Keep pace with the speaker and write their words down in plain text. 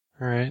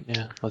All right,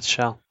 yeah, let's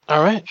shall.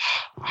 All right.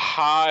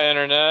 Hi,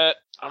 Internet.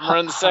 I'm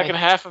running the second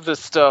half of this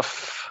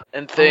stuff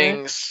and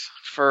things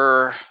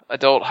for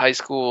adult high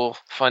school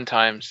fun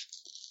times.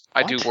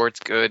 I do words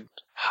good.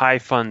 High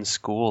fun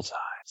school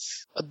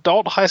times.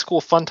 Adult high school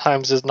fun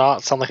times does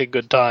not sound like a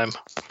good time.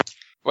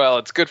 Well,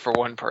 it's good for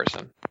one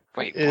person.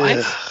 Wait,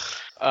 what?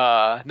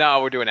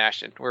 No, we're doing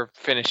Ashton. We're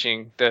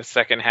finishing the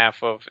second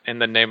half of In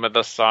the Name of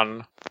the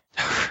Sun.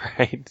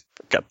 Right.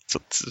 That's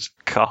what it's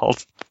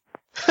called.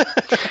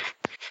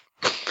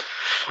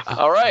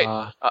 All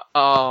right.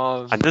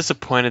 I'm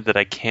disappointed that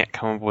I can't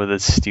come up with a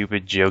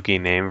stupid, jokey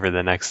name for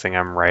the next thing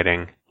I'm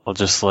writing. I'll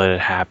just let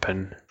it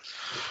happen.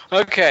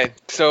 Okay,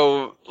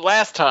 so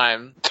last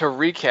time, to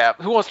recap,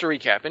 who wants to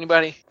recap?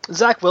 Anybody?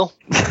 Zach will.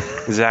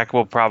 Zach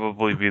will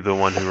probably be the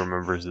one who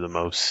remembers the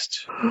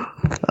most.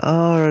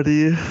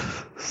 Alrighty.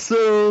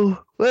 So,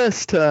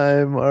 last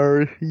time,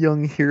 our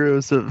young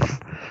heroes of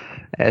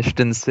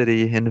Ashton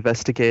City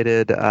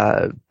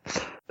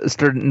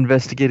started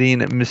investigating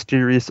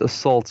mysterious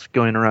assaults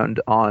going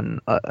around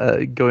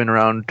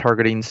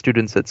targeting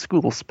students at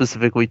school,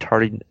 specifically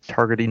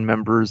targeting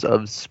members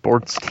of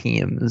sports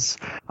teams.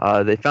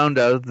 They found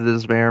out that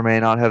this may or may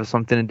not have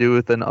something to do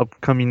with an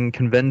upcoming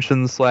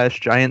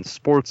convention/giant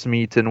sports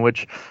meet in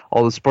which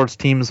all the sports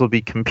teams will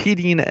be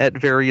competing at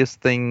various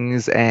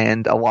things,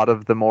 and a lot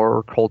of the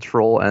more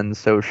cultural and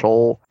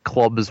social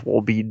clubs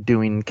will be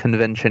doing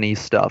convention-y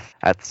stuff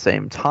at the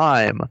same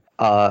time.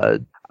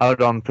 Out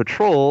on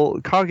patrol,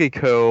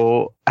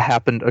 Kageko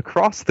happened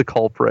across the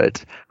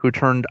culprit, who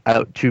turned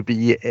out to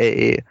be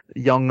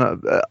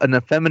an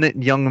effeminate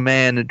young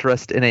man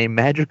dressed in a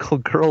magical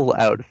girl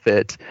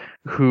outfit,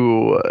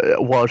 who,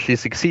 while she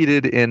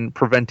succeeded in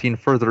preventing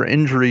further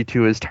injury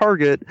to his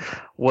target,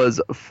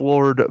 was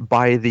floored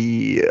by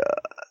the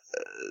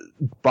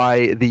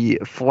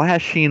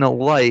flashing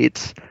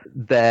light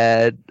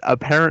that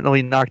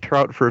apparently knocked her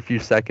out for a few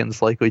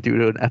seconds, likely due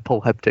to an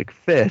epileptic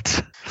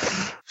fit.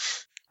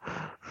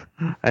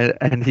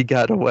 And he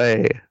got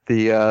away.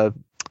 The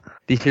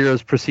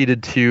heroes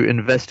proceeded to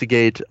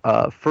investigate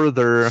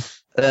further.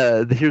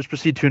 The heroes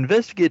proceeded to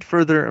investigate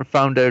further and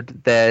found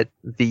out that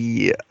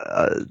the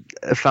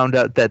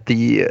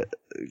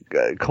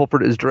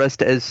culprit is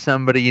dressed as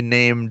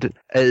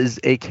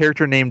a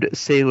character named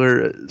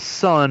Sailor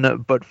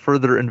Sun. But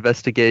further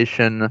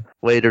investigation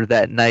later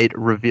that night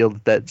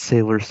revealed that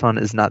Sailor Sun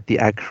does not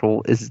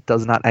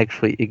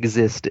actually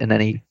exist in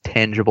any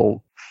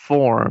tangible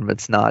form.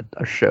 It's not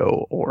a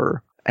show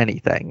or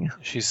anything.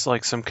 She's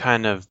like some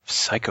kind of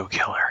psycho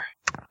killer.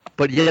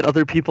 But yet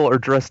other people are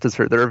dressed as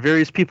her. There are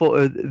various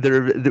people.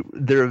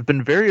 There have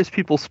been various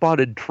people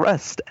spotted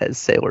dressed as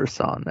Sailor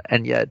Sun,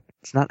 and yet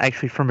it's not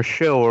actually from a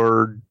show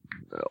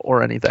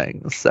or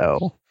anything.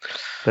 So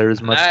there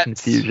is much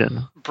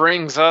confusion.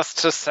 Brings us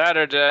to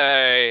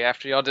Saturday.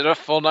 After y'all did a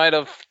full night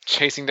of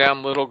chasing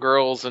down little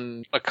girls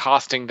and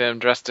accosting them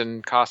dressed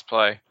in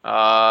cosplay,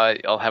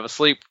 y'all have a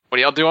sleep. What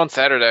do y'all do on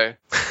Saturday?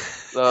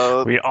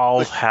 We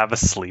all have a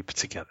sleep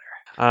together.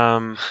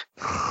 Well,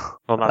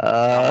 not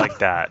like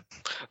that.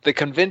 The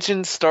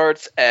convention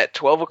starts at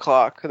 12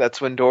 o'clock.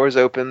 That's when doors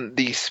open.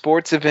 The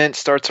sports event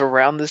starts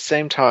around the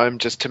same time,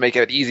 just to make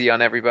it easy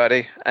on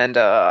everybody. And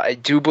I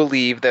do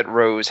believe that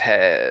Rose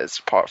has,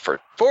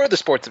 for the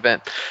sports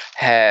event,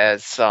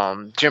 has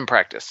some gym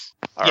practice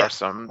or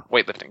some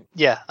weightlifting.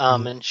 Yeah,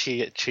 and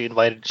she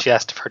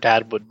asked if her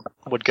dad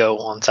would go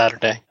on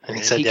Saturday, and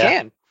he said he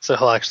can. So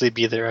he'll actually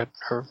be there at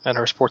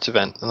her sports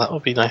event, and that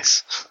would be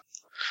nice.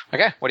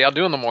 Okay, what do y'all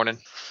do in the morning?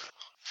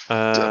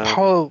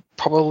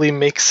 Probably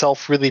make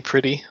self really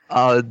pretty.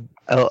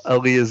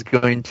 Ellie is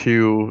going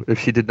to, if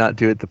she did not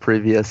do it the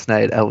previous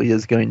night, Ellie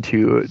is going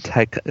to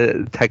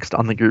text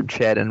on the group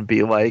chat and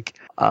be like,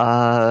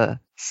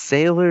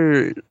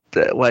 Sailor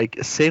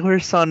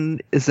Sun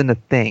isn't a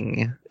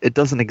thing. It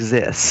doesn't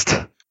exist.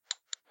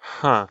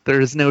 Huh.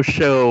 There is no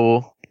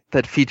show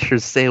that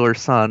features Sailor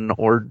Sun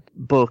or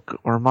book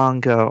or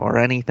manga or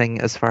anything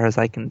as far as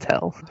I can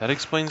tell. That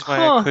explains why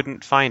I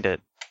couldn't find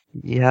it.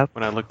 Yep.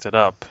 When I looked it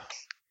up.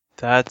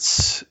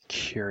 That's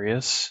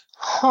curious.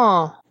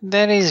 Huh.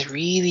 That is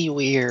really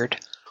weird.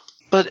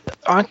 But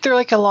aren't there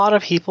like a lot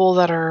of people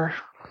that are...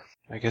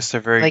 I guess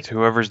they're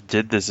whoever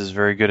did this is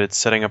very good at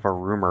setting up a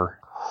rumor.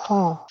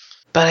 Huh.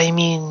 But I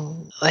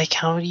mean, like,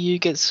 how do you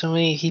get so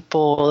many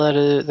people that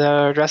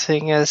are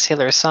dressing as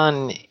Sailor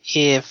Sun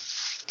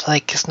if,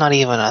 like, it's not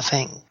even a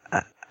thing?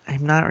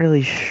 I'm not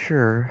really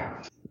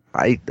sure.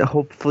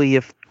 Hopefully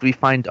if we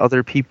find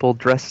other people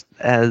dressed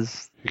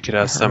as... We could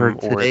ask them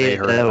today, where they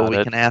heard about we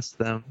it. can ask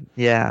them.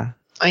 Yeah.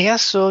 I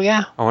guess so,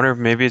 yeah. I wonder if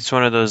maybe it's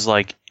one of those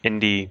like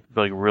indie,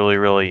 like really,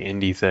 really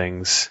indie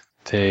things.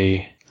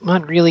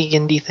 Not really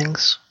indie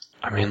things.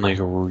 I mean, like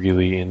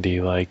really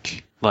indie,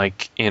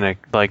 like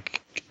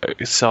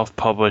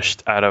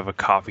self-published out of a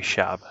coffee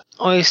shop.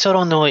 Oh, I still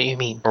don't know what you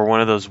mean. Or one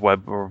of those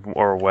web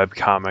or web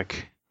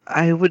comic.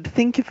 I would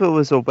think if it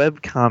was a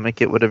web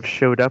comic, it would have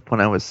showed up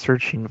when I was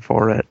searching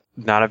for it.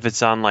 Not if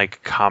it's on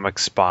like Comic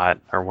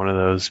Spot or one of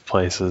those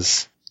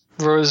places.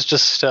 Rose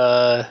just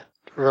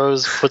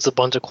Rose puts a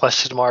bunch of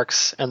question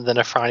marks and then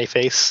a frowny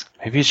face.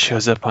 Maybe it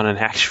shows up on an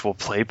actual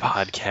play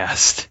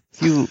podcast.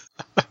 You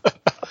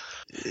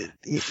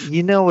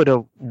know what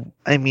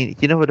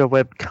a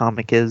web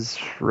comic is,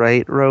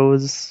 right,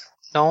 Rose?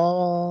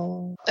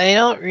 No, I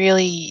don't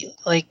really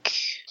like.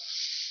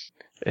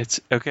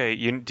 It's okay.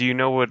 Do you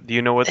know what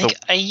the web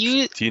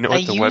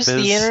use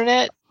is? The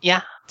internet.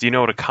 Yeah. Do you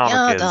know what a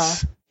comic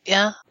is?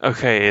 Yeah.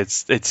 Okay,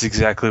 it's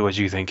exactly what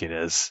you think it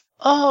is.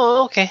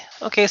 Oh, okay.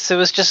 Okay, so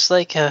it's just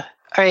like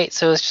alright,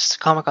 so it's just a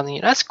comic on the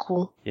internet. That's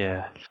cool.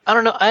 Yeah. I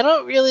don't know. I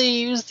don't really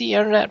use the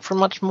internet for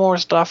much more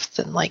stuff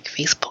than like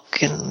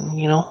Facebook and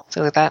things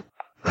like that.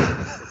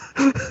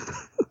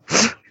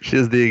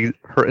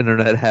 Her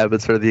internet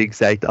habits are the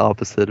exact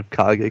opposite of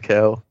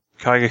Kageko.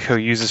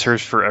 Kageko uses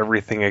hers for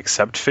everything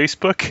except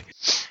Facebook.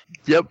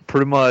 Yep,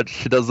 pretty much.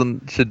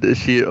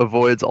 She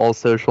avoids all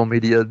social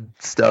media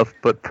stuff,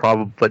 but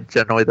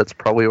generally that's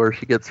probably where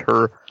she gets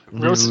her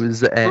news.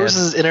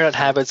 Rose's internet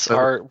habits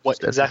are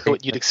exactly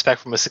what you'd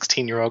expect from a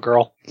 16-year-old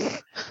girl.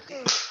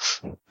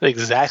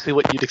 Exactly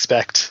what you'd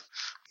expect.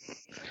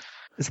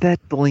 Is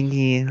that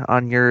blingy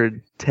on your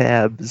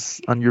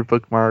tabs, on your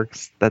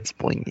bookmarks? That's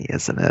blingy,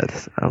 isn't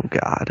it? Oh,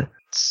 God.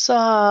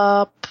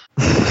 Sup?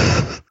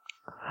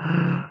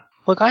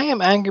 Look, I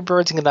am Angry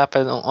Birdsing it up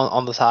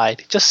on the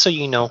side, just so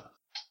you know.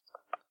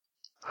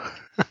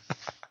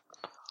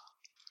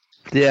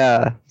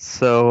 Yeah,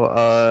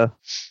 so,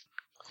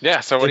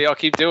 Yeah, so what do y'all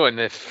keep doing?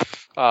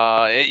 If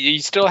you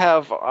still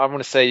have, I'm going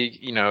to say,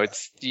 you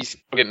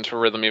still get into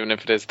rhythm even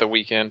if it is the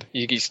weekend.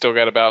 You still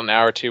got about an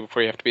hour or two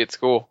before you have to be at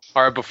school.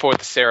 Or before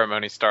the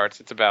ceremony starts.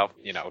 It's about,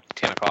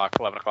 10 o'clock,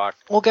 11 o'clock.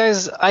 Well,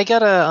 guys, I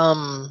gotta,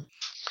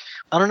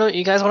 I don't know what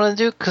you guys want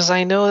to do, because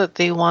I know that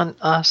they want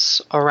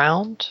us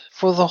around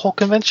for the whole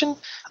convention.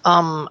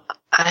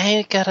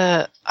 I got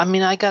a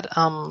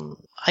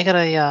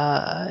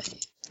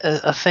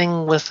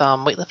thing with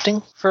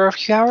weightlifting for a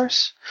few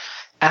hours.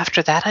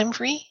 After that, I'm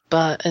free,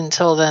 but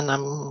until then,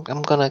 I'm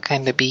gonna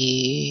kind of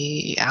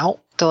be out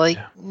to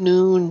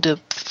noon to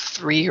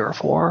 3 or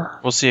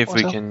 4. We'll see if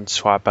we can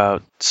swap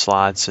out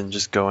slots and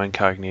just go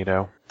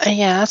incognito.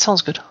 Yeah, that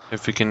sounds good.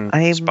 If we can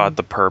spot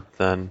the perp,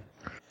 then.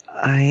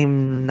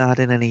 I'm not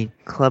in any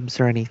clubs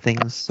or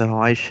anything, so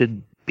I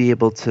should be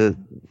able to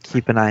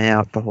keep an eye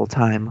out the whole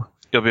time.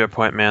 You'll be a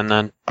point man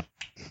then.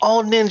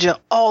 All ninja,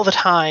 all the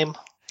time.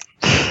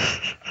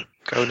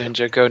 Go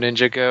ninja, go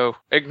ninja, go.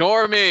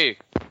 Ignore me!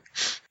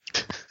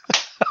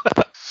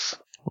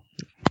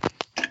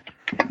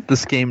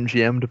 This game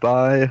jammed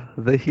by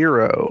the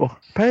hero.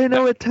 Pay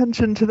no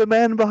attention to the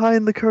man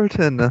behind the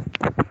curtain.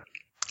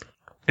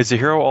 Is the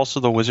hero also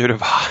the Wizard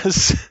of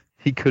Oz?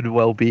 He could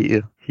well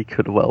be.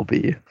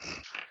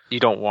 You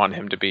don't want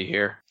him to be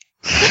here.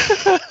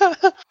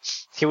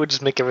 He would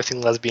just make everything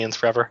lesbians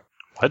forever.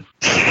 What?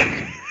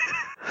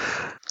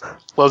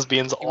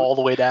 Lesbians all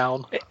the way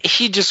down.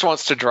 He just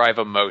wants to drive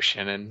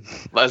emotion, and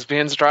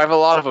lesbians drive a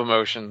lot of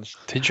emotions.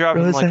 They drive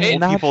them like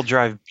old people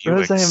drive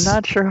Buicks. Rose, I am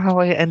not sure how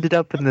I ended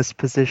up in this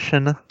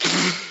position.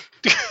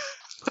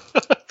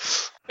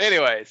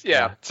 Anyways,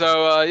 yeah.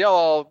 So y'all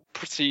all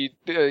proceed.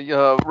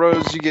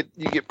 Rose, you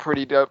get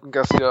prettied up and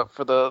gussied up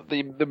for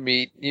the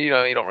meet. You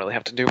don't really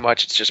have to do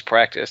much. It's just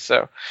practice.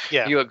 So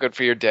yeah, you look good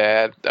for your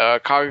dad.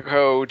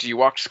 Kageko, do you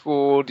walk to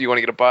school? Do you want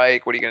to get a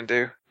bike? What are you gonna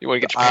do? You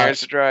want to get your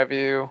parents to drive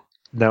you?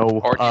 No.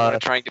 Or do you want to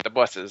try and get the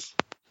buses?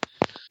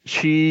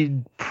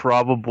 She'd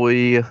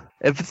probably,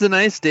 if it's a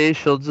nice day,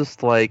 she'll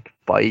just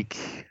bike.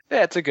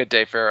 Yeah, it's a good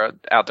day for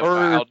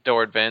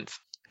outdoor events.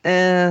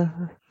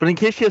 But in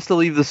case she has to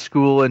leave the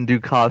school and do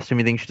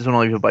costuming things, she doesn't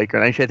want to leave a bike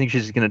ride. Actually, I think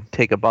she's just gonna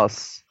take a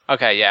bus.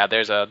 Okay, yeah,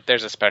 there's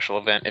a special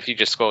event. If you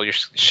just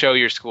show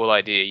your school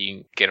ID, you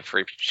can get a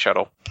free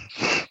shuttle.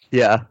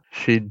 Yeah,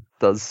 she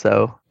does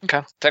so.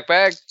 Okay, tech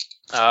bag.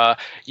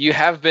 You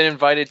have been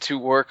invited to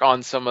work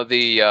on some of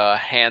the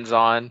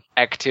hands-on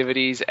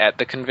activities at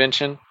the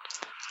convention.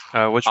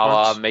 Which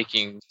ones?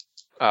 Making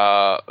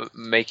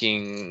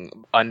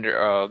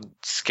under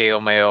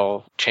scale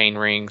mail chain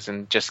rings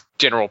and just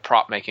general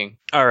prop making.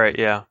 All right,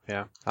 yeah.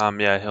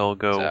 He'll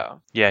go.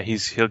 So. Yeah,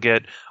 he'll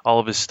get all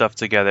of his stuff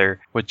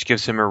together, which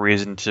gives him a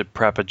reason to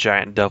prep a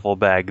giant duffel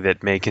bag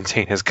that may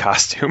contain his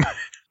costume.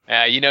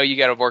 You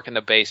got to work in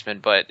the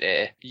basement, but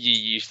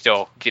you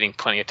still getting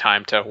plenty of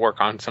time to work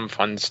on some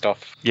fun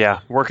stuff. Yeah,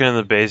 working in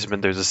the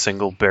basement, there's a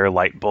single bare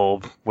light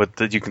bulb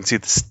you can see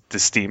the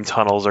steam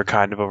tunnels are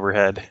kind of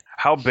overhead.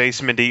 How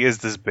basementy is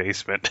this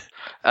basement?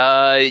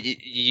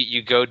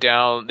 You go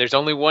down. There's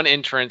only one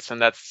entrance,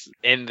 and that's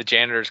in the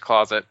janitor's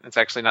closet. It's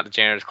actually not the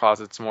janitor's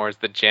closet. It's more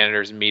the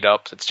janitor's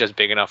meetup. It's just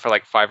big enough for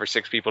 5 or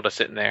 6 people to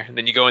sit in there. And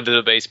then you go into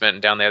the basement,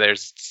 and down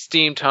there's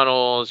steam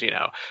tunnels.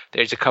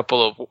 There's a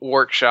couple of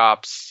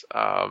workshops.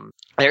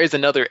 There is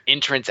another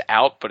entrance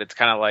out, but it's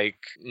kind of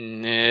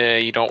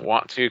you don't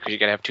want to because you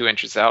got to have 2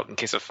 entrances out in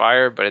case of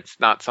fire, but it's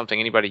not something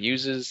anybody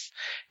uses.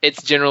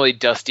 It's generally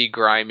dusty,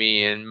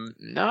 grimy, and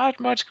not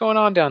much going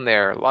on down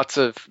there.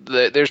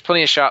 There's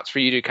plenty of shots for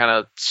you to kind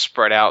of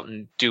spread out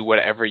and do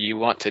whatever you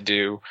want to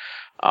do.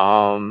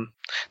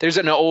 There's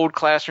an old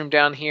classroom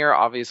down here,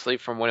 obviously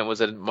from when it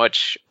was a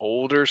much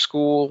older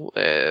school.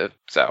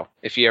 So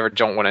if you ever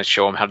don't want to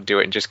show them how to do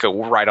it and just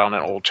go right on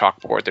an old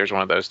chalkboard, there's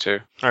one of those too.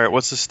 All right,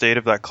 what's the state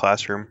of that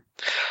classroom?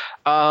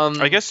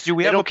 I guess, do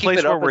we have a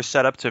place where we're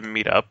set up to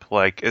meet up?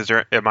 Like,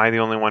 am I the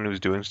only one who's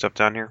doing stuff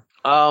down here?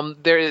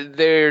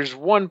 There's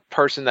one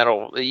person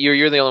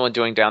you're the only one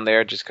doing down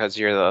there just because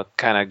you're the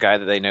kind of guy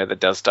that they know that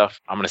does stuff.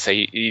 I'm going to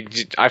say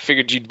I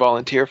figured you'd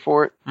volunteer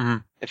for it. Mm-hmm.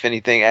 If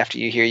anything, after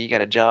you hear you got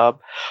a job.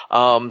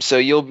 So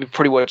you'll be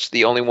pretty much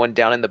the only one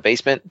down in the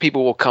basement.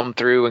 People will come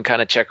through and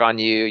kind of check on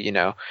you,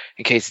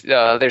 in case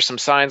there's some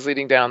signs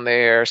leading down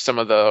there.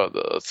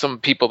 Some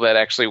people that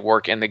actually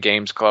work in the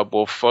games club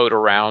will float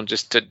around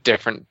just to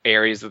different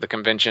areas of the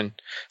convention.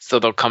 So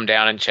they'll come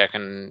down and check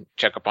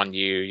up on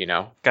you,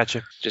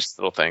 Gotcha. Just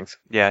little things.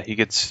 Yeah, he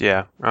gets,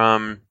 yeah.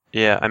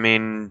 I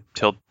mean,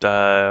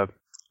 I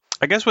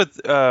guess with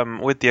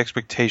the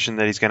expectation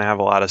that he's going to have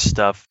a lot of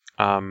stuff,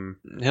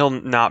 he'll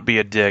not be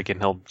a dick and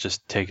he'll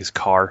just take his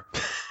car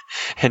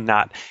and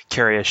not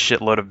carry a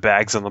shitload of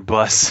bags on the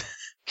bus.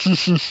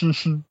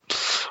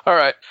 All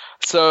right.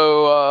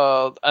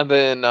 So, and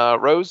then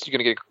Rose, you going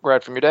to get a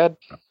ride from your dad?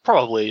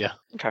 Probably, yeah.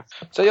 Okay.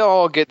 So y'all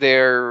all get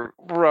there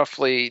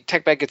roughly.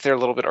 TechBag gets there a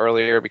little bit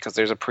earlier because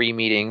there's a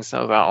pre-meeting,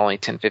 so about only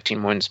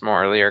 10-15 minutes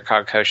more earlier.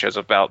 Cogco shows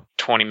up about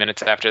 20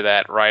 minutes after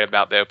that, right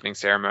about the opening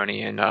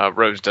ceremony, and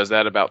Rose does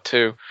that about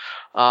 2.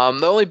 The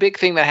only big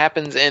thing that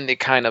happens in the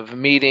kind of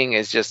meeting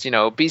is just,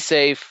 be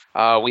safe.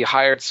 We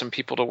hired some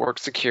people to work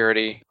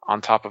security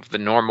on top of the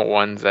normal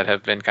ones that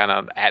have been kind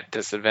of at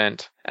this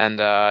event. And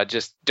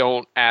just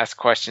don't ask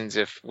questions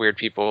if weird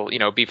people,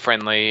 be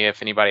friendly.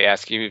 If anybody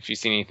asks you if you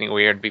see anything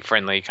weird, be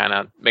friendly. Kind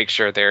of make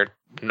sure they're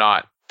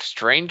not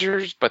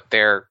strangers, but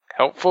they're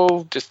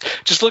helpful.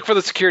 Just look for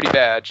the security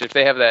badge. If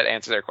they have that,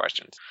 answer their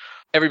questions.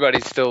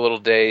 Everybody's still a little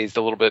dazed,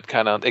 a little bit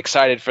kind of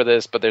excited for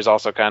this, but there's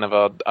also kind of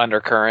a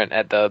undercurrent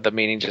at the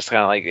meeting, just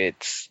kind of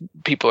like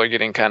people are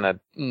getting kind of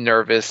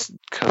nervous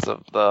because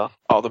of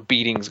all the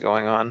beatings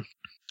going on.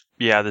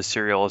 Yeah, the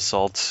serial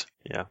assaults.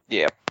 Yeah.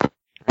 Yeah.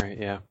 Right.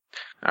 Yeah.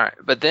 All right,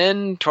 but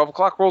then 12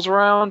 o'clock rolls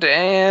around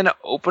and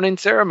opening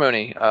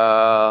ceremony.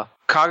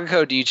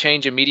 Kagako, do you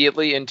change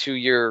immediately into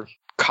your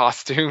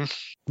costume?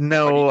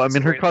 No, I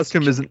mean her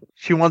costume isn't.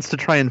 She wants to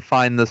try and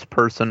find this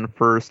person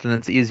first, and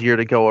it's easier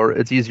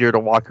to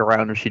walk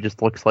around if she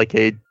just looks like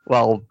in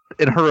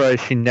her eyes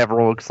she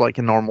never looks like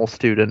a normal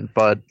student,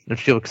 but if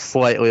she looks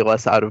slightly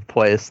less out of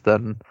place,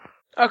 then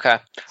okay.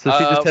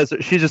 So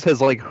she just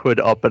has like hood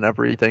up and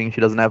everything.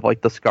 She doesn't have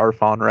like the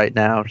scarf on right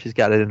now. She's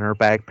got it in her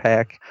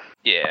backpack.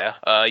 Yeah.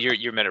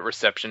 You're met at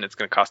reception. It's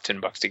going to cost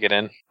 $10 to get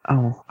in.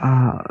 Oh.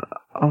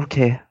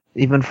 Okay.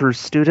 Even for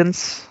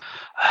students.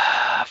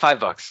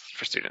 $5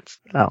 for students.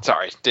 Oh.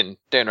 Sorry, didn't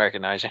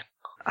recognize you.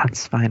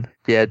 That's fine.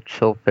 Yeah,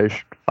 she'll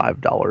fish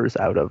 $5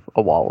 out of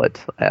a wallet,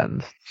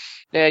 and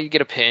yeah, you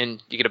get a pin,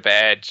 you get a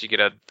badge, you get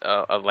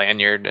a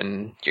lanyard,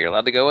 and you're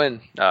allowed to go in.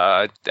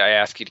 I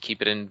ask you to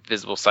keep it in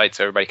visible sight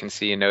so everybody can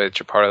see and know that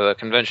you're part of the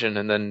convention,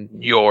 and then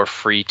you're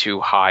free to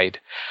hide.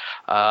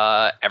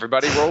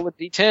 Everybody roll a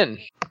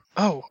d10.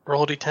 Oh,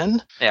 roll a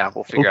d10? Yeah,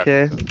 we'll figure out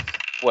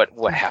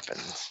what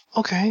happens.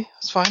 Okay,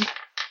 that's fine.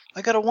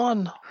 I got a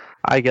 1.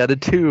 I got a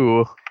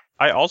 2.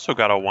 I also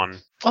got a 1.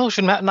 Oh,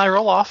 should Matt and I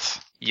roll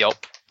off?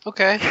 Yep.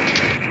 Okay.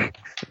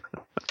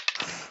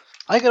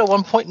 I got a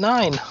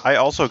 1.9. I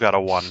also got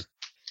a 1. So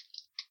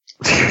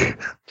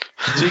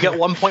you got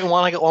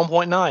 1.1, I got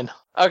 1.9.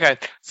 Okay,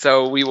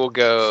 so we will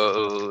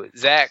go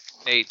Zach,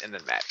 Nate, and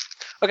then Matt.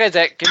 Okay,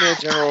 Zach, give me a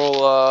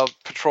general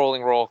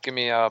patrolling roll. Give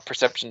me a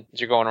perception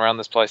as you're going around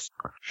this place.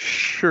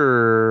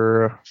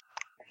 Sure.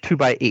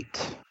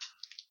 2x8.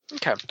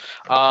 Okay.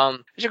 As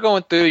you're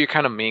going through, you're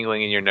kind of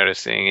mingling and you're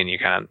noticing and you're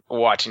kind of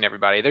watching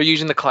everybody. They're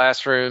using the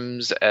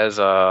classrooms as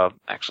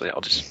actually,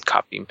 I'll just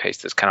copy and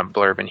paste this kind of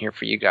blurb in here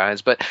for you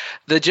guys. But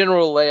the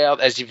general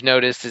layout, as you've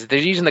noticed, is they're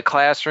using the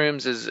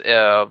classrooms as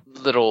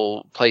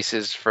little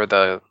places for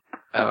the,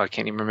 I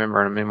can't even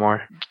remember them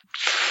anymore,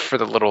 for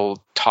the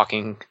little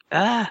talking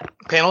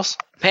Panels?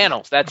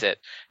 Panels, that's it.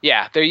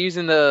 Yeah, they're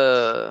using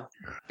the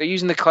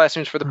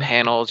classrooms for the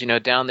panels.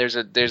 Down there's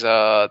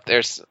a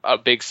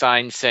big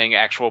sign saying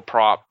actual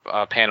prop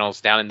panels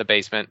down in the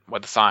basement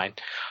with a sign.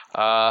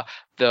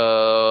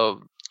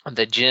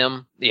 The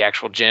gym, the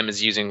actual gym,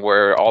 is using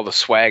where all the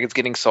swag is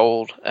getting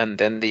sold, and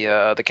then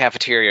the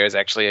cafeteria is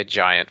actually a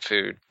giant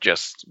food.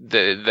 Just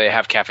they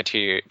have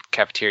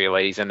cafeteria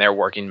ladies, and they're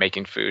working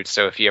making food.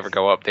 So if you ever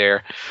go up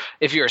there,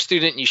 if you're a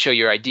student, you show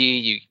your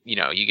ID,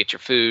 you get your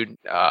food.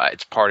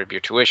 It's part of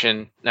your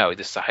tuition. No,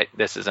 this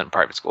isn't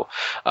private school.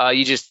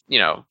 You just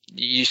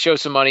you show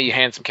some money, you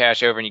hand some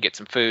cash over, and you get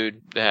some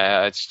food.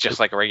 It's just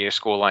like a regular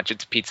school lunch.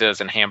 It's pizzas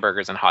and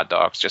hamburgers and hot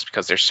dogs, just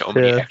because there's so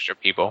many extra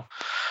people.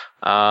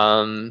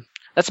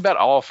 That's about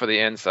all for the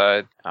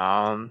inside.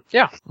 But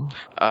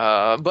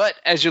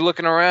as you're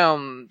looking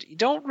around, you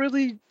don't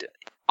really.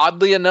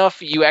 oddly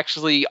enough, you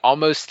actually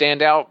almost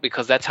stand out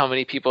because that's how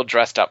many people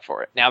dressed up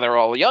for it. Now they're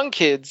all young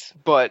kids,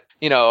 but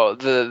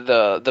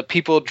the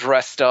people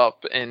dressed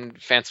up in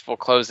fanciful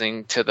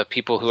clothing to the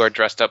people who are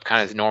dressed up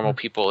kind of as normal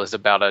people is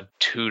about a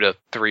 2 to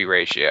 3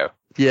 ratio.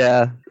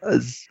 Yeah,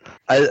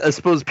 I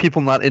suppose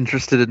people not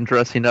interested in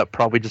dressing up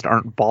probably just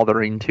aren't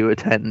bothering to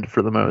attend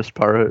for the most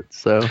part.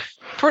 So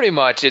pretty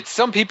much, it's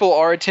some people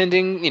are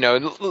attending.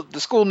 The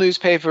school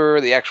newspaper,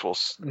 the actual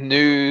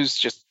news,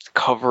 just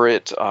cover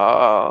it.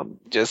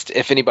 Just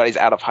if anybody's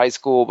out of high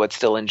school but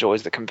still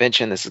enjoys the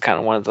convention, this is kind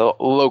of one of the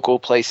local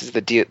places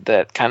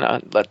that kind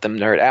of let them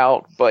nerd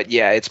out. But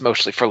yeah, it's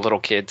mostly for little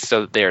kids,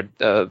 so their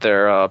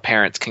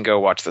parents can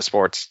go watch the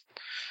sports.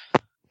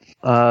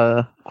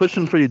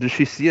 Question for you: does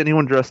she see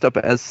anyone dressed up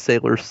as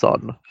Sailor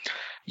Sun?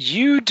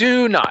 You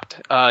do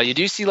not. You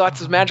do see lots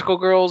of magical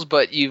girls,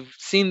 but you've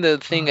seen the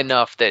thing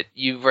enough that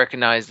you've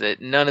recognized that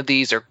none of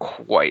these are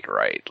quite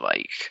right.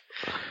 Like,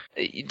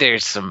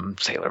 there's some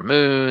Sailor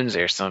Moons,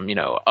 there's some,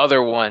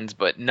 other ones,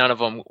 but none of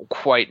them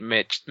quite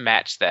match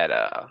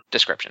that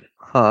description.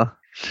 Huh.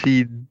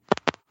 She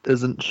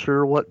isn't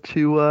sure what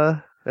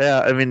to,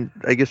 yeah, I mean,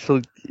 I guess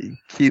she'll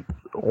keep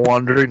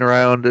wandering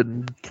around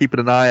and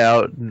keeping an eye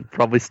out and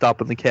probably stop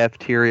in the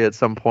cafeteria at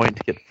some point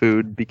to get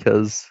food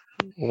because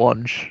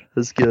lunch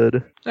is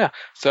good. Yeah.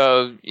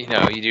 So,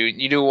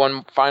 you do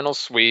one final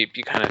sweep,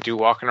 you kind of do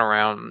walking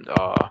around.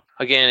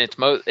 Again,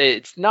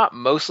 it's not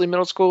mostly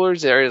middle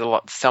schoolers. There is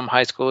some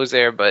high schoolers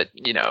there, but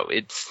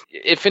it's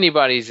if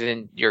anybody's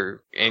in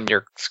your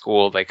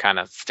school, they kind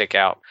of stick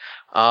out.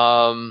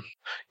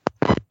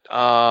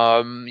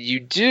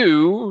 You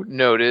do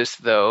notice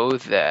though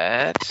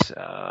that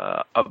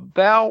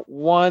about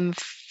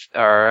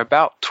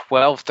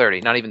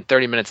 12:30, not even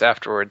 30 minutes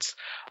afterwards,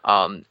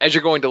 as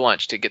you're going to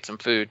lunch to get some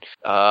food,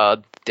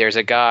 there's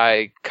a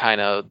guy kind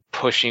of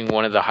pushing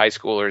one of the high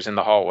schoolers in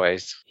the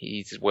hallways.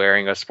 He's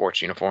wearing a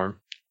sports uniform.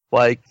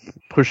 Like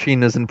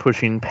pushing as in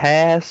pushing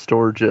past,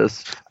 or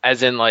just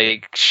as in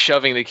like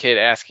shoving the kid,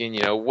 asking,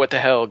 what the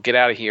hell, get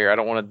out of here. I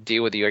don't want to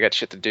deal with you. I got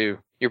shit to do.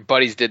 Your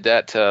buddies did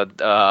that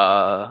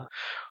to,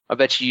 I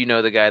bet you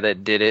know the guy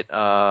that did it.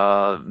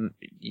 Do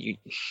you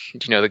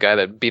know the guy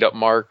that beat up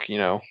Mark? Do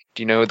you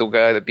know the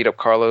guy that beat up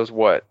Carlos?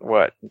 What?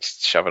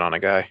 Just shove it on a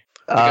guy.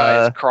 The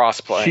guy is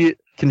crossplay.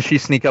 Can she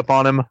sneak up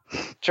on him?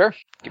 Sure.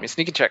 Give me a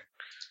sneaking check.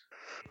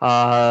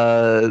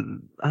 It's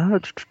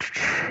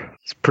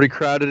pretty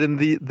crowded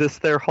in this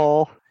there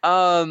hall.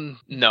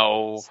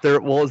 No. Is there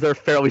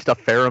at least a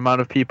fair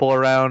amount of people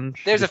around?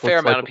 There's a fair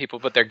amount of people,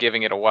 but they're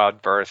giving it a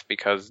wild berth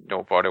because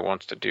nobody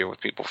wants to deal with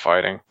people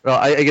fighting. Well,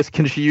 I guess,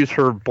 can she use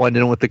her blend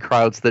in with the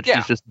crowd so that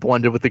she's just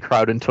blended with the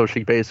crowd until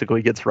she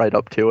basically gets right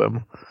up to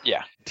him?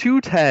 Yeah.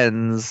 2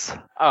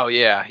 10s. Oh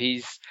yeah,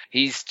 he's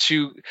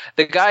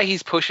the guy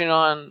he's pushing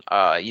on.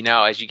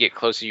 As you get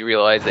closer, you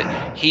realize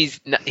that he's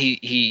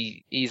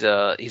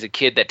a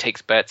kid that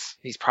takes bets.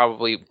 He's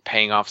probably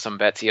paying off some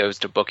bets he owes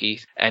to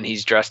bookies, and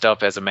he's dressed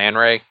up as a Man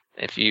Ray.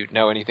 If you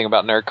know anything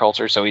about nerd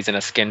culture, so he's in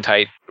a skin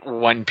tight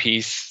one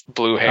piece,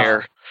 blue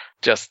hair,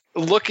 just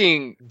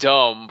looking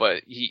dumb.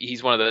 But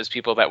he's one of those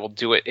people that will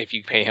do it if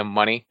you pay him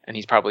money, and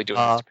he's probably doing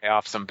this to pay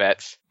off some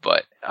bets.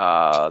 But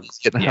he's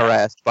getting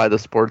harassed by the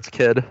sports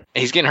kid.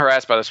 He's getting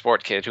harassed by the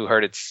sports kid who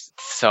heard it's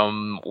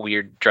some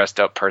weird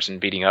dressed up person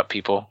beating up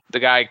people. The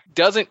guy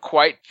doesn't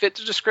quite fit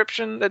the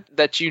description that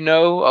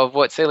of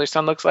what Sailor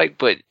Sun looks like,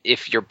 but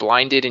if you're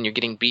blinded and you're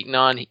getting beaten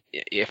on,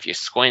 if you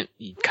squint,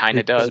 he kind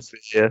of does.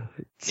 Yeah.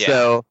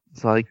 So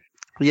it's like,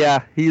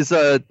 yeah, he's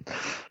I'm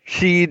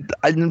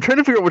trying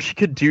to figure out what she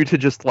could do to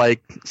just scare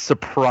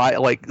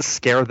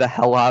the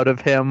hell out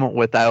of him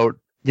without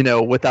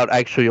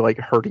actually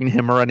hurting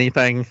him or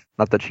anything.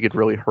 Not that she could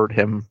really hurt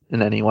him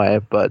in any way,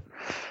 but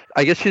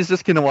I guess she's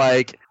just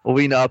gonna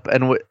lean up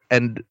and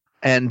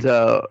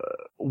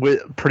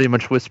pretty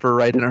much whisper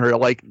right in her,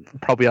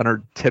 probably on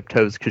her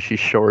tiptoes because she's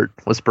short.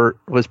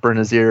 Whisper in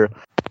his ear,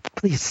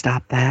 "Please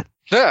stop that."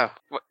 Yeah.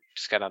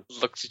 Just kind of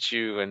looks at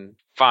you and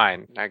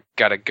fine, I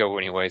gotta go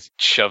anyways.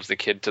 Shoves the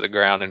kid to the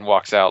ground and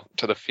walks out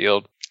to the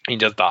field. He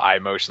does the eye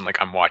motion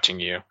like I'm watching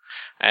you.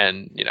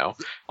 And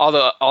all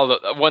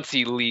the once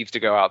he leaves to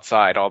go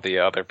outside, all the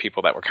other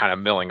people that were kind of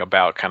milling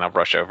about kind of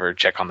rush over,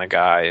 check on the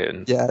guy,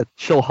 and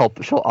she'll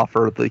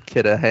offer the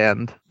kid a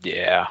hand.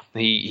 Yeah,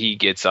 he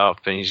gets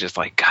up and he's just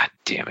like, God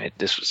damn it,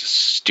 this was the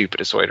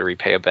stupidest way to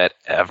repay a bet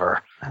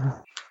ever.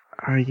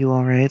 Are you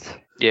all right?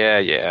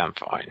 Yeah, I'm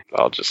fine.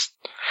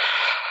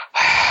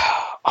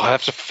 I'll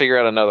have to figure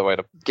out another way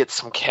to get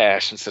some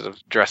cash instead of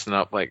dressing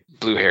up like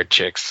blue-haired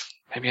chicks.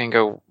 Maybe I can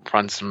go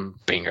run some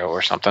bingo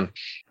or something.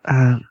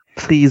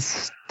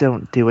 Please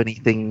don't do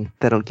anything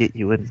that'll get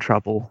you in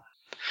trouble.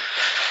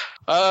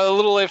 A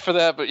little late for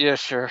that, but yeah,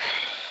 sure.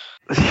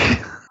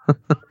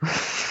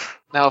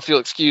 Now, if you'll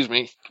excuse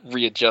me,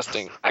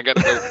 readjusting. I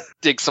gotta go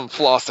dig some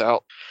floss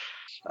out.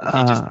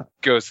 He just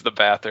goes to the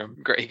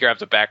bathroom. He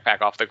grabs a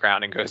backpack off the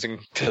ground and goes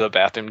into the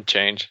bathroom to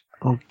change.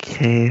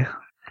 Okay.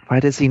 Why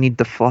does he need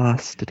the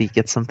floss? Did he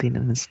get something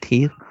in his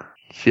teeth?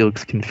 She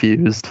looks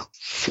confused.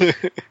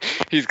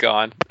 He's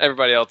gone.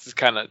 Everybody else is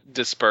kind of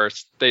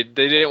dispersed. They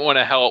didn't want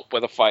to help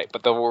with a fight,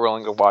 but they were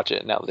willing to watch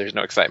it. Now that there's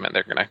no excitement,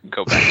 they're gonna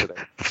go back to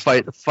their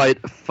Fight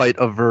averted. fight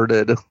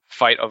averted.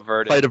 Fight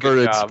Good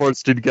averted. job.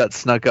 Sports dude got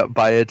snuck up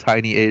by a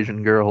tiny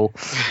Asian girl.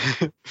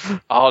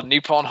 Oh,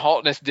 Nippon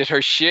Haltness did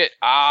her shit.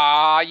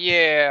 Ah,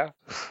 yeah.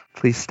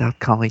 Please stop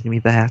calling me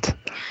that.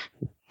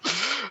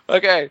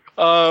 Okay.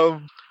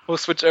 We'll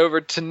switch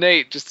over to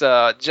Nate. Just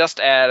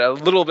add a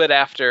little bit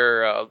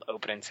after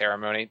opening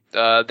ceremony.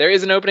 There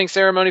is an opening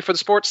ceremony for the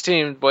sports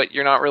team, but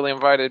you're not really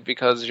invited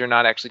because you're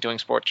not actually doing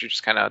sports. You're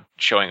just kind of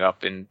showing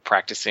up and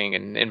practicing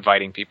and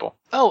inviting people.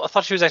 Oh, I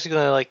thought she was actually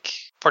going to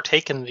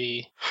partake in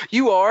the.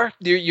 You are.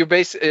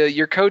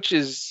 Your coach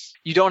is.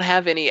 You don't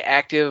have any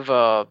active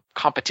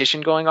competition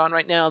going on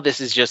right now.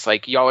 This is just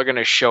y'all are going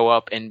to show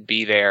up and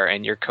be there,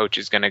 and your coach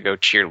is going to go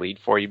cheerlead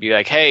for you. Be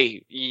like,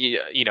 hey,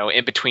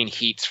 in between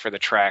heats for the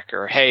track,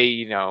 or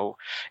hey,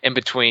 in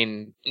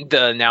between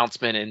the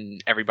announcement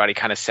and everybody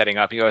kind of setting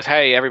up. He goes,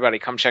 hey, everybody,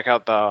 come check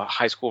out the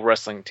high school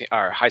wrestling team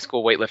or high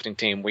school weightlifting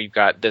team. We've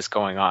got this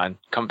going on.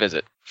 Come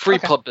visit. Free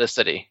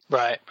publicity.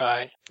 Right.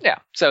 Yeah.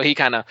 So he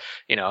kind of,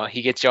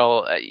 he gets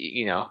y'all,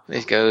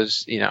 it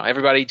goes,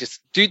 everybody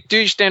just do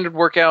your standard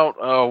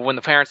workout. When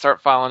the parents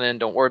start filing in,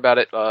 don't worry about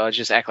it.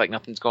 Just act like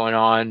nothing's going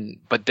on.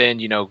 But then,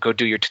 go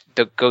do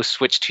go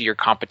switch to your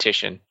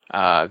competition.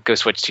 Go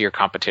switch to your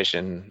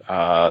competition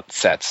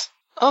sets.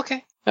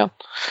 Okay. Yeah.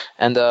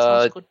 And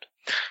Sounds good.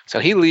 so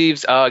he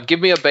leaves. Give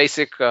me a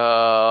basic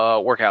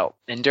workout.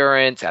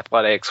 Endurance,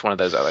 athletics, one of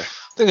those other.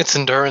 I think it's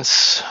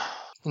endurance.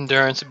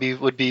 Endurance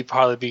would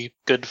probably be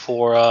good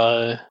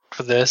for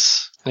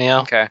this.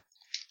 Yeah. Okay.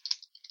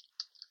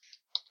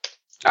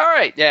 All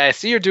right. Yeah. I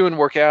see you're doing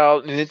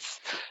workout, and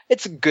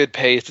it's a good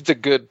pace. It's a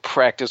good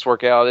practice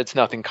workout. It's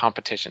nothing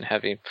competition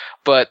heavy,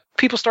 but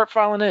people start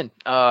filing in.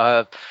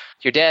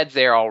 Your dad's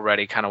there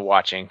already, kind of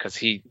watching because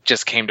he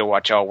just came to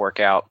watch y'all work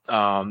out.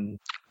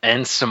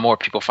 And some more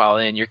people file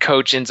in. Your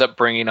coach ends up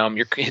bringing them.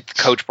 Your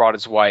coach brought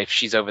his wife.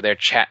 She's over there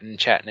chatting.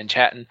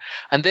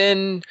 And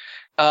then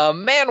a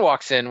man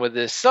walks in with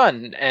his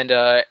son, and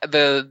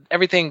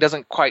everything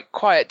doesn't quite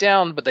quiet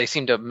down, but they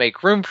seem to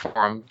make room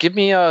for him. Give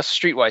me a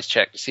streetwise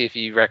check to see if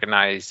you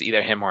recognize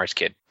either him or his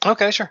kid.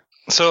 Okay, sure.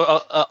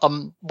 So,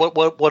 what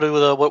do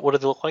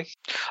they look like?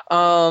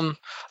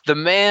 The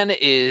man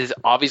is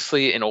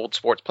obviously an old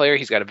sports player.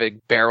 He's got a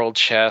big barrel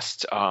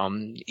chest.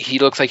 He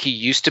looks like he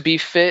used to be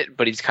fit,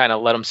 but he's kind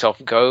of let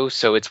himself go.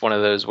 So it's one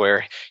of those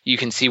where you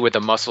can see where the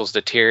muscles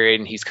deteriorate,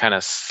 and he's kind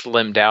of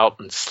slimmed out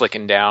and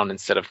slicking down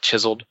instead of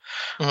chiseled.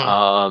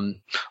 Mm-hmm.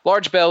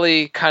 Large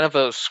belly, kind of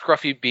a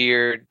scruffy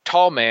beard,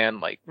 tall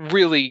man.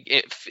 Really,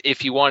 if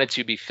he wanted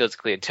to be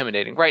physically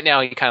intimidating. Right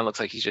now, he kind of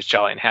looks like he's just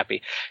jolly and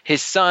happy.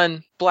 His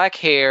son, black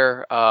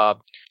hair,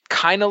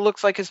 kind of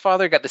looks like his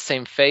father, got the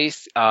same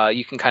face.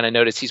 You can kind of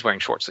notice he's wearing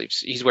short sleeves.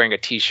 He's wearing a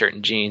t-shirt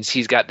and jeans.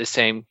 He's got the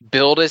same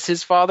build as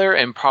his father,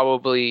 and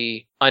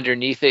probably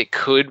underneath it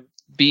could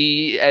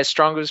be as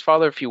strong as his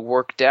father if he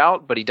worked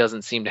out, but he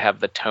doesn't seem to have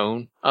the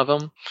tone of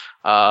him.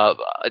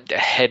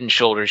 Head and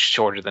shoulders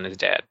shorter than his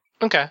dad.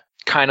 Okay.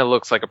 Kind of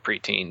looks like a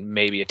preteen,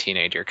 maybe a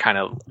teenager, kind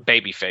of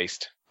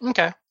baby-faced.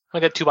 Okay. I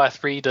got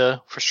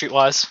 2x3 for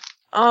streetwise.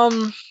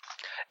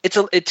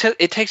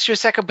 It takes you a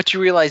second, but you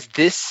realize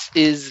this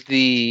is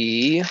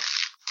the.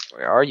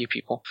 Where are you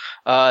people?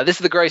 This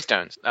is the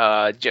Greystones.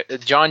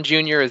 John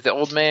Jr. is the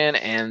old man,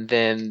 and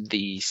then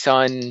the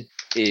son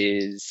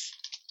is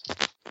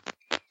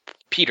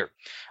Peter.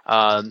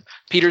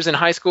 Peter's in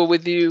high school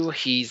with you.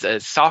 He's a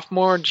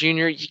sophomore,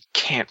 junior. You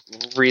can't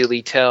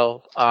really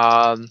tell.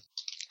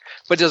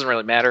 But it doesn't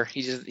really matter.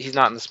 He's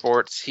not in the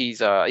sports. He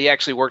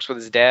actually works with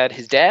his dad.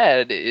 His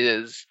dad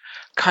is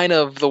kind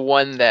of the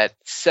one that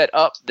set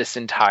up this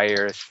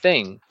entire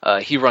thing.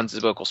 He runs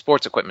the local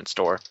sports equipment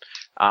store,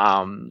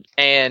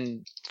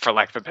 and for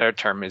lack of a better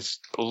term, is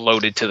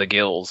loaded to the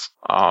gills.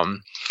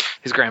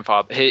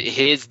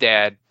 His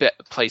dad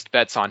placed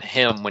bets on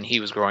him when he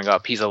was growing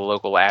up. He's a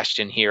local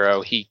Ashton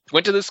hero. He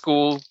went to the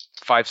school,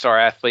 5-star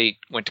athlete,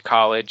 went to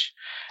college.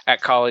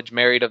 At college,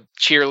 married a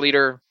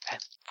cheerleader.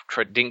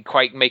 Didn't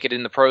quite make it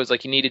in the pros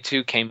like he needed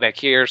to. Came back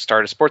here,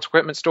 started a sports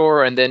equipment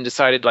store, and then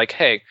decided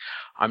hey,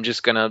 I'm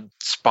just going to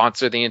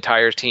sponsor the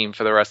entire team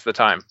for the rest of the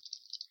time.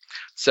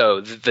 So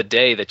the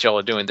day that y'all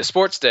are doing the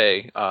sports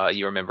day,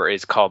 you remember,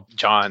 is called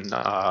John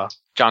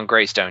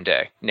Greystone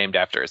Day, named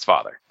after his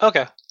father.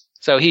 Okay.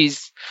 So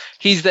he's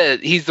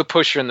the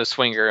pusher and the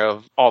swinger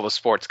of all the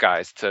sports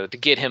guys. To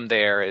get him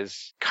there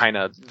is kind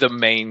of the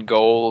main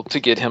goal,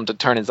 to get him to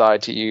turn his eye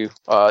to you.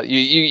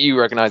 You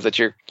recognize that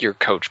your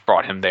coach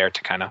brought him there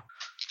to kind of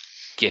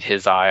get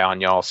his eye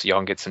on y'all, so y'all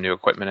can get some new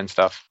equipment and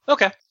stuff.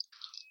 Okay.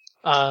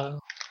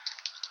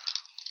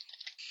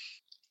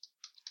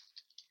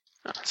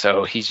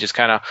 So he's just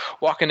kind of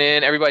walking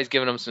in. Everybody's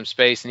giving him some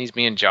space, and he's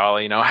being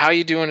jolly. How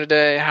you doing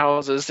today?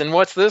 How's this? And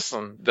what's this?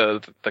 And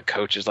the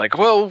coach is like,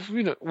 well,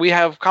 we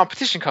have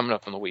competition coming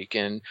up in the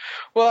weekend.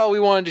 Well,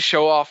 we wanted to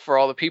show off for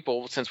all the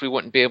people since we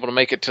wouldn't be able to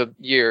make it to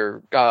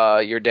your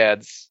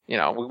dad's. We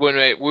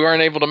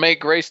weren't able to make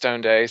Greystone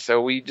Day,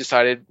 so we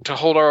decided to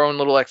hold our own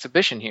little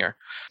exhibition here.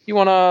 You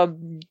want to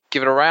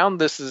give it a round?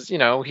 This is,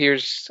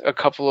 here's a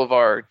couple of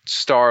our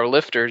star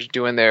lifters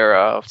doing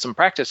their some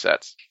practice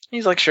sets.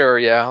 He's like, sure,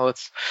 yeah,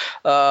 let's.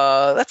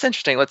 That's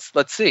interesting.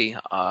 Let's see.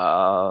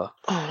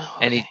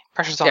 And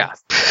pressure's on.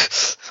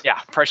 Yeah,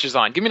 pressure's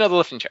on. Give me another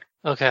lifting check.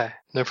 Okay,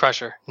 no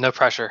pressure. No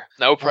pressure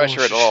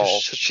at all.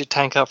 Should she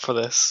tank up for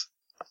this?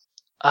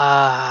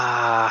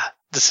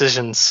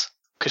 Decisions.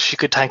 Because she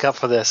could tank up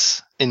for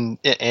this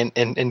and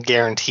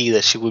guarantee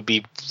that she would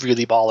be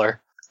really baller.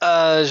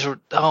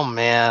 Oh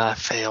man, I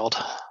failed.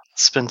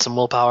 Spend some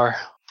willpower.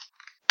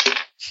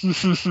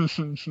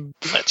 2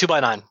 by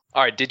 9.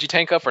 All right, did you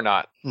tank up or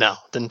not? No,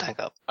 didn't tank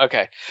up.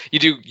 Okay, you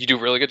do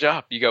a really good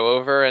job. You go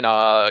over and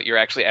you're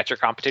actually at your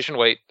competition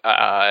weight.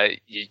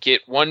 You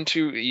get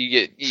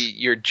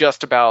you're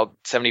just about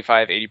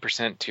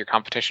 75-80% to your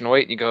competition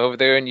weight. And you go over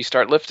there and you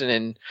start lifting,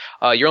 and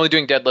you're only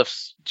doing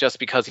deadlifts just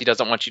because he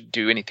doesn't want you to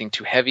do anything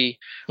too heavy.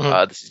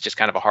 Mm-hmm. This is just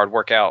kind of a hard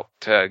workout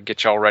to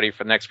get y'all ready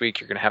for the next week.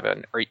 You're gonna have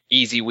an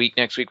easy week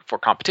next week before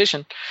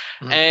competition,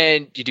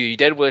 and you do your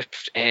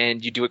deadlift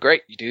and you do it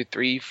great. You do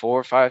 3,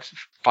 4, 5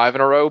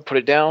 in a row, put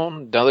it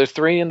down, another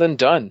 3, and then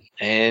done.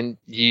 And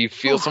you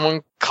feel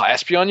someone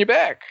clasp you on your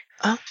back.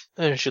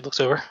 And she looks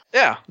over.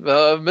 Yeah,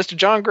 Mr.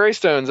 John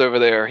Greystone's over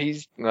there.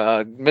 He's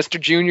Mr.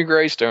 Junior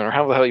Greystone, or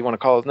how the hell you want to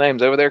call his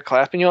names, over there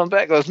clapping you on the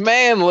back. Goes,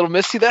 man, little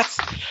Misty, that's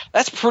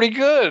pretty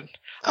good.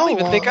 I don't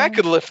even think I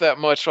could lift that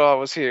much while I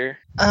was here.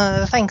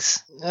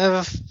 Thanks.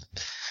 I've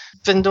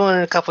been doing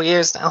it a couple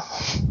years now.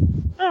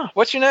 Oh,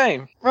 what's your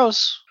name?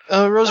 Rose.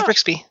 Rose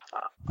Brixby.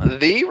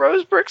 The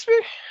Rose Brixby?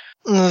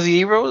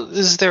 The Rose?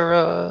 Is there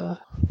a...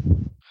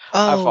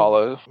 I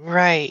follow.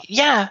 Right.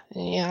 Yeah,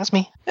 that's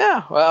me.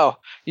 Yeah, well,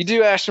 you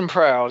do Ashton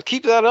proud.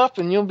 Keep that up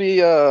and you'll be,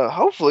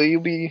 hopefully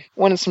you'll be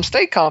winning some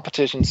state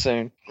competitions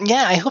soon.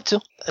 Yeah, I hope to.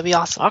 That'd be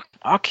awesome.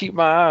 I'll keep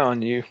my eye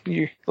on you.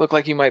 You look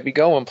like you might be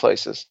going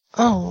places.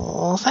 Oh,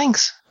 well,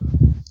 thanks.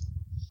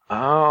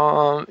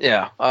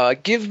 Yeah.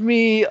 Give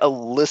me a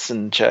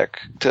listen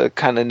check to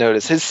kind of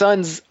notice. His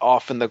son's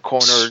off in the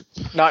corner,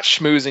 not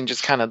schmoozing,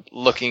 just kind of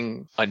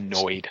looking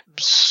annoyed.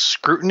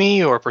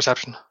 Scrutiny or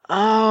perception?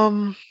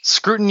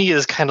 Scrutiny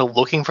is kind of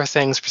looking for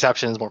things.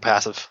 Perception is more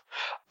passive.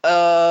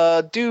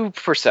 Do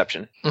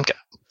perception. Okay.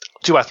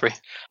 2 by 3.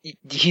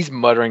 He's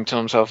muttering to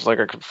himself like,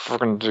 I could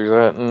fucking do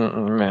that.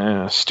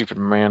 Man, stupid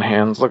man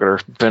hands. Look at her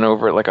bent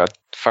over it like a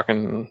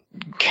fucking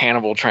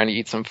cannibal trying to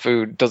eat some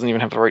food. Doesn't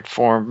even have the right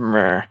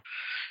form.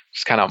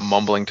 Just kind of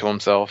mumbling to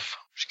himself.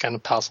 She kind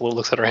of pouts a little,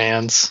 looks at her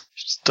hands.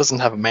 She just doesn't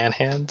have man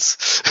hands.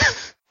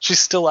 She's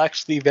still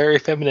actually very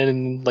feminine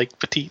and, like,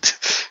 petite.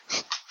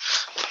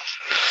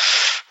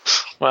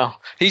 Well,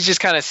 he's just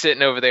kind of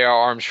sitting over there,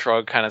 arms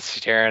shrugged, kind of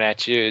staring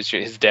at you.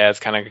 His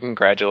dad's kind of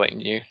congratulating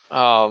you.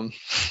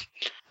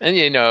 And,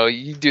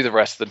 you do the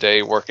rest of the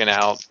day working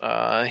out.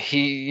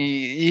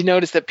 You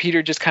notice that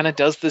Peter just kind of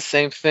does the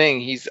same thing.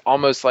 He's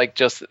almost like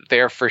just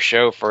there for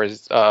show for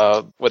his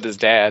with his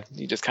dad.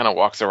 He just kind of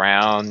walks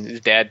around.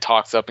 His dad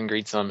talks up and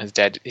greets him.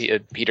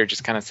 Peter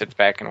just kind of sits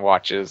back and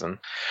watches, and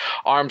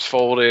arms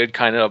folded,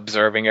 kind of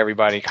observing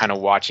everybody, kind of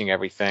watching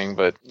everything,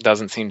 but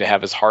doesn't seem to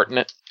have his heart in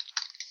it.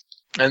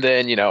 And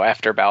then,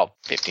 after about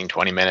 15,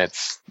 20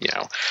 minutes,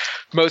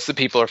 most of the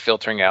people are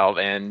filtering out,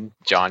 and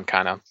John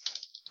kind of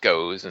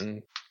goes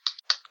and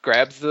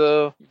grabs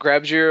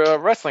your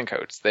wrestling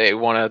coats. They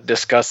want to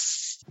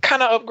discuss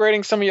kind of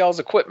upgrading some of y'all's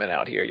equipment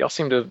out here. Y'all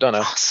seem to have done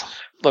awesome.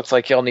 Looks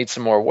like y'all need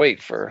some more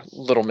weight for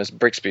little Miss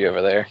Brixby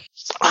over there.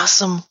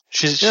 Awesome.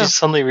 She's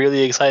suddenly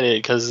really excited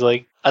because,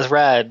 like, as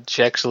Rad,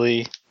 she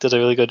actually did a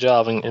really good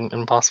job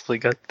and possibly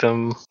got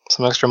them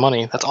some extra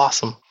money. That's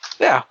awesome.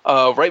 Yeah.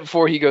 Right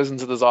before he goes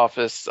into this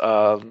office,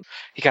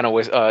 he kind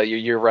of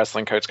your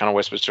wrestling coach kind of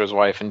whispers to his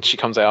wife, and she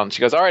comes out and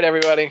she goes, "All right,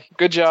 everybody,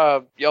 good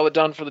job. Y'all are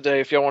done for the day.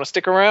 If y'all want to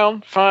stick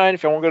around, fine.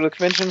 If y'all want to go to the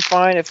convention,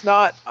 fine. If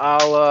not,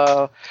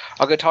 I'll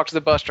go talk to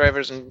the bus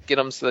drivers and get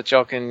them so that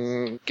y'all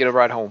can get a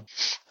ride home."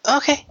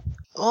 Okay.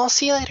 Well, I'll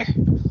see you later.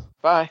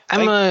 Bye.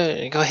 I'm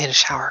gonna go ahead and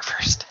shower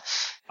first.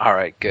 All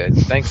right, good.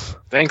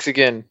 Thanks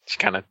again. She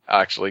kind of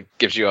actually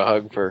gives you a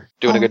hug for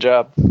doing a good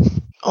job.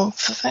 Oh,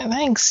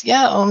 thanks.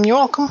 Yeah, you're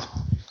welcome.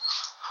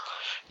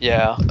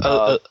 Yeah.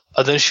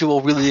 Then she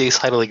will really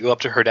excitedly go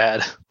up to her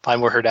dad,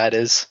 find where her dad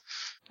is.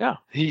 Yeah,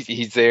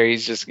 he's there.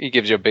 He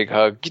gives you a big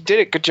hug. You did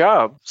it. Good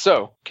job.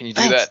 So, can you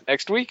do that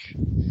next week?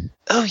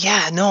 Oh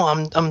yeah, no,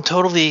 I'm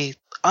totally,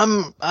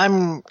 I'm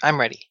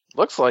ready.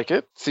 Looks like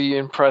it. See, you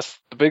impressed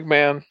the big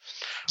man.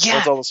 Yeah.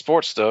 Does all the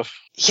sports stuff.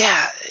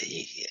 Yeah,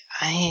 he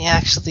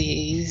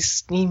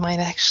might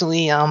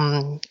actually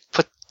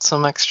put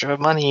some extra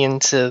money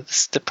into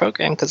the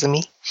program because of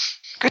me.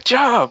 Good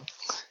job.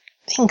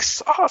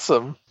 Thanks.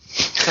 Awesome.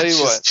 Tell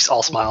you what. She's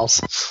all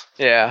smiles.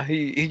 Yeah,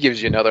 he gives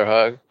you another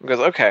hug. He goes,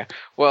 okay,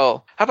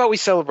 well, how about we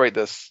celebrate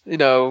this?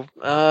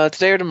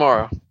 Today or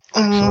tomorrow?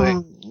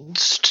 Actually,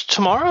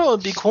 tomorrow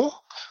would be cool.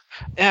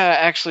 yeah,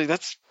 actually,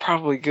 that's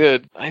probably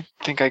good. I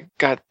think I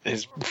got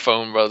his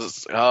phone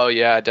buzzes. Oh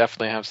yeah, I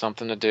definitely have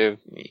something to do.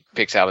 He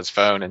picks out his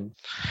phone, and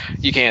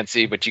you can't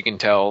see, but you can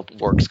tell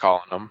work's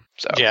calling him.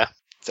 So Yeah.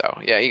 So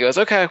yeah, he goes,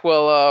 okay,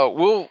 well,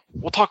 we'll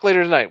talk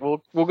later tonight.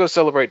 We'll go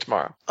celebrate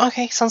tomorrow.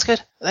 Okay, sounds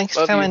good. Thanks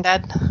Love for coming, you.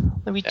 Dad.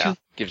 Love you too.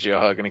 Gives you a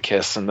hug and a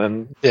kiss, and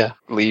then Yeah.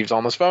 leaves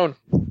on his phone.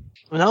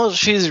 Now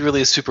she's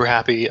really super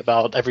happy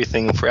about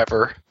everything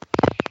forever.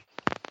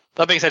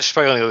 That being said, she's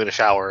probably gonna go get a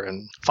shower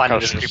and find a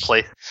Curses. discrete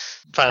place.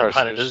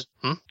 Find a just.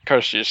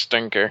 Curse you,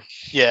 stinker.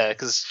 Yeah,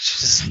 because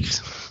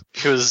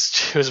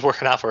she was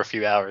working out for a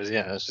few hours.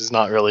 Yeah, she's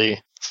not really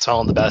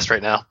smelling the best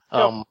right now.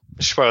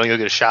 She's probably gonna go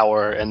get a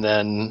shower and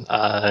then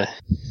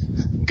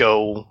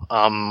go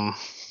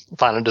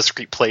find a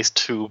discreet place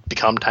to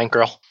become Tank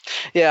Girl.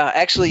 Yeah,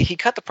 actually, he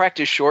cut the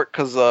practice short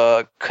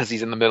because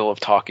he's in the middle of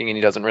talking and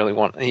he doesn't really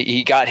want.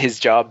 He got his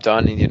job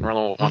done. And he didn't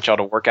really want y'all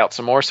to work out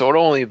some more. So it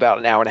only about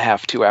an hour and a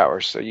half, 2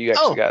 hours. So you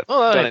actually got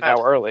done an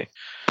hour early.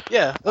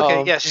 Yeah.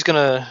 Okay. Yeah. She's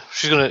gonna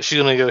go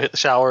hit the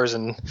showers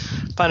and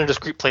find a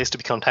discreet place to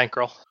become Tank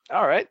Girl.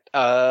 All right.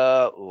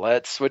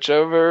 Let's switch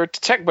over to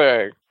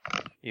Techbag.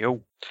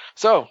 Yo.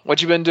 So,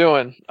 what you been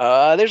doing?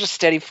 There's a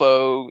steady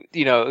flow.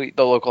 The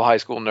local high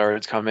school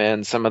nerds come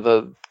in. Some of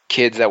the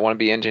kids that want to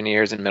be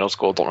engineers in middle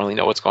school don't really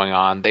know what's going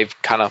on. They've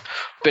kind of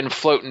been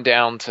floating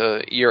down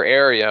to your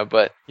area,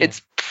 but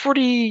it's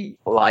pretty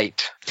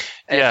light.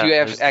 And if you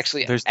have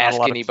actually there's ask not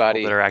a lot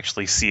anybody of people that are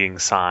actually seeing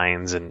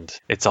signs, and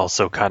it's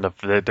also kind of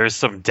there's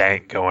some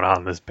dank going on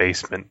in this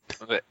basement.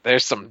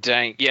 There's some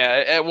dank.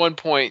 Yeah, at one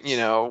point,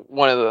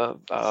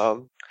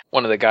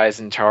 one of the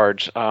guys in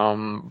charge,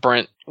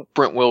 Brent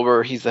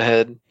Wilbur, he's the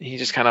head. He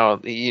just kind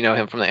of,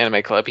 him from the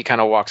anime club. He kind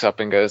of walks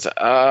up and goes,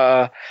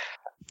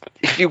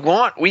 if you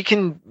want, we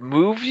can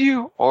move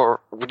you,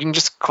 or we can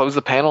just close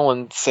the panel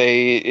and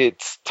say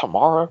it's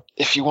tomorrow.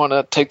 If you want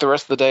to take the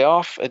rest of the day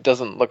off, it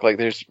doesn't look like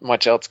there's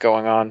much else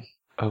going on.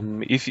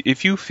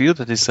 If you feel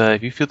that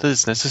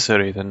it's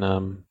necessary,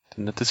 then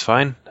that is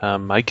fine.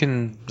 There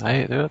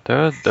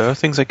are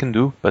things I can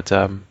do, but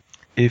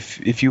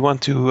if you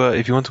want to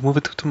move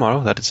it to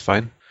tomorrow, that is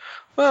fine.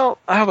 Well,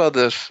 how about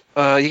this?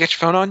 You got your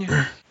phone on you?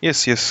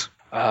 Yes.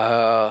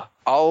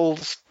 I'll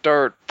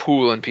start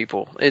pooling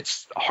people.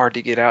 It's hard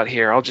to get out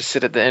here. I'll just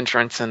sit at the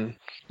entrance, and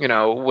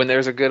when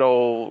there's a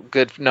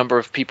good number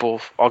of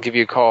people, I'll give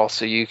you a call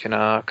so you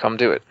can come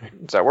do it.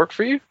 Does that work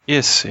for you?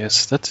 Yes,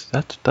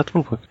 that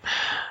will work.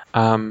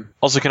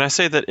 Also, can I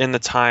say that in the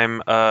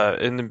time,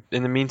 in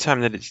the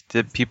meantime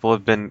that people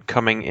have been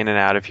coming in and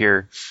out of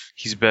here,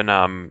 he's been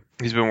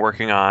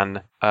working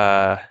on,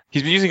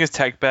 he's been using his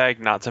tech bag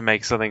not to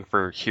make something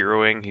for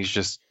heroing. He's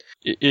just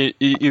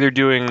either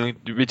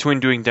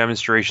doing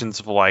demonstrations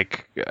of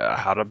like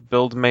how to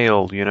build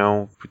mail,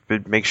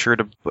 make sure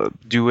to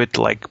do it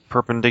like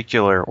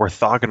perpendicular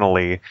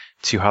orthogonally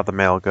to how the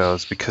mail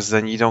goes, because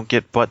then you don't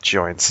get butt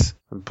joints.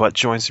 Butt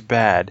joints are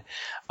bad.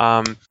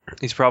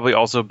 He's probably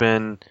also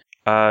been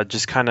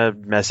just kind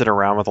of messing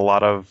around with a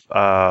lot of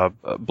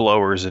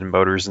blowers and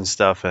motors and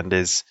stuff, and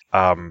is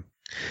I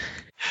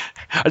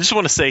just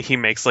want to say he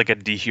makes like a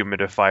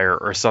dehumidifier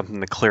or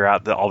something to clear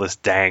out all this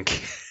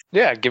dank.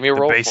 Yeah, give me a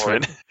roll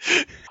basement.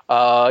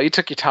 for it. You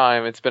took your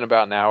time. It's been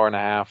about an hour and a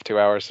half, 2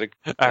 hours.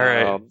 All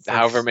right.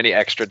 However many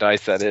extra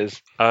dice that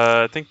is.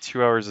 I think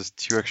 2 hours is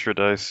 2 extra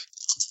dice.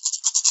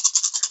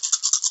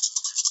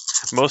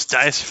 Most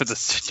dice for the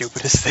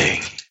stupidest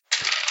thing.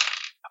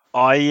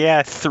 Oh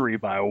yeah,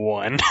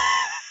 3x1.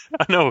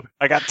 No,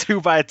 I got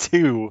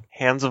 2x2.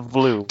 Hands of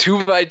blue.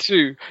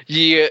 2x2.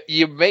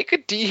 You make a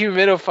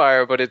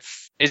dehumidifier, but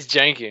it's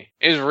janky.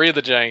 It's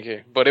really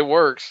janky, but it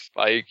works.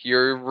 Like,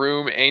 your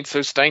room ain't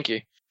so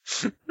stanky.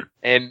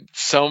 And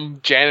some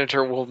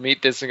janitor will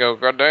meet this and go,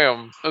 God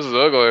damn, this is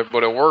ugly,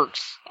 but it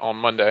works on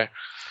Monday.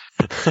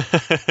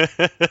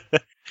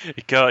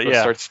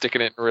 Start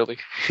sticking it really.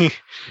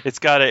 It's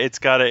got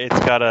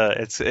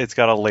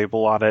a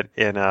label on it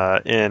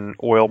in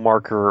oil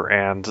marker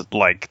and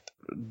like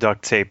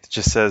duct tape that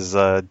just says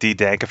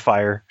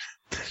de-dankifier.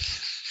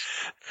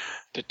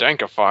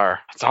 De-dankifier.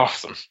 That's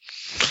awesome.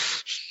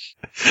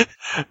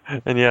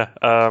 And yeah,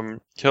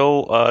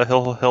 he'll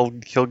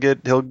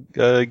get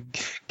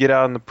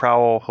out on the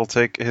prowl. He'll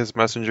take his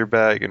messenger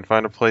bag and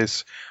find a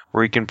place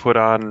where he can put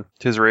on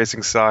his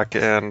racing sock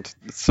and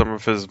some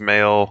of his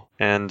mail,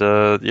 and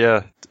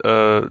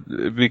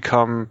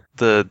become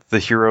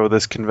the hero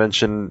this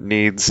convention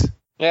needs.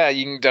 Yeah,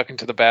 you can duck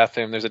into the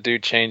bathroom. There's a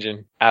dude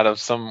changing out of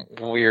some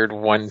weird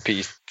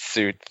one-piece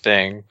suit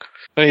thing.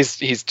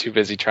 He's too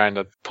busy trying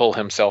to pull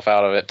himself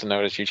out of it to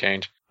notice you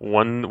change.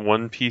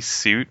 One-piece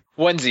suit?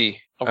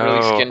 Onesie. A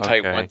really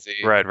skin-tight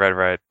onesie.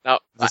 Right. Now,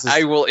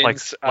 I will...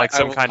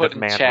 some kind of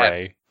man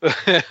ray.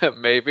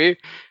 Maybe.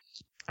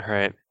 All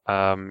right.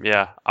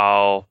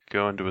 I'll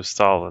go into a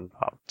stall and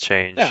I'll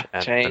change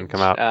and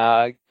come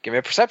out. Give me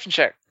a perception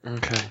check.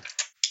 Okay.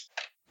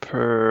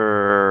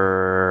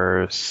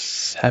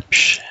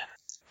 Perception.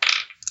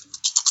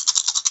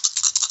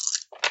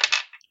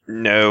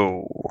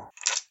 No.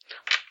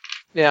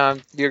 Yeah,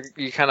 you're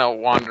kind of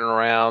wandering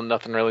around.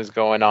 Nothing really is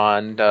going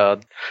on.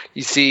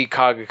 You see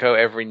Kagako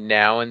every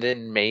now and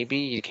then, maybe.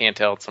 You can't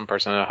tell. It's some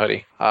person in a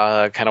hoodie.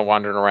 Kind of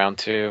wandering around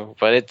too.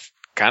 But it's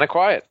kind of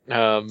quiet.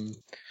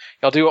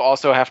 Y'all do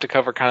also have to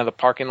cover kind of the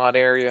parking lot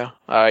area.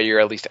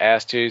 You're at least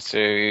asked to. So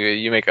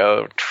you make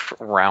a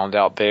round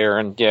out there.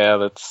 And yeah,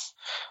 that's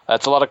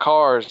a lot of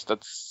cars.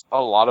 That's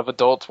a lot of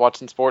adults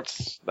watching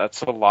sports.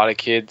 That's a lot of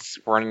kids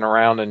running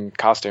around in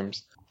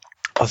costumes.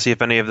 I'll see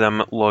if any of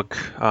them look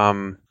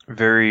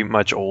very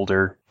much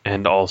older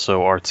and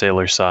also are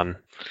Sailor's son.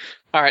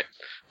 All right.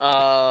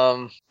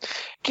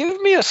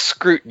 Give me a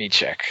scrutiny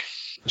check.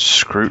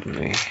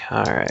 Scrutiny.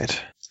 All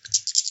right.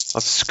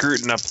 Let's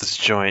scrutin up this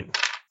joint.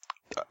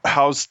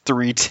 How's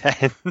 3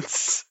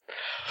 10s?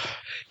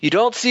 You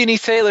don't see any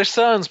Sailor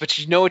Sons, but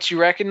you know what you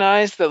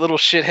recognize? That little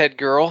shithead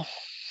girl.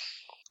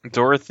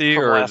 Dorothy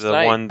From or last the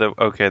night. one that...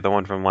 Okay, the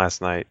one from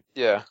last night.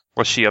 Yeah.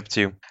 What's she up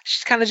to?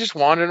 She's kind of just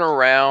wandering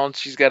around.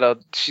 She's got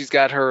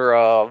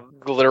her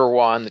glitter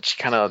wand that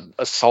she kind of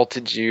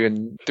assaulted you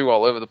and threw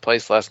all over the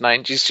place last night.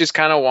 And she's just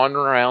kind of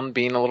wandering around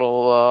being a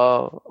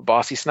little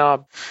bossy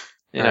snob,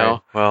 you know.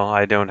 Right. Well,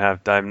 I don't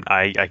have time.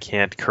 I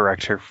can't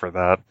correct her for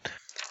that.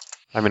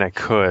 I mean, I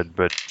could,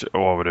 but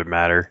what would it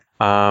matter?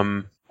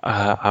 Yeah.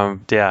 I'll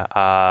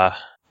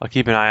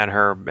keep an eye on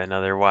her and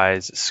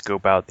otherwise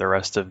scope out the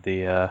rest of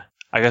the.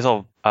 I guess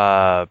I'll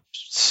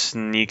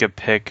sneak a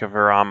pic of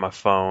her on my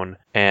phone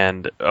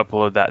and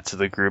upload that to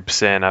the group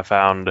saying I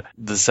found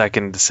the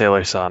second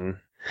Sailor Sun.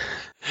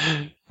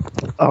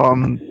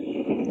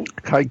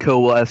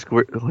 Kaiko will ask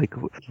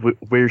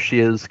where she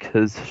is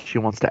because she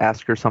wants to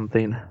ask her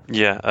something.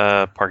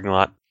 Yeah, parking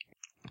lot.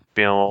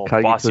 Being a little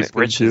Kaiko's bossy good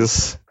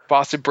britches.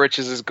 Bossy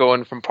Britches is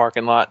going from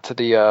parking lot to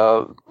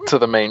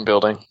the main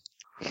building.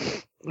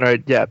 All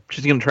right, yeah,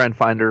 she's gonna try and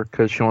find her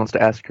because she wants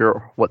to ask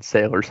her what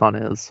Sailor Sun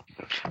is.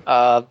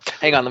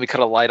 Hang on, let me cut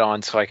a light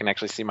on so I can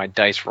actually see my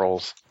dice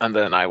rolls, and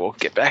then I will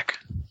get back.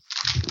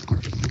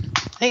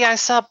 Hey guys,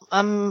 sup?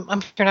 I'm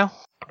here now.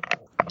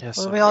 Yes,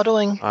 What are we all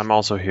doing? I'm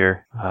also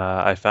here.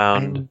 I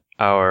found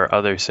our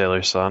other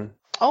Sailor Sun.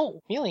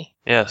 Oh, really?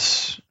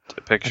 Yes,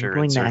 the picture I'm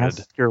going to inserted.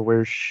 ask her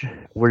where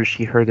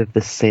she heard of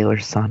this Sailor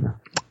Sun.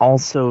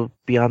 Also,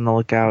 be on the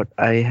lookout.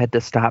 I had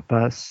to stop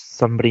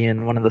somebody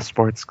in one of the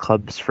sports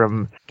clubs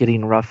from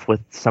getting rough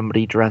with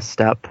somebody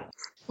dressed up.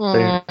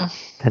 Their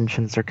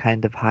tensions are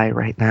kind of high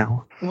right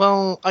now.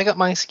 Well, I got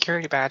my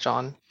security badge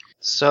on,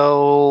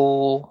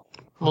 so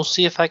we'll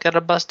see if I gotta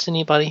bust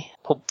anybody.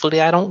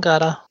 Hopefully, I don't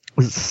gotta.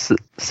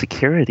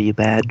 Security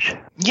badge?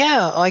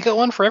 Yeah, I got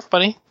one for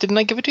everybody. Didn't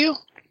I give it to you?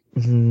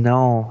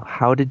 No.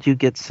 How did you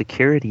get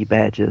security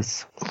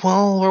badges?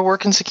 Well, we're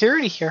working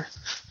security here.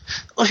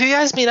 Well, if you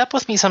guys meet up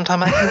with me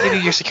sometime, I can give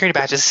you your security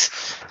badges.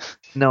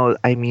 No,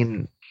 I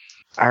mean,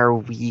 are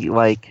we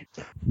like...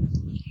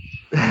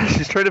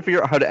 She's trying to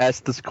figure out how to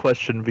ask this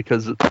question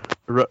because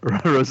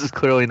Rose is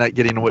clearly not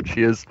getting what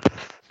she is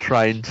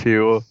trying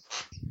to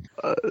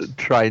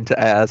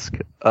ask.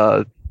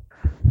 I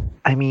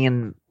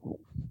mean,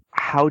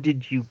 how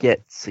did you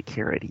get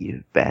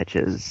security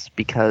badges?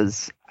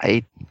 Because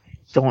I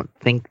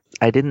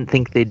didn't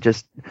think they'd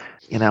just,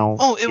 give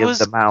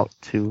them out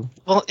to...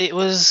 Well, it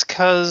was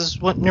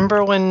because,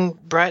 remember when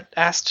Brett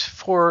asked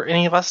for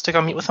any of us to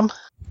go meet with him?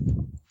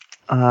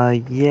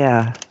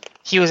 Yeah.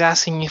 He was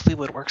asking if we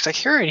would work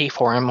security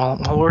for him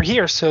while we're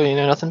here, so,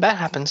 nothing bad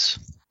happens.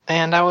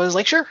 And I was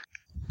like, sure.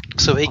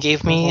 So he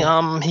gave me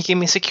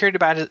security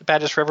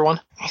badges for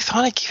everyone. I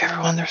thought I gave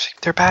everyone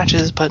their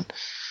badges, but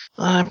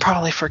I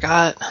probably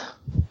forgot.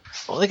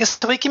 Well, I guess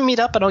we can meet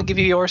up and I'll give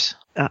you yours.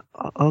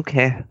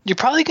 Okay. You're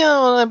probably going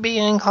to want to be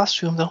in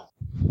costume, though.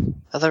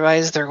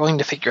 Otherwise, they're going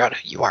to figure out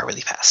who you are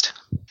really fast.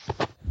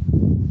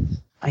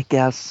 I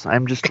guess.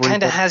 I'm just It worried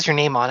kind of that- has your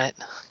name on it.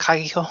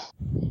 Kagiko.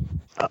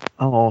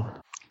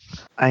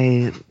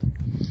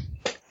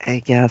 I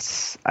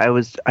guess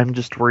I'm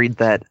just worried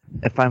that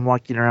if I'm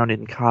walking around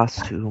in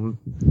costume,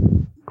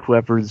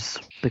 whoever's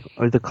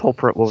the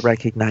culprit will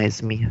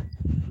recognize me.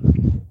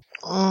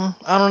 I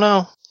don't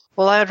know.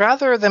 Well, I'd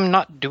rather them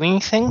not do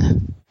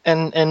anything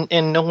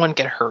and no one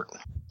get hurt.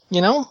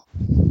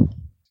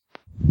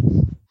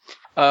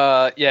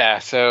 Yeah,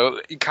 so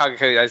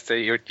Kagako, I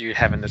say you're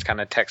having this kind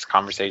of text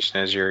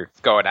conversation as you're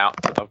going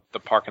out to the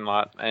parking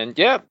lot. And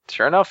yeah,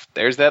 sure enough,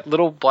 there's that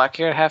little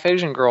black-haired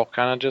half-Asian girl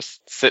kind of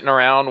just sitting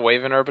around,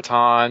 waving her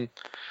baton,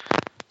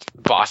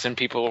 bossing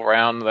people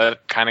around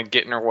that kind of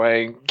get in her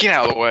way. Get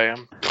out of the way.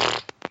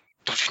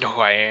 Don't you know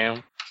who I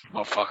am?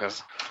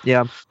 Motherfuckers.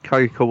 Yeah,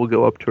 Kagiko will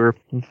go up to her.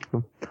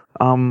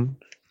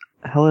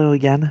 Hello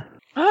again.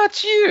 Oh,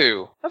 it's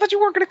you. I thought you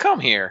weren't going to come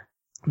here.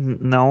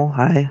 No,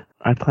 I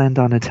planned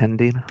on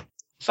attending.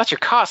 It's not your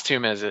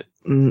costume, is it?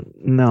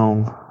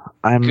 No,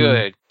 I'm...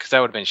 Good, because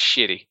that would have been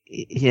shitty.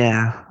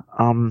 Yeah,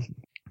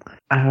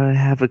 I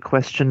have a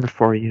question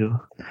for you.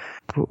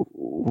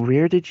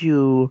 Where did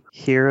you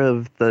hear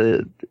of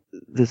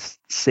this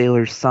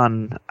Sailor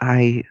Sun?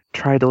 I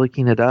tried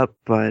looking it up,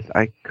 but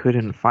I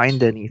couldn't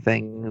find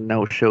anything.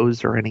 No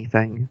shows or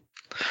anything.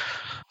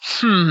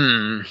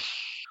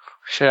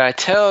 Should I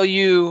tell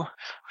you, or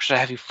should I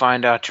have you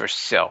find out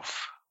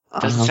yourself?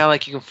 Doesn't sound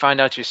like you can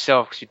find out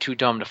yourself because you're too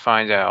dumb to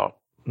find out.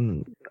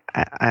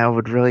 I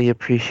would really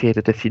appreciate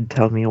it if you'd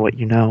tell me what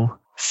you know.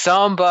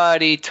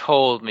 Somebody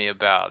told me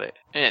about it,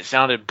 and it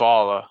sounded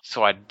baller,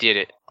 so I did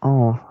it.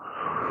 Oh,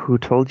 who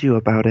told you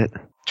about it?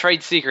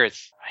 Trade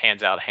secrets.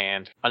 Hands out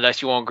hand.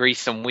 Unless you want to grease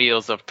some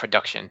wheels of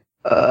production.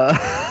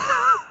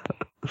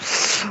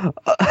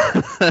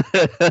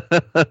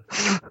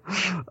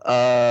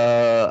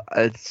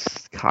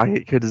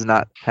 Kageko does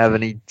not have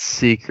any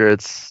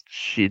secrets.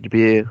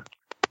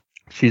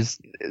 She's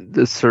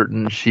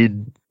certain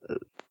she'd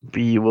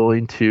be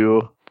willing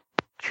to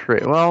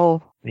trade.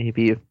 Well,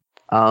 maybe.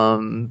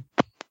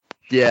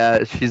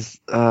 Yeah,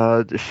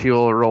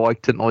 she'll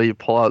reluctantly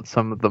pull out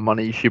some of the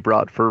money she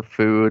brought for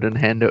food and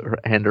hand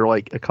her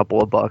like a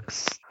couple of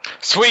bucks.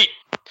 Sweet.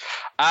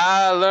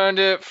 I learned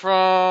it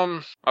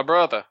from my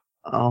brother.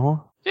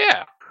 Oh?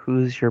 Yeah.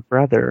 Who's your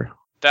brother?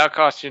 That'll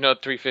cost you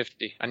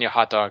 $3.50 on your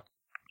hot dog.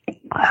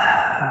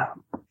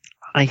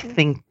 I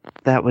think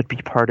that would be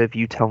part of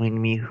you telling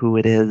me who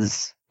it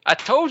is. I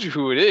told you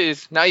who it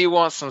is. Now you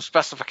want some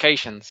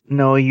specifications.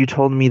 No, you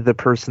told me the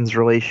person's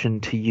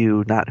relation to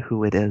you, not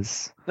who it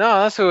is. No,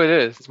 that's who it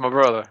is. It's my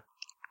brother.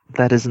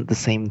 That isn't the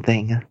same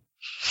thing.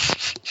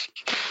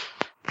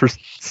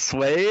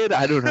 Persuade?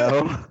 I don't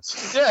know.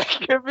 Yeah,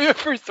 give me a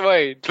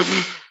persuade.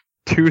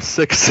 2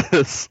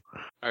 6s.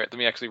 Alright, let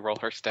me actually roll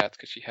her stats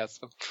because she has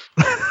them.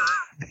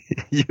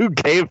 You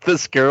gave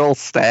this girl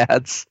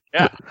stats.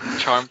 Yeah.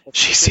 Charm.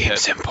 She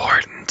seems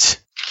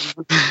important.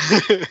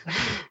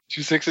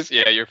 2 6s?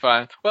 Yeah, you're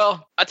fine.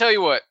 Well, I'll tell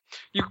you what.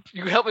 You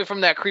helped me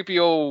from that creepy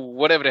old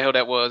whatever the hell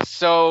that was.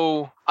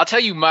 So, I'll tell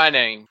you my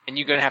name, and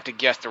you're going to have to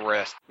guess the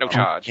rest. No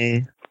charge.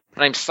 Okay.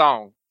 My name's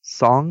Song.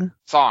 Song?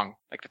 Song.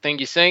 Like the thing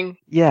you sing?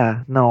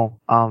 Yeah, no.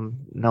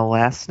 No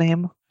last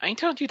name? I ain't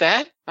telling you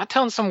that. Not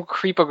telling some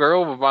creeper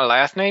girl what my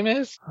last name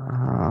is.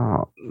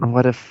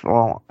 What if,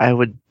 I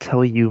would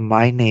tell you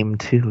my name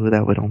too.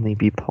 That would only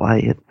be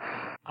polite.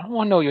 I don't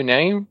want to know your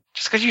name.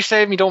 Just because you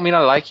saved me don't mean I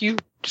like you.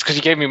 Just because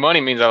you gave me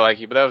money means I like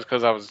you, but that was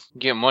because I was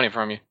getting money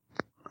from you.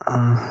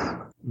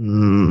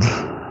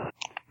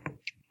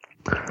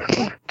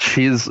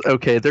 She's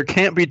okay. There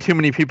can't be too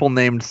many people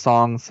named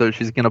Song, so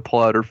she's gonna pull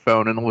out her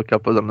phone and look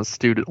up on a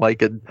student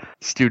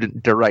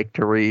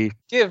directory.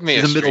 Give me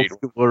She's a a middle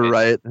street. schooler,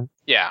 right?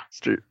 Yeah.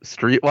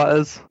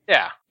 Streetwise.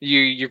 Yeah.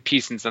 You're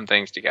piecing some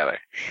things together.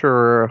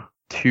 Sure.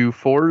 2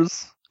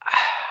 4s.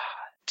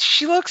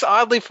 She looks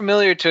oddly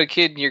familiar to a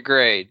kid in your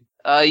grade.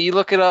 You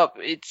look it up.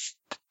 It's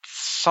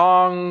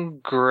Song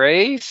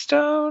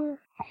Greystone?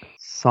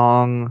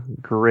 Song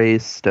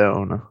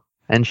Greystone.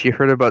 And she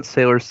heard about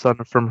Sailor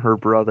Sun from her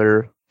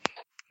brother.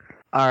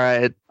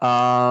 Alright,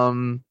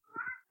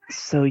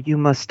 so you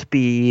must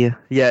be...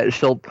 Yeah,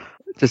 she'll...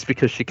 Just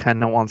because she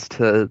kind of wants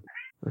to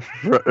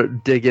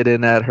dig it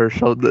in at her,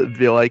 she'll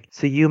be like,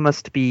 so you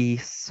must be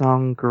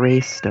Song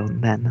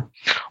Greystone then.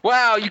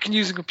 Wow, you can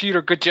use a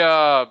computer. Good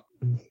job.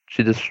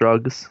 She just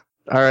shrugs.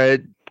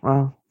 Alright,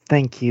 well,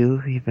 thank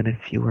you, even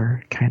if you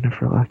were kind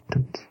of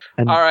reluctant.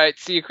 And Alright,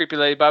 see you, creepy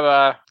lady.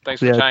 Bye-bye. Thanks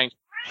for Yeah. change.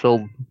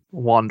 she'll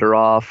wander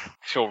off.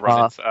 She'll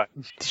run inside.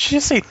 Did she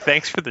just say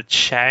thanks for the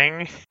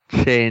Chang?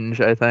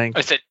 Change, I think.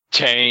 I said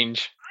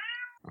change.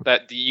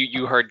 That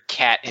you heard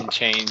cat and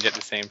change at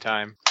the same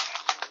time.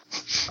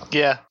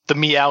 Yeah, the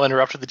meow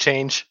interrupted the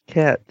change.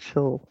 Cat,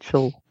 chill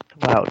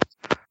out.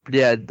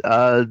 Yeah,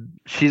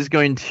 she's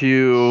going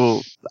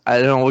to, I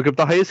don't know, look up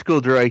the high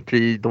school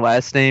directory. The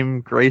last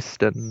name,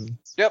 Greyston.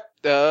 Yep,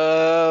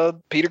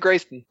 Peter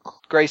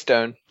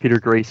Greystone. Peter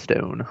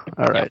Greystone.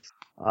 Alright.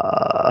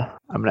 I'm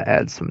gonna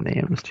add some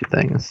names to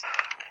things.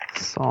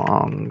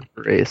 Song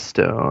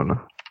Greystone.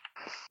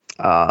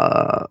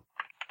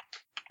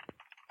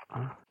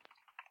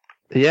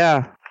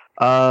 Yeah.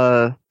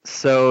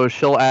 So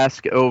she'll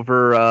ask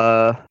over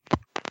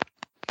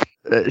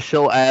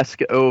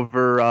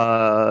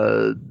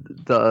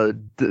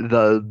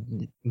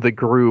the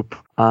group.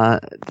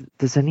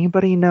 Does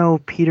anybody know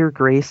Peter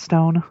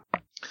Greystone?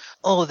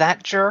 Oh,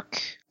 that jerk.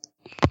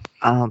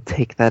 I'll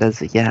take that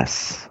as a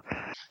yes.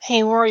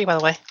 Hey, where are you, by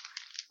the way?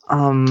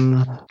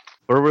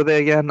 Where were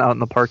they again? Out in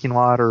the parking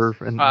lot or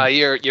in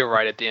You're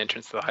right at the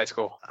entrance to the high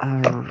school.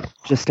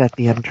 just at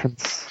the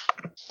entrance?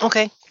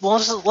 Okay, well,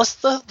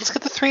 let's get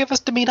the three of us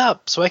to meet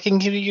up so I can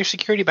give you your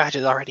security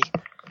badges already.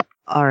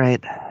 All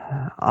right.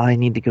 I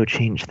need to go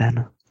change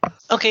then.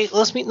 Okay,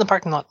 let's meet in the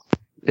parking lot.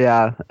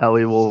 Yeah,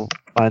 Ellie will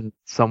find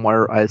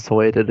somewhere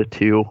isolated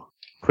to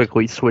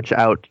quickly switch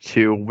out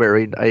to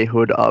wearing a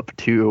hood up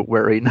to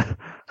wearing...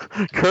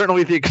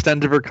 Currently, the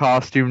extent of her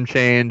costume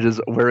change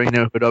is wearing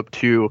a hood up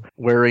to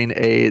wearing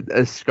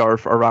a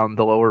scarf around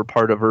the lower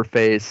part of her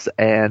face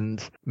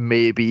and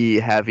maybe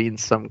having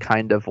some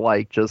kind of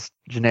like just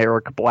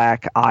generic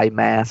black eye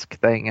mask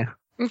thing.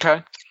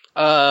 Okay.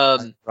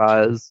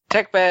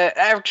 Tech bag.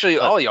 Actually,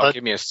 all y'all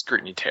give me a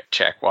scrutiny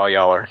check while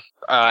y'all are.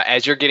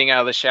 As you're getting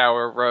out of the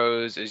shower,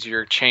 Rose, as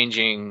you're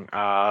changing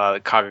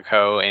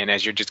Kagako, and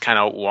as you're just kind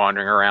of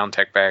wandering around,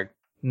 tech bag.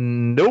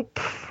 Nope.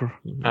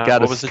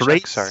 Got what a was the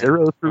straight check? Sorry.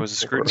 0 It through was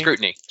a 4. scrutiny.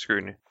 Scrutiny.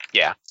 Scrutiny.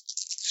 Yeah.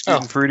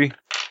 Scrutiny fruity.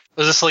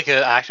 Was this like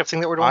an active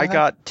thing that we're doing? I now?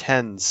 got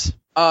 10s.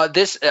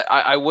 This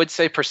I would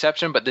say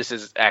perception, but this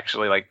is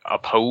actually like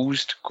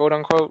opposed, quote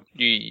unquote.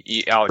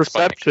 I'll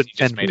explain it 'cause you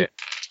just made it.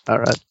 All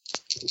right.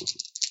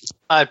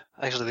 I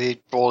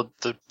actually rolled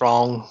the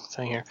wrong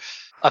thing here.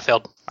 I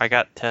failed, I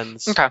got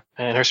 10s. Okay.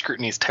 and her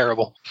scrutiny is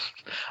terrible.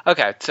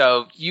 Okay,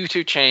 so you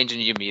two change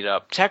and you meet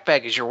up. Tech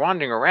bag, as you're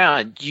wandering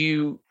around,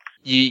 you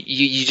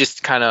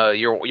just kind of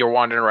you're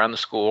wandering around the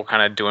school,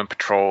 kind of doing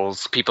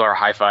patrols. People are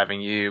high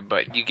fiving you,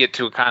 but you get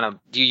to a kind of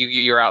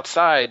you're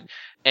outside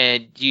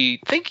and you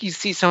think you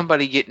see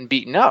somebody getting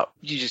beaten up.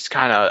 You just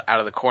kind of out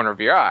of the corner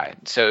of your eye.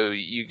 So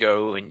you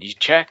go and you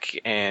check,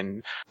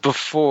 and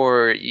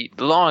before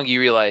long you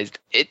realized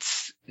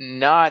it's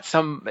not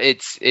some.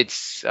 It's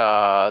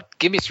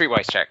give me a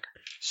streetwise check.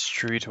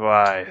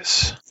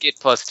 Streetwise. Get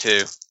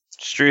 +2.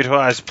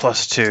 Streetwise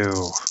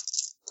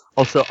 +2.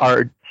 Also,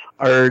 are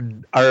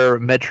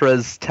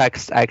Metra's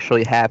text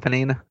actually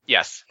happening?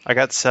 Yes. I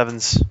got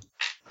 7s.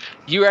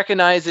 You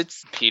recognize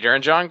it's Peter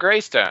and John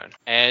Greystone,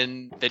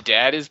 and the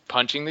dad is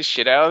punching the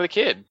shit out of the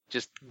kid,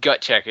 just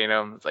gut checking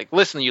him. It's like,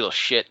 listen, you little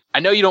shit. I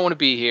know you don't want to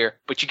be here,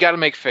 but you got to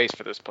make face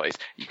for this place.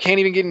 You can't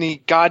even get any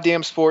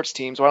goddamn sports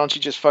teams. Why don't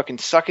you just fucking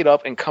suck it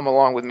up and come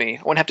along with me?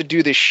 I wouldn't have to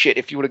do this shit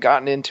if you would have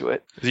gotten into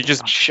it. Is he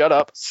just Shut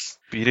up.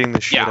 beating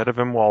the shit Yeah. out of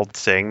him while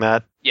saying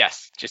that?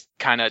 Yes, just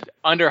kind of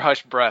under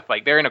hushed breath,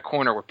 like they're in a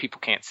corner where people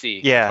can't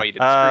see. Yeah, That's why you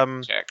did the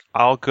scrutiny check.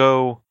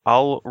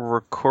 I'll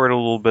record a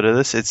little bit of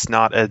this. It's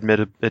not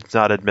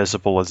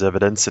admissible as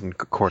evidence in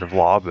court of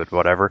law, but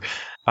whatever.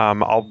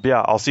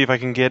 I'll see if I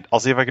can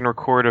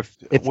record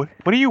what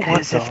do you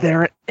want?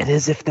 It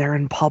is if they're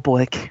in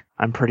public.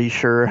 I'm pretty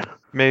sure.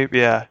 Maybe,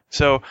 yeah.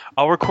 So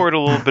I'll record a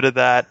little bit of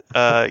that.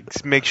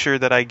 Make sure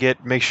that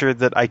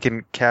I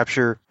can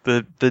capture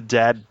the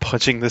dad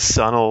punching the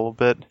son a little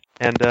bit,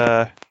 and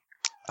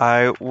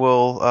I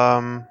will.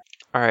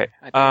 All right.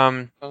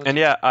 And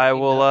yeah, I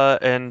will.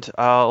 And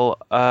I'll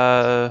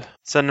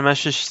send a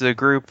message to the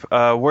group.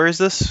 Where is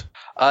this?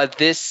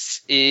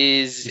 This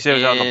is. You said it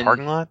was out in the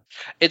parking lot.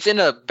 It's in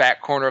a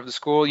back corner of the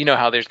school. You know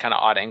how there's kind of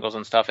odd angles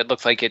and stuff. It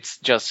looks like it's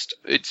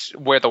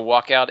where the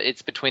walkout.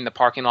 It's between the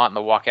parking lot and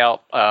the walkout.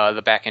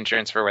 The back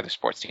entrance for where the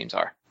sports teams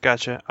are.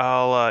 Gotcha.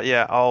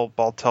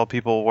 I'll tell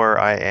people where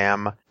I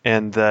am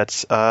and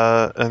that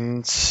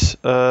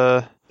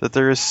that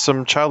there is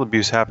some child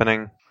abuse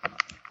happening.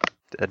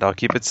 And I'll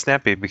keep it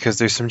snappy because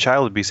there's some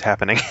child abuse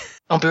happening.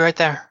 I'll be right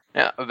there.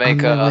 Yeah,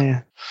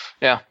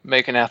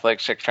 make an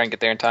athletics check. Try and get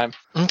there in time.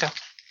 Okay.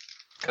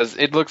 Because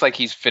it looks like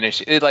he's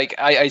finished.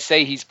 I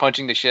say he's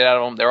punching the shit out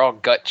of them. They're all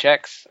gut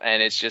checks,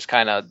 and it's just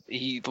kind of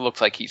he looks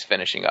like he's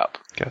finishing up.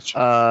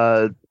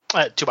 Gotcha.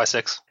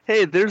 2x6.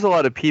 Hey, there's a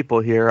lot of people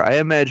here. I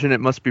imagine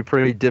it must be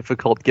pretty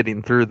difficult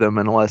getting through them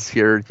unless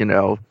you're,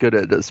 good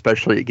at,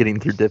 especially at getting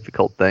through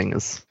difficult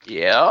things.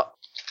 Yeah.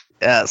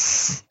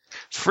 Yes.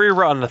 Free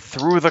run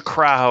through the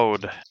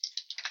crowd. Let's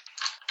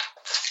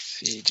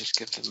see, just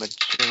give them a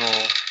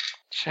general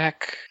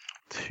check.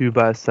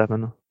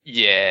 2x7.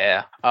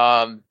 Yeah.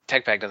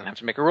 Tech Bag doesn't have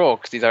to make a roll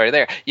because he's already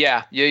there.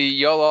 Yeah,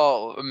 you'll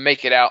all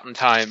make it out in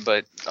time,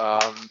 but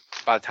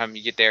by the time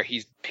you get there,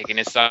 he's picking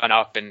his son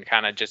up and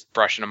kind of just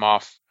brushing him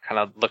off, kind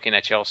of looking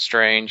at y'all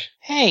strange.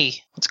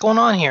 Hey, what's going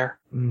on here?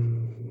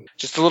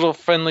 Just a little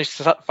friendly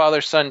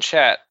father-son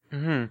chat.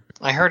 Mm-hmm.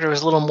 I heard it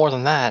was a little more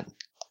than that.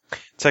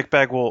 Tech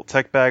Bag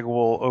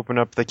will open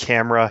up the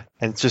camera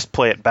and just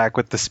play it back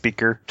with the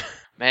speaker.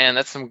 Man,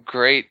 that's some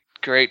great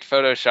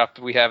Photoshop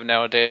that we have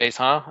nowadays,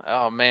 huh?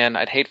 Oh man,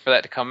 I'd hate for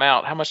that to come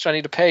out. How much do I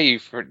need to pay you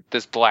for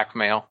this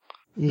blackmail?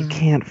 You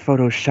can't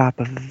Photoshop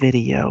a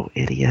video,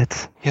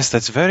 idiot. Yes,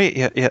 that's very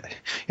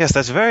Yes,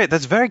 that's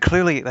very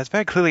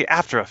clearly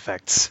After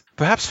Effects.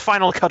 Perhaps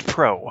Final Cut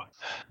Pro.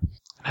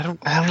 I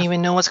don't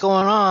even know what's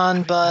going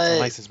on, but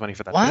license money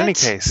for that. What? But in any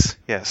case,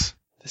 yes.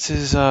 This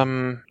is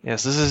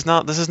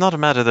not a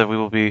matter that we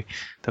will be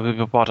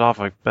bought off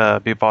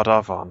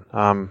on.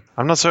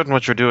 I'm not certain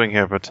what you're doing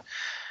here, but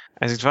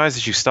I advise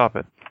that you stop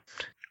it.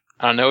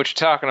 I don't know what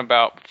you're talking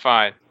about, but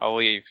fine, I'll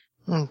leave.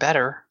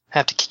 Better.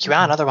 Have to kick you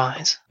out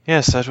otherwise.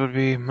 Yes, that would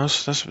be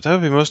most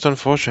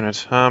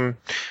unfortunate.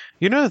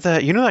 You know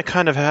that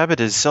kind of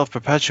habit is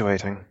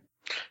self-perpetuating.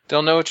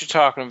 Don't know what you're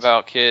talking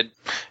about, kid.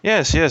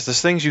 Yes, the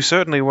things you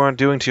certainly weren't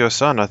doing to your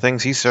son are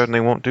things he certainly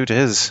won't do to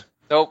his.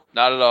 Nope,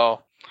 not at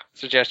all.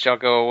 Suggest y'all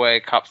go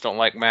away. Cops don't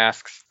like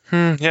masks.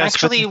 Yes,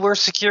 Actually, we're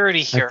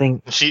security here. I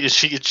think She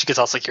gets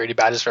all security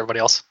badges for everybody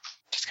else.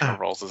 Just kind of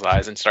rolls his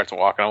eyes and starts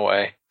walking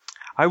away.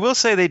 I will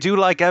say they do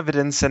like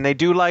evidence, and they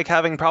do like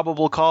having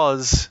probable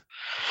cause.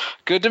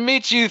 Good to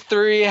meet you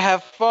three.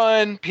 Have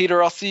fun.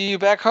 Peter, I'll see you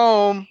back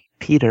home.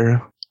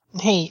 Peter.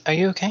 Hey, are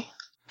you okay?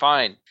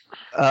 Fine.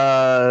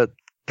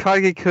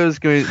 Kageko's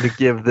going to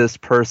give this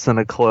person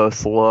a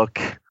close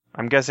look.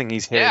 I'm guessing he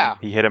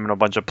hit him in a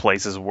bunch of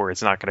places where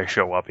it's not going to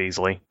show up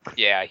easily.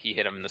 Yeah, he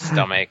hit him in the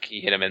stomach.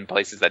 He hit him in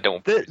places that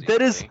don't.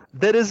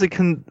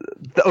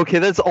 Okay.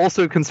 That's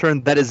also a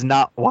concern. That is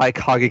not why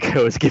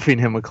Kageko is giving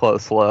him a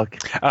close look.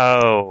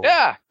 Oh.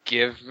 Yeah,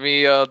 give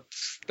me a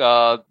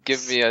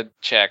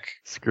check.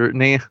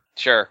 Scrutiny.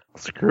 Sure.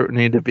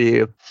 Scrutiny to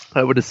be,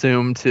 I would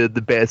assume, to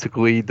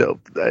basically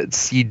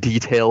see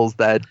details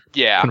that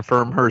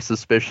confirm her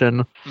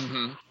suspicion.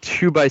 Mm-hmm.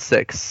 2 by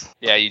 6.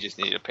 Yeah, you just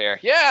need a pair.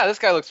 Yeah, this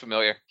guy looks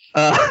familiar.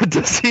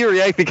 Does he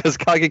react because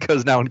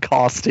Kageko's now in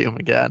costume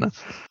again?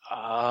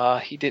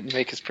 He didn't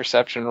make his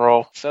perception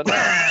roll, so no.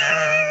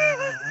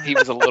 He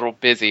was a little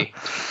busy.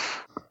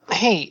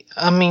 Hey,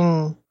 I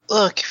mean,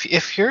 look,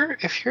 if your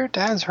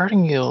dad's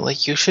hurting you,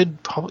 like you should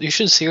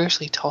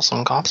seriously tell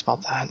some cops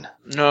about that.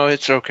 No,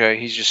 it's okay.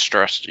 He's just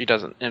stressed.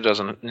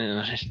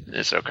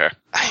 It's okay.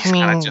 He's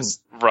kind of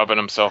just rubbing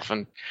himself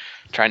and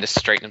trying to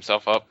straighten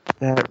himself up.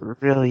 That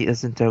really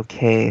isn't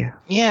okay.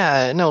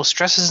 Yeah, no,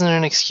 stress isn't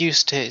an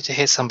excuse to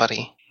hit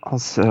somebody.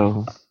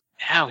 Also,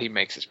 now he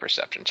makes his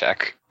perception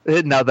check.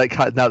 Now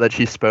that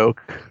she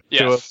spoke.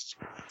 Yes.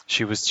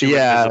 She was too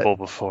invisible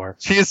before.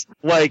 She's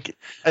like,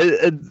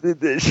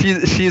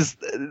 she's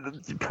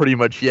pretty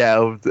much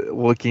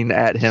looking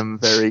at him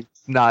very,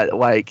 not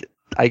like,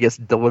 I guess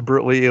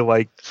deliberately,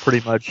 like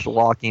pretty much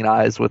locking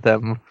eyes with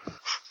him.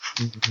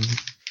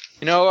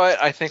 You know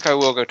what? I think I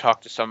will go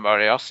talk to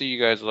somebody. I'll see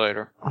you guys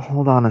later.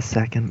 Hold on a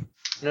second.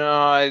 No,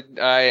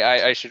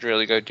 I should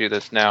really go do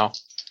this now.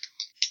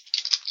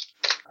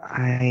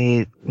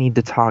 I need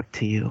to talk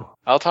to you.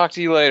 I'll talk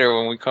to you later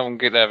when we come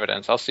get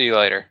evidence. I'll see you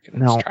later.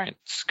 No. Let's try and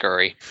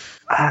scurry.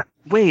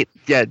 Wait.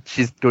 Yeah,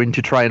 she's going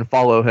to try and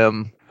follow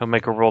him. He'll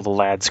make her roll the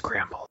lad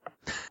scramble.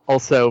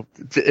 Also,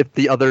 if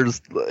the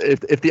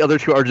other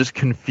two are just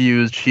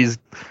confused, she's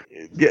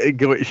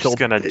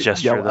gonna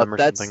gesture them or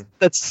something.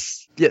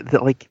 That's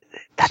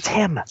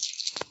him.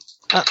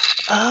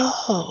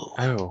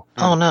 Oh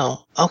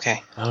no.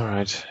 Okay. All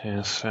right.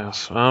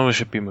 Yes. Well, we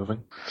should be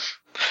moving.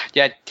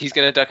 Yeah, he's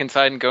gonna duck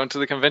inside and go into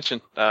the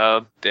convention.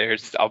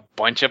 There's a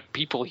bunch of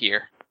people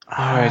here.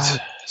 All right.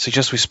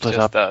 Suggest we split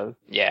up.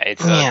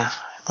 Yeah.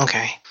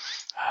 Okay.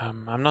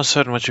 I'm not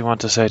certain what you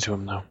want to say to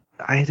him, though.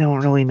 I don't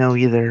really know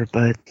either,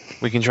 but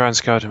we can try and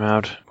scout him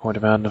out, point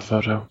him out in a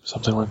photo,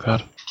 something like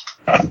that.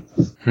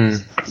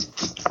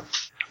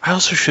 I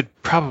also should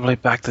probably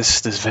back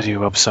this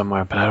video up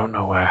somewhere, but I don't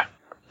know where.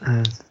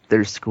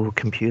 There's school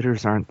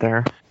computers, aren't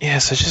there?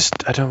 Yes,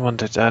 I don't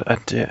want it.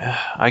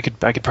 I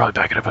could probably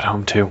back it up at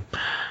home too.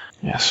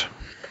 Yes.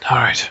 All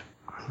right.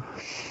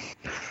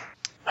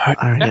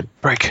 Yeah.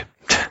 Break.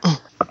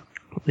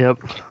 Yep.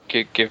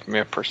 Give me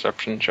a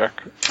perception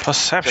check.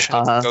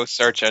 Perception. Go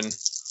searching.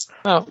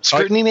 Oh,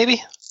 scrutiny maybe?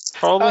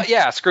 Probably.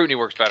 Yeah, scrutiny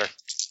works better.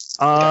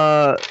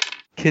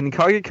 Can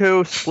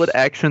Kageko split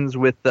actions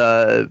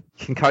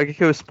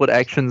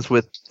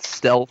with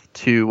stealth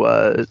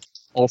to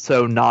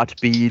also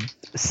not be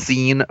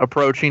seen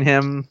approaching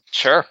him?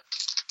 Sure.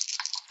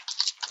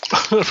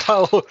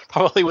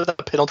 Probably with a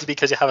penalty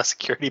because you have a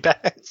security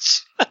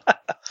badge.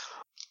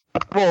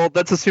 Well,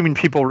 that's assuming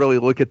people really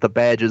look at the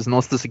badges.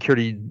 Unless the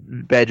security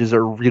badges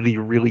are really,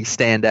 really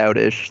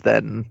standout-ish,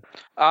 then...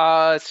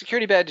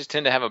 Security badges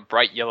tend to have a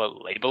bright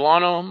yellow label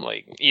on them.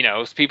 Like,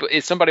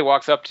 if somebody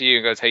walks up to you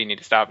and goes, hey, you need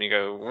to stop, and you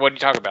go, what are you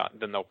talking about?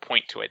 Then they'll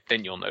point to it.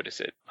 Then you'll notice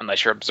it.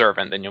 Unless you're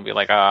observant, then you'll be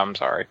like, I'm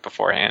sorry,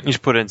 beforehand. You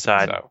just put it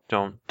inside. So.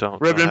 Don't.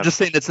 Right, but I'm just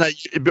saying it's not...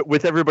 But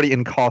with everybody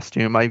in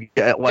costume,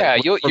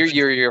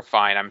 you're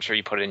fine. I'm sure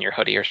you put it in your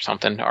hoodie or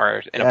something,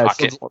 or in a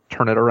pocket. So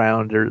turn it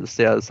around, or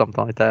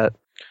something like that.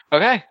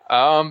 Okay.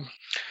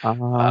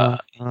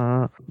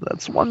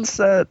 That's one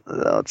set.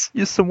 Let's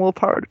use some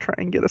willpower to try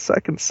and get a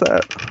second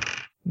set.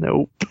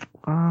 Nope.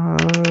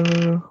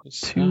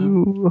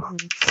 2.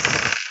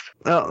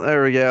 Oh,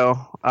 there we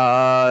go.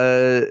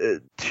 2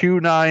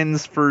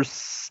 9s for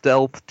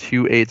stealth,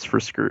 2 8s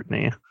for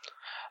scrutiny.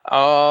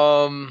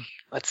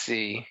 Let's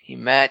see. He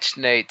matched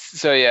Nate's.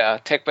 So yeah,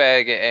 Tech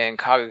Bag and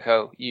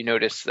Kageko, you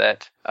notice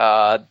that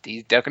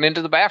he's ducking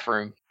into the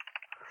bathroom.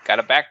 Got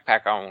a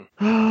backpack on.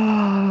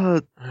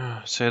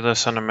 Say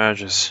less on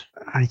emerges.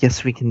 I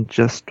guess we can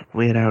just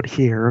wait out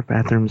here.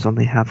 Bathrooms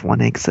only have one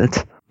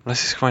exit.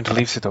 Unless he's going to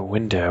leave through the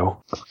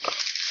window.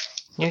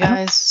 You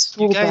guys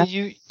find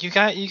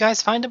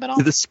him at all?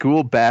 Do the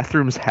school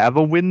bathrooms have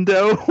a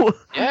window?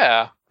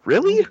 Yeah.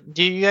 Really?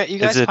 Do you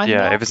guys find him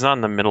at all? If it's not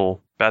in the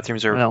middle,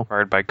 bathrooms are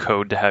required by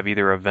code to have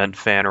either a vent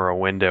fan or a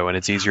window, and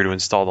it's easier to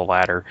install the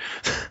latter.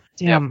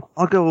 Damn,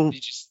 I'll go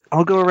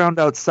around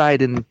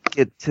outside and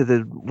get to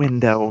the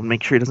window and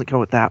make sure he doesn't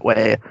go that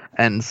way.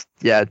 And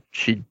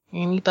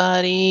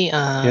Anybody?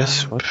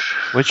 Yes. What?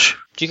 Which?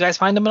 Do you guys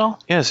find him at all?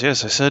 Yes. I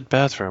said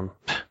bathroom.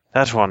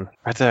 That one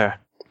right there.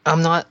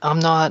 I'm not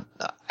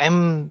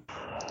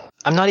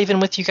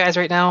even with you guys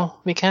right now.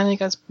 We kind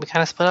of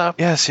split up.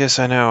 Yes,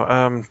 I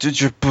know.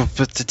 Did you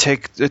to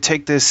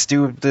take this?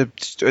 Do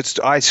it's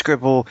I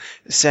scribble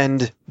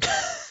send.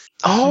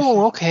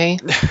 Oh, okay.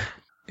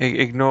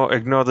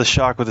 Ignore the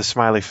shock with a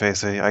smiley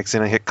face. I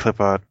accidentally hit clip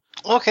art.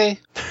 Okay.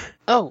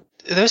 Oh,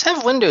 those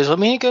have windows. Let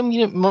me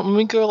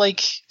go like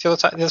to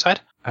the other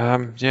side.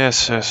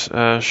 Yes,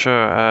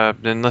 sure.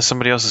 Unless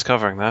somebody else is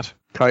covering that.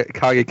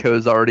 Kageko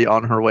is already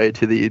on her way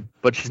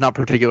but she's not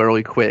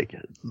particularly quick.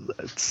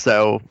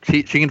 So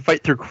she can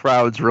fight through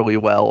crowds really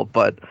well,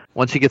 but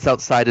once she gets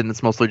outside and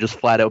it's mostly just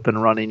flat open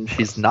running,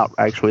 she's not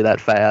actually that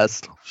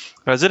fast.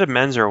 Is it a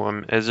men's or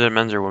women's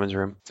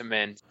room? It's a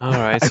men. All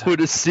right. I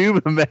would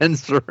assume a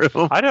men's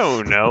room. I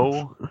don't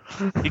know.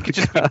 He could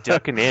just be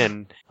ducking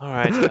in. All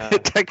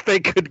right. They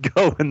could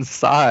go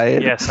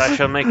inside. Yes, I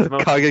shall make the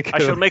most. Kageko. I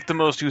shall make the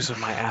most use of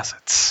my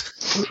assets.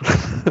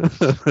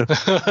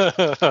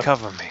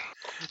 Cover me.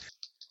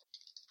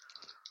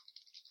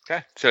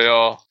 Okay, so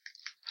y'all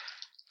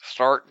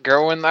start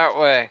going that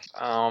way.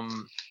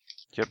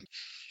 Yep.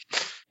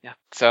 Yeah.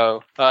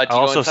 So, do you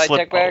go inside,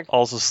 tech bag? I'll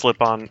also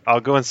slip on.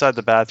 I'll go inside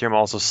the bathroom.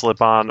 Also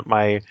slip on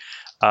my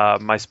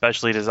my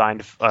specially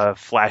designed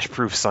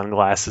flash-proof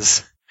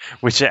sunglasses,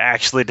 which are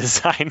actually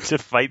designed to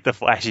fight the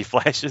flashy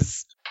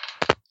flashes.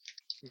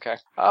 Okay.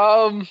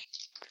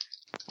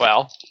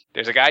 Well,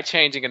 there's a guy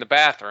changing in the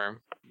bathroom.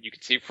 You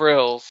can see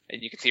frills,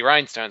 and you can see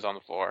rhinestones on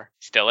the floor.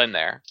 Still in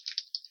there.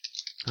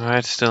 All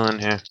right, still in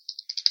here.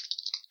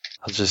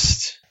 I'll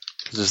just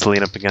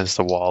lean up against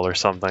the wall or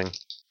something.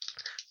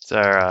 Is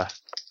there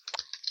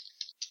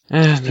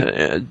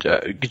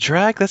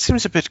drag? That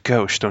seems a bit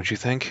gauche, don't you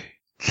think?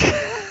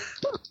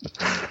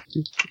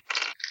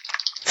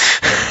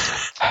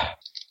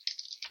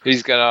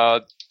 He's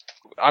gonna.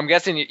 I'm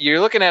guessing you're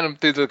looking at him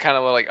through the kind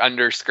of like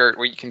underskirt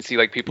where you can see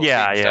like people's feet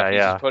and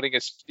stuff.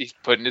 He's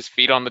putting his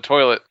feet on the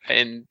toilet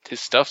and his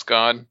stuff's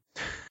gone.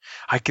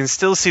 I can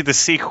still see the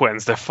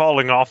sequins. They're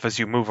falling off as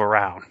you move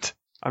around.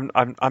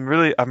 I'm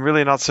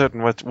really not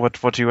certain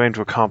what you aim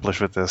to accomplish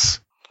with this.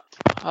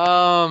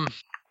 Where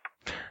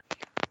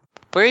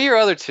are your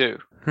other two?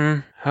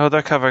 Oh,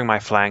 they're covering my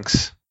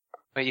flanks.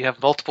 Wait, you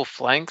have multiple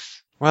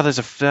flanks? Well, there's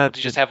a. Do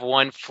you just have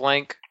one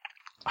flank?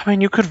 I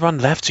mean, you could run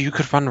left or you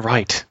could run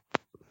right.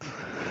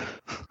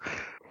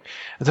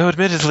 Though,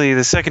 admittedly,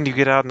 the second you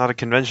get out on that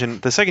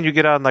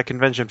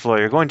convention floor,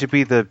 you're going to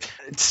be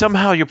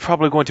somehow you're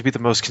probably going to be the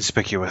most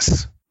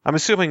conspicuous. I'm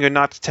assuming you're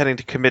not intending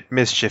to commit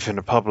mischief in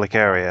a public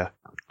area.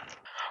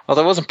 Well,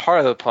 that wasn't part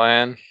of the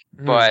plan,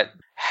 but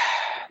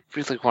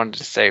really wanted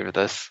to save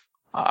this.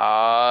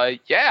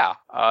 Yeah.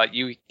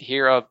 You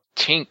hear a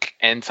chink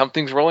and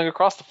something's rolling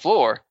across the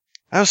floor.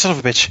 Oh, son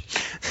of a bitch.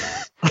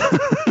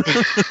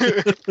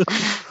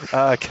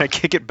 Can I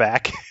kick it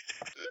back?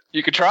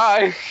 You could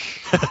try.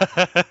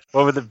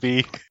 What would it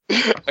be?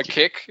 A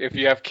kick, if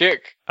you have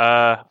kick.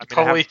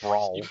 Probably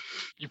brawl.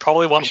 You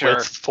probably want Sure.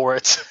 width for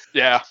it.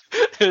 Yeah.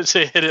 To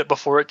hit it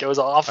before it goes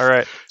off. All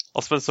right,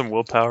 I'll spend some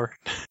willpower.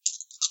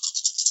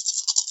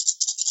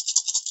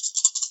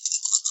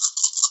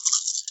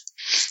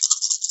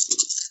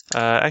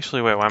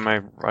 Actually, wait. Why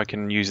am I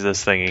can use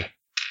this thingy.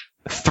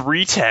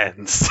 3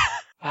 10s.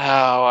 Oh,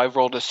 I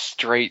rolled a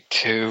straight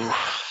 2.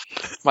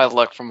 My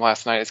luck from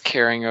last night is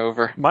carrying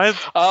over.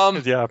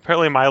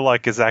 Apparently my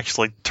luck is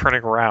actually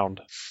turning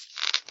around.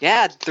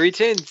 Yeah, 3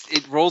 10s.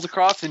 It rolls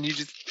across and you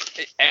just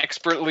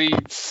expertly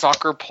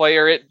soccer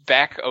player it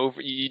back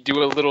over. You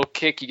do a little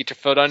kick, you get your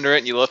foot under it,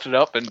 and you lift it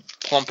up and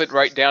plump it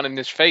right down in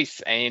his face.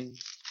 And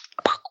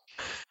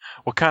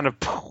What kind of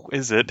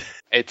is it?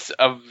 it's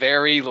a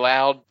very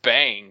loud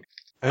bang.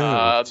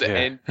 Oh, dear.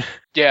 And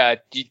yeah,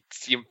 you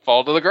see him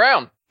fall to the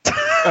ground.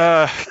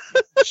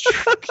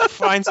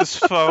 Finds his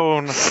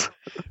phone.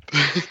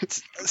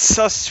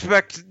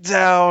 Suspect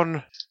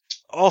down.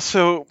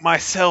 Also,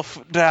 myself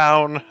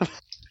down.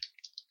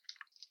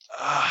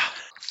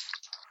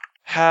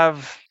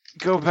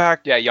 Go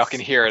back. Yeah, y'all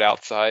can hear it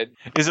outside.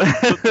 Does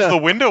the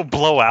window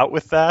blow out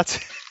with that?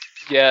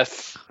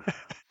 Yes.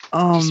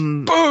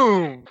 Boom!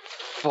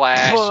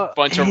 Flash.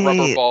 Bunch of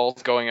rubber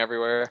balls going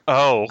everywhere.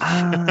 Oh.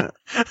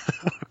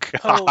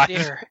 Oh God.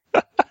 dear.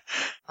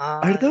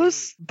 Are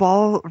those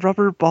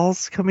rubber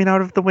balls coming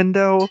out of the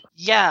window?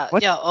 Yeah,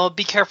 What? yeah. Oh,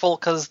 be careful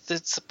because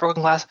it's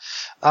broken glass.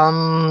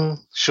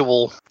 She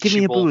will Give she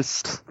me a will-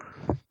 boost.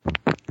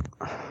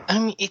 I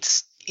mean,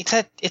 it's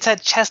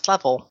at chest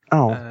level.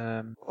 Oh,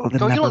 Um, well, then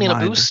No, you never don't need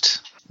mind. a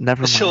boost.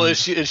 Never mind.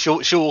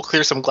 She will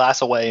clear some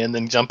glass away and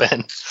then jump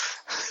in.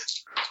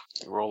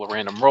 Roll a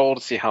random roll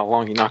to see how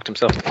long he knocked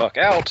himself the fuck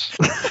out.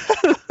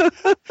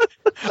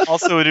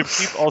 also,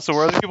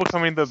 were other people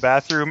coming to the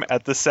bathroom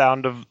at the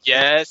sound of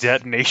Yes.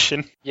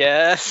 detonation?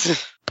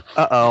 Yes.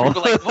 Uh-oh.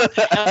 People like, what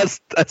the hell?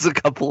 as a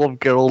couple of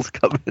girls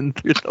come in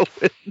through the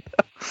window.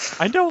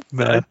 I don't.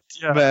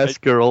 Mass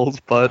girls,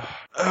 but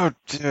Oh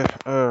dear.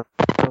 Oh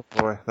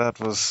boy, that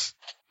was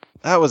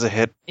a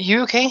hit.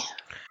 You okay?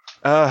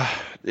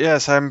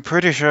 Yes, I'm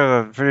pretty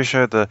sure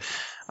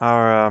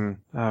our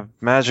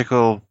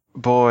magical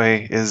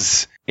boy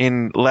is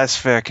in less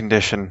fair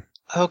condition.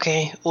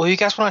 Okay. Well, you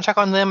guys want to check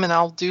on them, and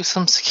I'll do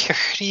some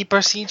security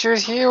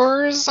procedures here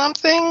or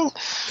something.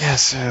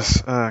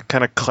 Yes.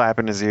 Kind of clap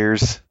in his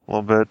ears a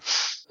little bit.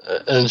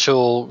 And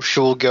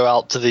she'll go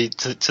out to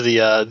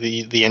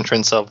the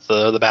entrance of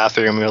the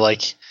bathroom. And you're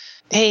like,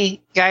 hey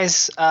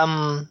guys,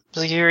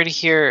 security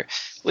here.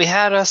 We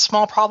had a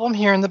small problem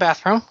here in the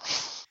bathroom.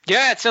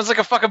 Yeah, it sounds like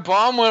a fucking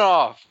bomb went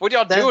off. What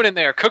y'all doing in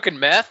there? Cooking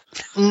meth?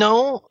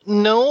 No,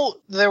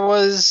 there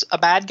was a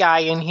bad guy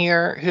in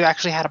here who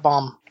actually had a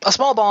bomb. A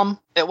small bomb.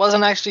 It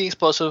wasn't actually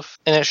explosive,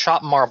 and it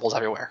shot marbles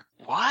everywhere.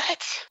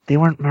 What? They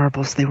weren't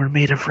marbles, they were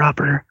made of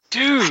rubber.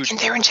 Dude. Get in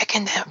there and check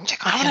on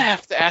I'm gonna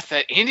have to ask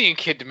that Indian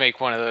kid to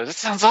make one of those. It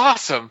sounds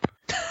awesome.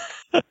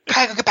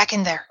 Kyle, go get back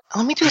in there.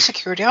 Let me do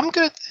security. I'm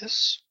good at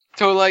this.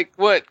 So, like,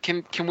 what?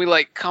 Can we,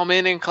 like, come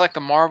in and collect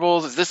the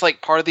marbles? Is this,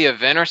 like, part of the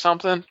event or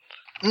something?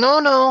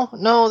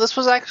 No. This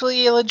was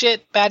actually a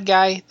legit bad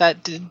guy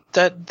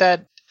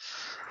that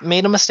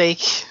made a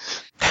mistake.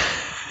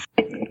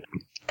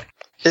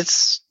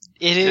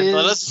 It is.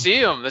 Let us see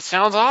him. That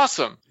sounds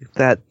awesome.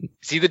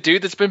 Is he the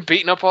dude that's been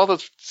beating up all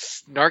those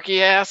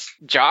snarky ass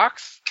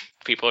jocks?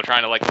 People are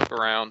trying to like look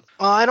around.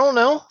 I don't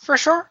know for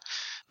sure,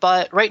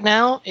 but right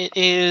now it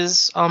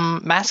is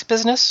mask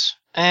business,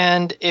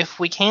 and if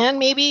we can,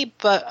 maybe,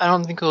 but I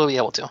don't think we'll be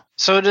able to.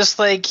 So just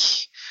like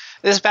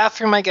this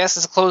bathroom, I guess,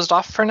 is closed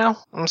off for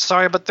now. I'm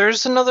sorry, but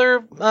there's another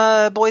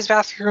boys'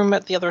 bathroom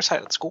at the other side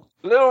of the school.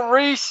 Little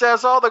Reese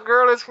says all the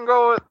girlies can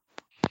go.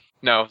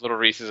 No, Little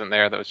Reese isn't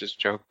there. That was just a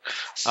joke.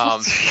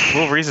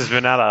 Little Reese has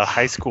been out of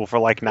high school for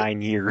like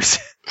 9 years.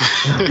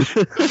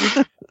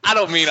 I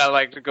don't mean I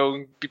like to go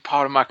and be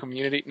part of my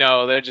community.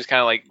 No, they're just kind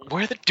of like,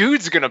 where the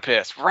dudes gonna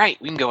piss? Right,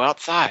 we can go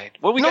outside.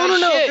 What we got?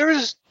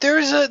 No.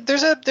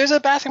 There's a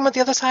bathroom at the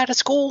other side of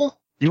school.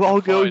 You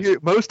all go here.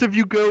 Most of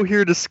you go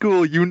here to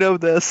school. You know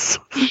this.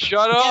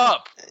 Shut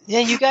up. Yeah,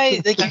 you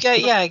guys.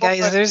 Yeah,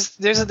 guys.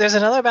 There's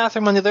another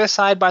bathroom on the other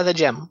side by the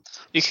gym.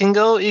 You can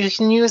go. You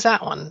can use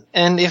that one.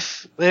 And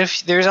if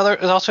there's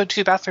also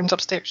 2 bathrooms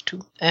upstairs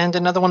too, and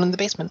another one in the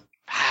basement.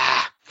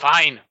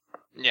 Fine.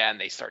 Yeah, and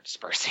they start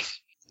dispersing.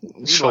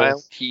 Sure.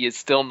 Meanwhile, he is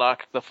still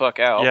knocked the fuck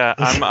out. Yeah,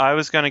 I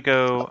was gonna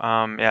go.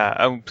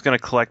 I was gonna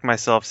collect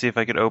myself, see if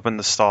I could open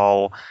the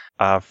stall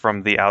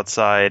from the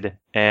outside,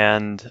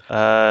 and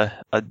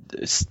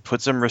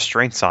put some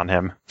restraints on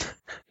him.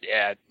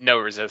 Yeah, no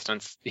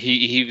resistance.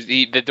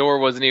 He the door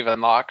wasn't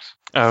even locked.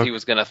 Oh. He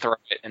was gonna throw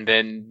it and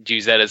then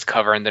use that as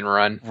cover and then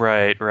run.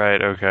 Right,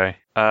 okay.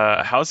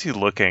 How's he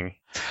looking?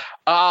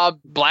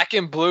 Black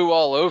and blue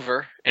all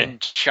over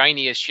and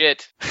shiny as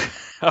shit.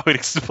 Oh, it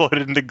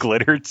exploded into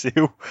glitter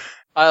too.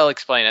 I'll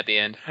explain at the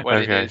end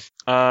what it is.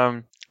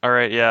 All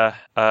right, yeah.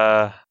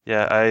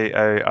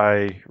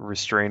 I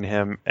restrain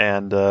him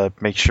and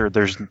make sure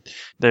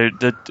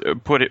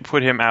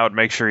put him out.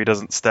 Make sure he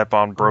doesn't step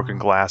on broken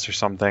glass or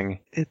something.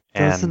 It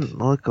doesn't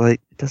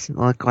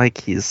look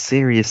like he's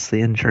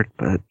seriously injured,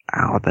 but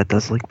ow, that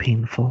does look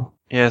painful.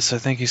 Yes, I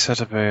think he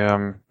set up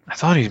a I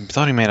thought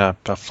he made a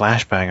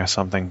flashbang or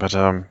something, but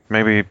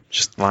maybe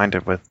just lined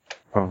it with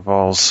rubber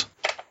balls.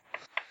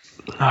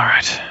 All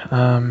right.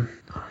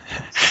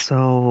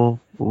 So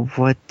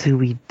what do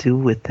we do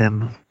with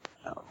him?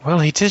 Well,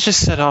 he did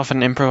just set off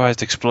an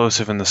improvised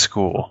explosive in the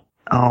school.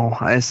 Oh,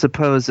 I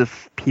suppose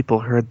if people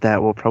heard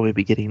that, we'll probably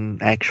be getting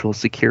actual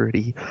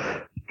security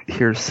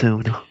here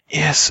soon.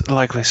 Yes,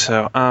 likely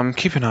so.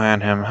 Keep an eye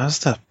on him. How's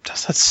that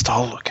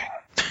stall looking?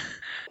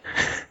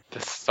 The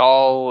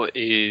stall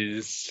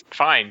is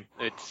fine.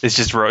 It's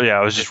just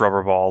it was just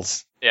rubber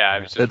balls. Yeah,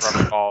 it was just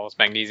rubber balls,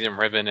 magnesium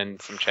ribbon,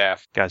 and some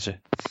chaff. Gotcha.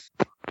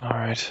 All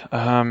right.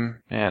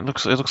 Yeah, it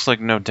looks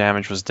like no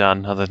damage was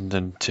done other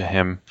than to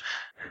him.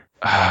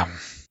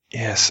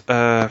 Yes.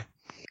 Well,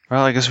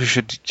 I guess we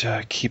should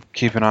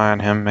keep an eye on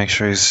him. Make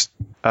sure he's.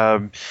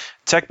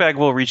 Tech Bag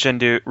will reach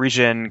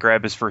in,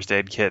 grab his first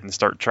aid kit, and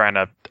start trying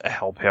to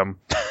help him.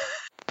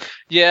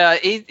 Yeah,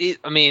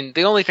 I mean,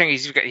 the only thing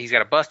he's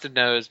got a busted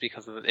nose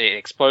because it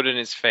exploded in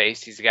his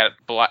face. He's got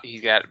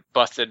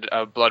busted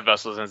blood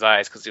vessels in his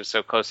eyes because he was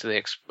so close to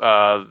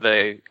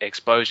the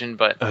explosion.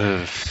 But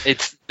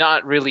it's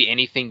not really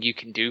anything you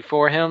can do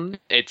for him.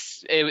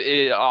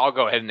 I'll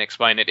go ahead and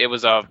explain it.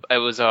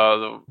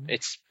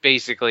 It's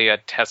basically a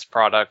test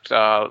product,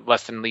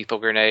 less than lethal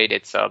grenade.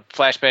 It's a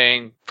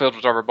flashbang filled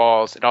with rubber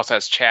balls. It also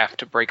has chaff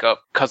to break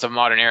up because of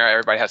modern era.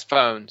 Everybody has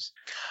phones.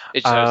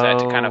 It shows that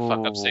to kind of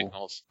fuck up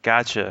signals.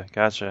 Gotcha.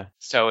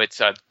 So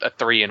it's a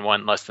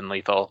 3-in-1 less than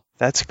lethal.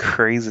 That's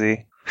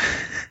crazy.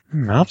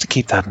 I'll have to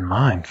keep that in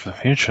mind for the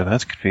future.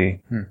 That could be.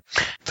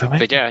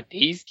 But yeah,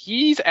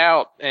 he's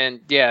out,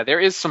 and yeah, there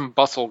is some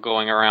bustle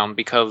going around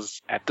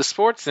because at the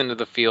sports end of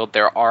the field,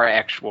 there are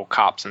actual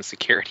cops and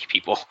security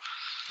people.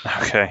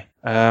 Okay.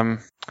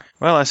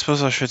 Well, I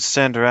suppose I should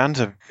stand around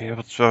to be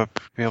able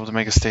to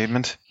make a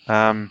statement.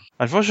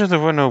 Unfortunately, there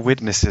were no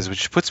witnesses,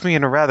 which puts me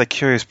in a rather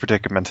curious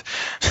predicament.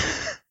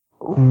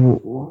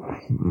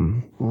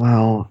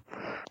 Well,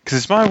 because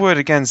it's my word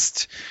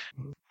against.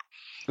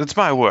 It's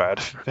my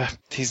word.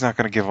 He's not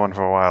going to give one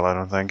for a while, I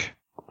don't think.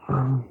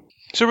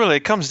 So really,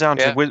 it comes down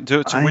to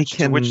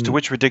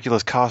which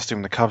ridiculous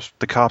costume the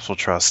cops will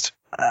trust.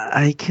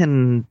 I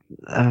can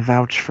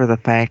vouch for the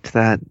fact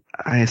that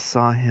I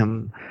saw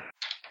him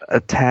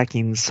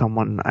attacking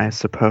someone, I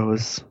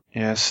suppose.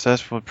 Yes,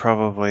 that would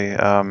probably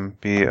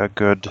be a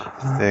good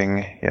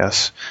thing.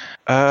 Yes.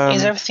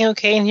 Is everything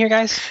okay in here,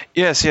 guys?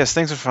 Yes,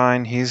 things are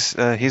fine. He's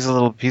a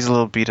little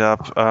beat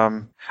up.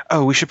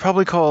 We should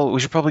probably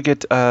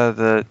get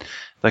the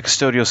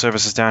custodial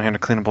services down here to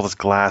clean up all this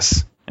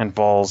glass and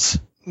balls.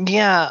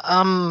 Yeah.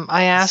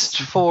 I asked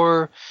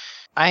for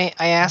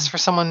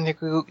someone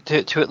to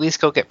at least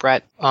go get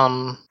Brett.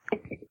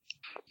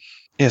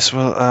 Yes.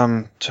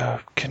 Well.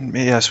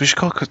 Yes. We should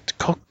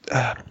call.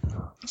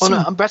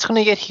 No, Brett's going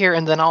to get here,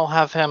 and then I'll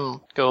have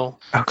him go.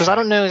 Because I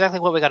don't know exactly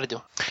what we got to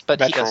do. But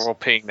Metro will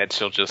ping that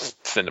she'll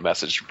just send a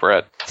message to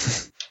Brett.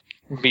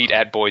 Meet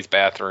at boys'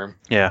 bathroom.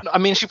 Yeah. I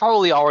mean, she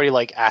probably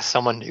already asked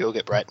someone to go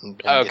get Brett and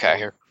get him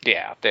here.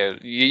 Yeah,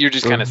 you're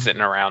just kind of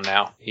sitting around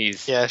now.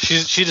 She's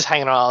just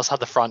hanging out outside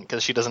the front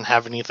because she doesn't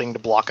have anything to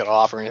block it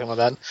off or anything like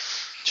that.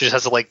 She just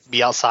has to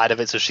be outside of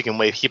it so she can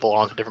wave people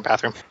on to a different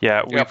bathroom.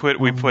 Yeah,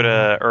 we put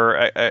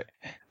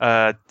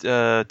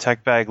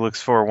Tech Bag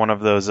looks for one of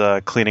those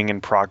cleaning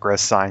in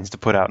progress signs to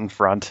put out in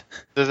front.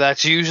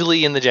 That's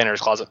usually in the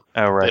janitor's closet.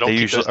 Oh right,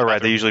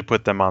 they usually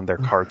put them on their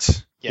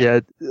carts.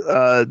 Yeah,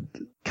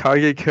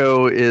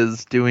 Kageko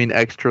is doing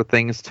extra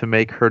things to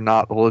make her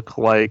not look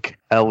like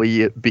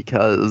Ellie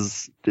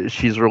because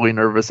she's really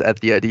nervous at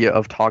the idea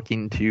of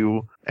talking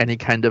to any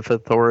kind of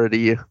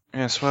authority.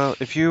 Yes, well,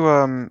 if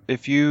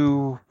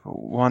you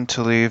want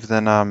to leave,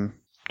 then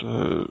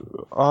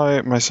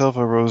I myself,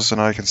 Rose, and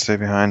I can stay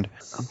behind.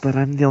 But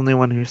I'm the only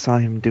one who saw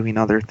him doing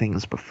other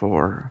things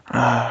before.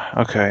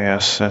 Okay,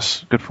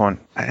 yes, good point.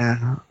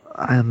 I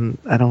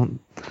don't.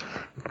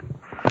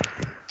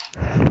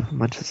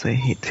 Much as I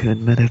hate to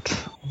admit it.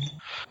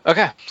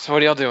 Okay, so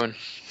what are y'all doing?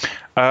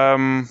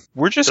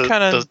 We're just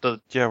kind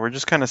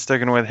of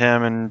sticking with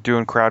him and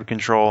doing crowd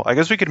control. I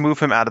guess we could move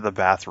him out of the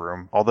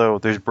bathroom, although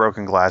there's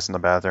broken glass in the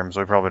bathroom,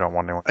 so we probably don't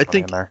want anyone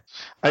coming in there.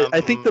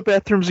 I think the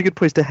bathroom's a good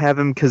place to have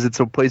him because it's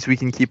a place we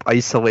can keep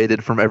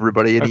isolated from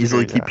everybody and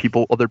easily keep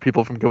other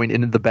people from going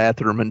into the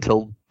bathroom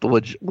until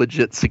the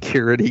legit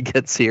security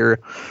gets here.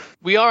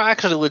 We are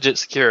actually legit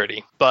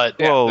security, but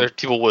there's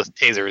people with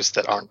tasers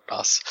that aren't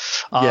us.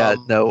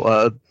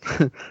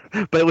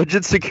 But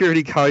legit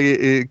security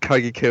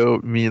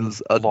Kageko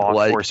means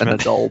an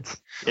adult.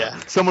 Yeah.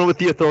 Someone with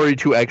the authority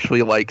to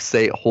actually,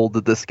 hold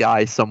this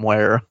guy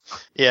somewhere.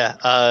 Yeah.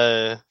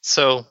 That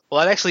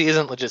actually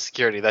isn't legit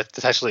security.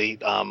 That's actually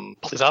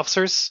police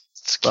officers.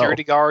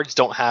 Security guards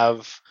don't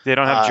have... They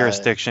don't have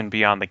jurisdiction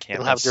beyond the campus. They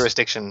don't have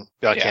jurisdiction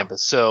beyond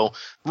campus. So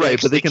right,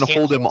 but they can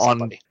hold him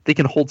on. They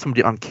can hold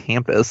somebody on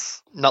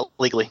campus. Not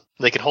legally.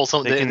 They can hold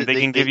somebody.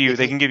 They can give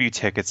you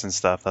tickets and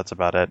stuff. That's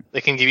about it. They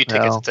can give you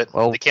tickets. They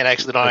can't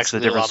actually. They don't that's actually.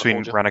 the difference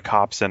between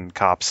rent-a-cops and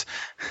cops.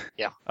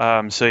 Yeah.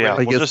 So yeah,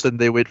 I guess then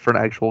they wait for an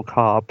actual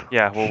cop.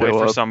 Yeah, we'll wait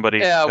for somebody.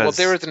 Yeah. Well,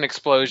 there was an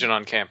explosion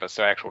on campus,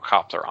 so actual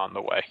cops are on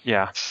the way.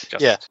 Yeah.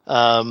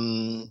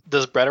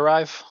 Does Brett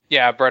arrive?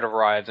 Yeah, Brett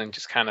arrives and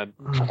just kind of.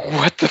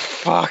 What the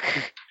fuck?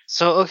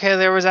 So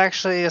there was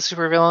actually a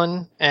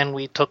supervillain, and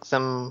we took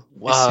them.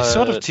 He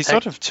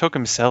sort of took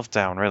himself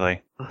down,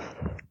 really.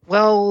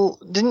 Well,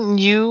 didn't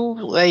you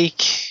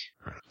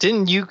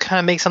kind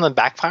of make something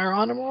backfire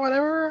on him or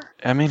whatever?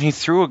 I mean, he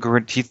threw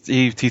he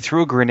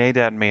threw a grenade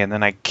at me, and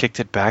then I kicked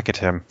it back at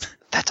him.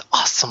 That's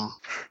awesome.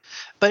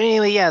 But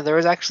anyway, there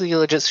was actually a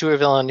legit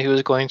supervillain who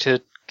was going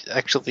to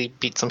actually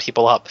beat some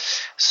people up.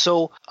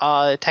 So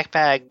Tech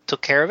Bag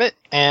took care of it,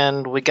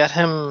 and we got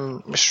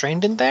him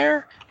restrained in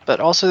there. But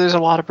also there's a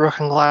lot of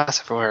broken glass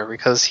everywhere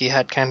because he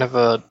had kind of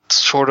a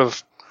sort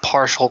of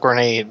partial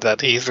grenade that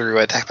he threw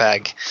at Tech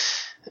Bag.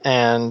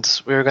 And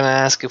we were going to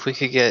ask if we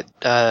could get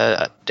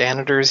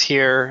janitors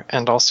here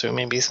and also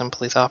maybe some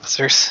police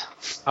officers.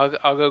 I'll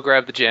go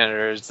grab the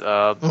janitors.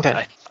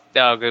 Okay.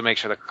 I'll go make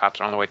sure the cops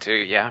are on the way too.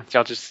 Yeah,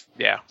 y'all just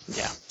yeah.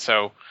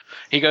 So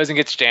he goes and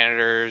gets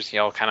janitors.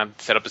 Y'all kind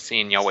of set up a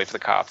scene. Y'all wait for the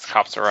cops. The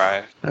cops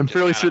arrive. I'm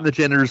fairly certain the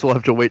janitors will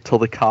have to wait till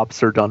the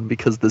cops are done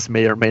because this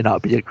may or may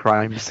not be a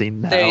crime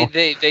scene now.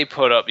 They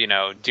put up,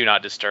 do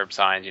not disturb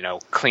signs,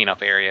 clean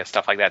up area,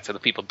 stuff like that, so the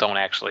people don't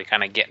actually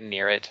kind of get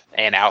near it.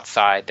 And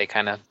outside, they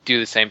kind of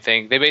do the same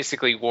thing. They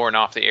basically warn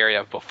off the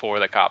area before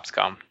the cops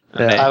come.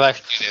 And they do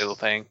the little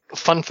thing.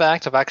 Fun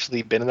fact: I've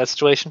actually been in that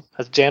situation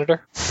as a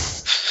janitor.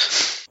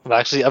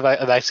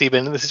 I've actually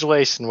been in the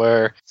situation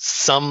where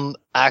some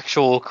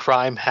actual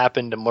crime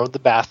happened in one of the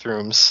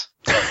bathrooms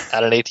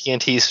at an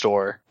AT&T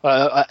store,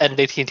 at an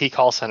AT&T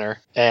call center,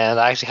 and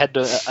I actually had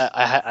to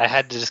I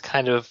had to just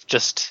kind of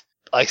just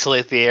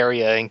isolate the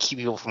area and keep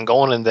people from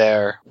going in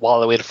there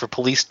while I waited for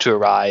police to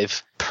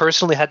arrive.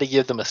 Personally, had to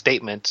give them a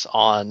statement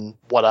on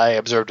what I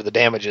observed of the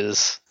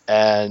damages,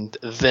 and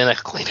then I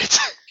could clean it.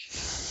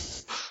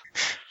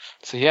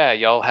 So yeah,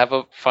 y'all have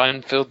a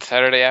fun-filled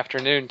Saturday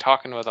afternoon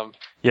talking with them.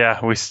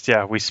 Yeah, we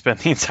spent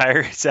the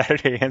entire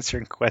Saturday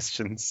answering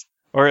questions,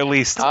 or at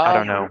least I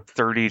don't know,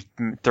 30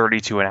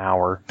 to an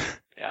hour.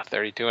 Yeah,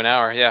 32 an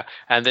hour. Yeah,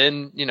 and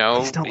then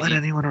Please don't let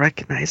anyone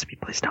recognize me.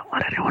 Please don't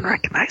let anyone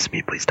recognize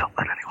me. Please don't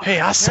let anyone. Hey,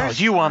 I saw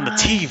you on the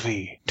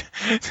TV.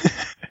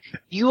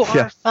 You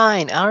are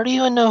fine. I don't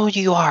even know who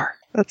you are.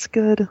 That's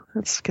good.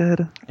 That's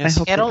good.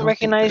 Yes. I don't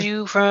recognize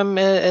you from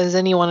as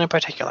anyone in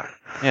particular.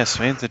 Yes,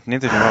 neither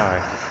do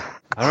I.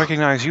 I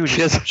recognize you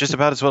just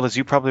about as well as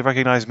you probably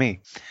recognize me.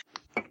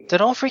 So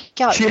don't freak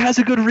out. She has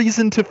a good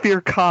reason to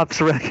fear cops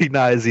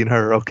recognizing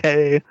her,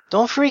 okay?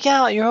 Don't freak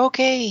out. You're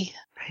okay.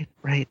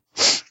 Right.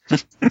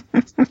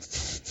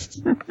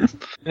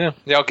 Yeah,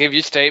 they'll give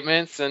you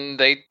statements and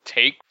they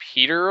take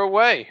Peter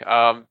away.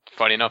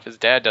 Funny enough, his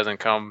dad doesn't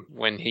come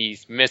when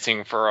he's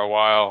missing for a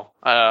while.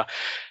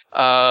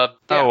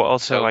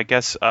 Also, I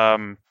guess,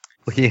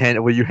 Will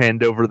you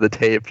hand over the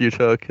tape you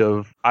took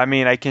of... I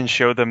mean, I can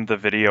show them the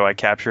video I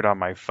captured on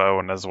my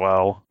phone as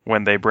well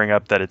when they bring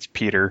up that it's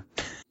Peter.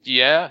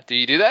 Yeah, do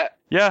you do that?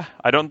 Yeah,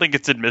 I don't think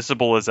it's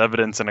admissible as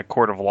evidence in a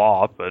court of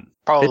law, but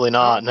Probably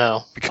not.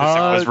 No. because it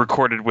was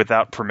recorded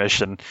without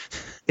permission.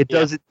 It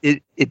does.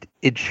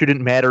 It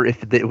shouldn't matter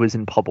if it was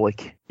in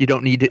public. You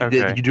don't need to,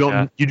 Okay, You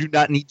do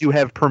not need to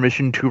have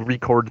permission to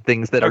record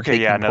things that are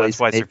taking place.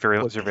 That's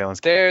why surveillance.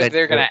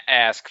 They're gonna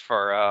ask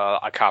for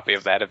a copy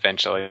of that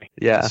eventually.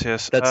 Yeah.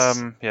 Yes.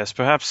 That's- Yes.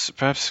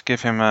 Perhaps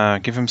give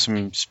him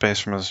some space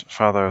from his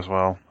father as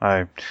well.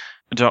 I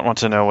don't want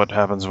to know what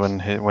happens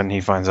when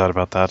he finds out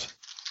about that.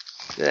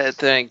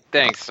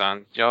 Thanks,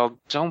 son. Y'all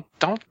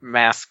don't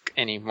mask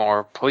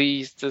anymore,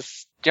 please.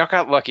 Y'all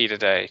got lucky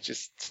today.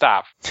 Just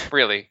stop.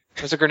 Really,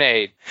 it was a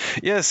grenade.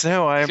 Yes.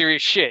 No.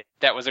 Serious shit.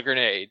 That was a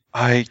grenade.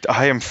 I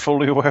am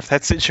fully aware of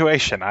that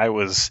situation. I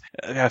was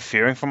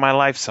fearing for my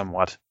life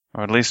somewhat,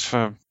 or at least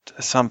for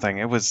something.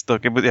 It was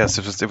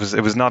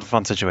not a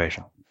fun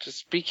situation.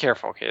 Just be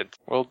careful, kid.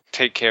 We'll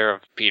take care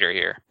of Peter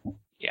here.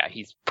 Yeah,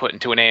 he's put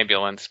into an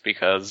ambulance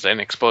because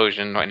an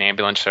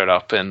ambulance showed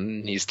up,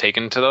 and he's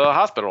taken to the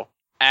hospital.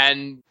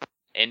 And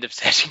end of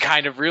session,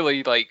 kind of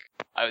really, like,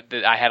 I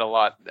didn't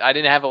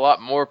have a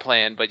lot more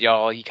planned, but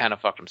he kind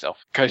of fucked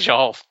himself because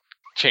y'all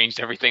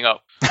changed everything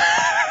up.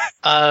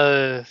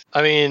 I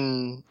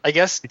mean, I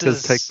guess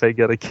Because Tech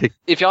got a kick.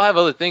 If y'all have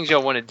other things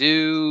y'all want to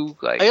do,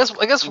 like,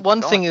 I guess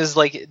one thing is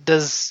like,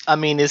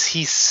 is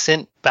he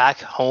sent back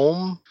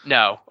home?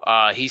 No,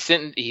 he's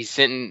sent to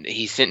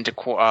Juvie.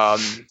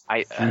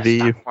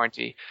 not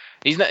quarantine.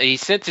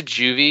 He's sent to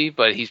juvie,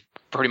 but he's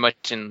pretty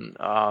much in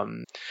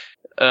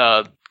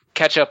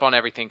catch up on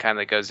everything kind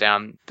of that goes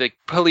down. The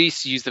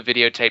police use the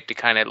videotape to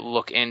kind of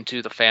look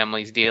into the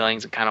family's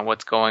dealings and kind of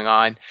what's going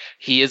on.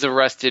 He is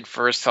arrested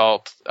for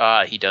assault.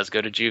 He does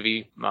go to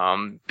juvie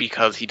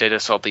because he did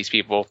assault these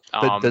people.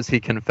 But does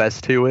he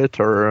confess to it,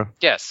 or?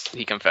 Yes,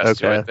 he confessed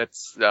to Okay. it.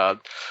 That's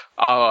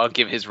I'll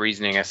give his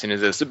reasoning as soon as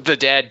this. The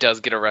dad does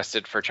get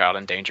arrested for child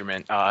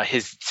endangerment.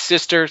 His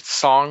sister,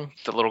 Song,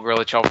 the little girl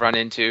that y'all run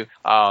into,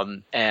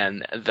 and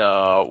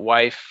the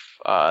wife,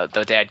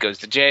 the dad goes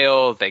to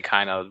jail. They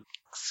kind of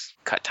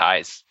cut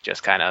ties.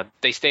 Just kind of,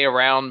 they stay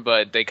around,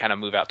 but they kind of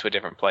move out to a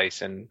different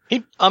place. And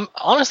He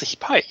honestly,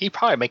 he'd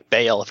probably make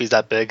bail if he's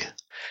that big.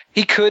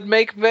 he could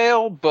make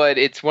bail, but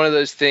it's one of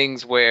those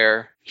things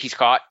where he's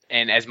caught,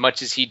 and as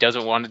much as he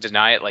doesn't want to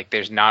deny it, like,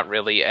 there's not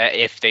really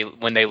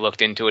when they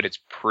looked into it, it's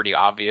pretty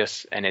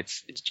obvious, and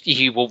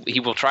he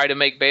will try to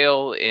make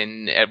bail,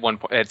 and at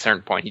a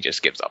certain point he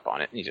just gives up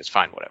on it and he just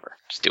fine, whatever,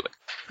 just do it.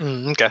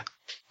 Okay.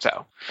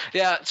 So,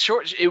 yeah,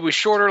 it was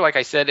shorter. Like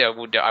I said,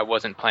 I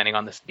wasn't planning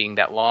on this being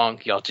that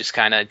long. Y'all just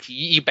kind of,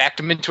 you backed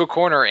him into a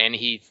corner, and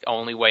he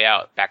only way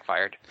out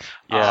backfired.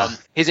 Yeah.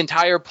 His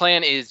entire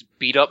plan is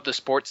beat up the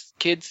sports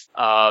kids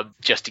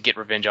just to get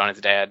revenge on his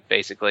dad,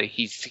 basically.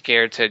 He's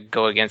scared to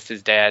go against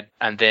his dad.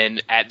 And then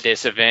at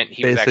this event,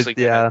 he was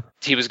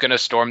going to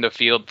storm the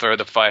field, throw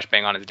the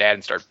flashbang on his dad,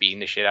 and start beating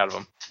the shit out of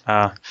him.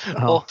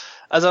 Well,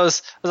 as I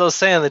was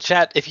saying in the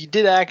chat, if you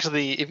did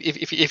actually,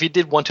 if you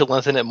did want to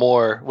lengthen it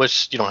more,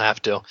 which you don't have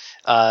to,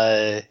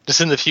 just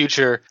in the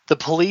future, the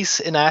police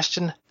in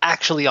Ashton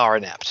actually are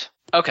inept.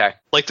 Okay.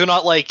 Like they're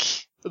not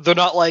like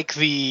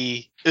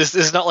the.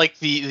 It's not like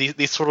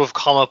the sort of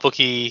comic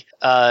booky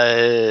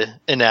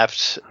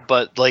inept,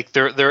 but like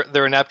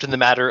they're inept in the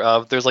matter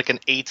of there's like an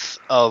eighth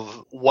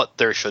of what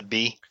there should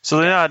be. So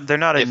they're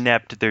not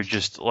inept. They're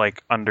just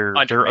like they're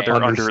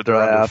underfunded.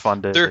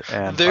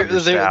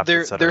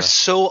 They're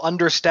so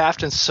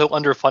understaffed and so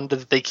underfunded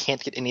that they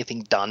can't get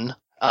anything done.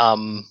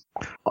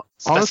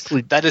 Honestly,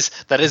 that is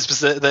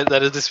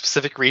the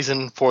specific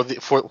reason for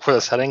the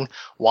setting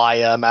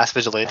why mass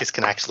vigilantes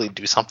can actually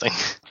do something.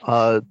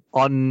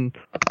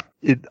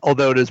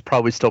 Although it is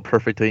probably still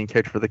perfectly in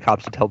character for the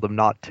cops to tell them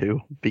not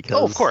to,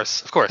 because of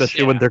course,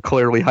 especially when they're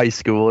clearly high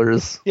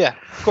schoolers. Yeah,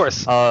 of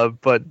course.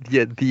 But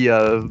yeah,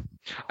 you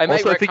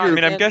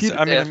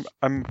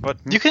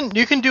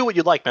can do what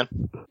you like, man.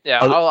 Yeah,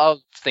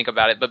 I'll think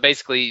about it. But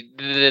basically,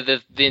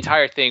 the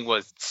entire thing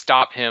was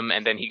stop him,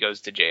 and then he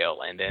goes to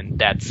jail, and then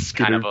that's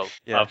kind of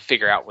a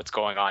figure out what's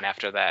going on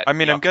after that. I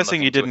mean, I'm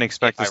guessing you didn't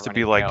expect this to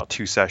be like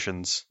 2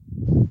 sessions.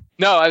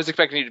 No, I was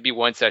expecting it to be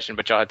 1 session,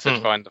 but y'all had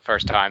such fun the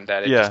first time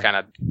that it just kind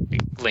of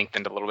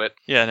lengthened a little bit.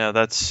 Yeah, no,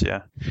 that's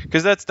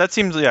because that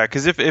seems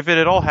because if it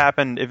had all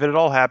happened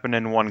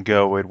in one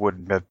go, it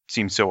wouldn't have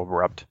seemed so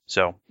abrupt.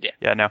 So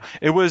yeah, no,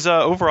 it was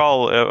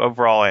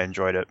overall I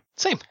enjoyed it.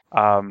 Same.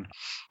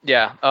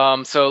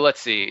 Yeah. So let's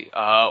see.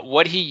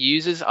 What he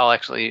uses, I'll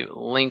actually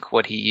link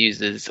what he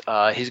uses.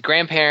 His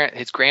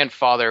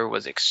grandfather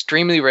was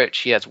extremely rich.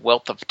 He has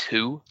wealth of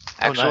 2,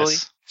 actually. Oh,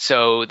 nice.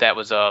 So that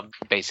was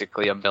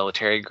basically a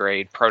military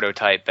grade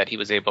prototype that he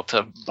was able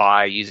to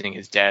buy using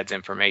his dad's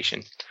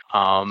information.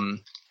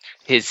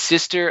 His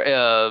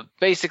sister,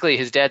 basically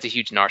his dad's a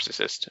huge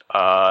narcissist.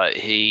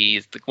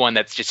 He's the one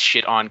that's just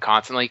shit on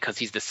constantly because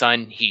he's the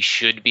son. He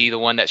should be the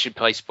one that should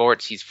play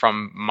sports. He's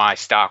from my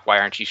stock. Why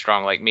aren't you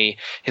strong like me?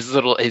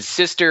 His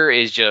sister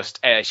is just,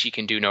 she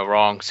can do no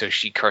wrong. So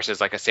she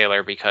curses like a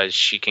sailor because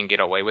she can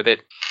get away with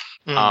it.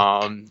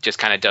 Just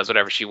kind of does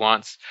whatever she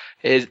wants.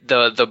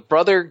 The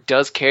brother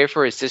does care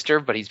for his sister,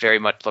 but he's very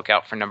much look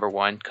out for number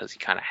 1 because he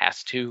kind of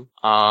has to.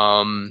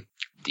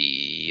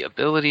 The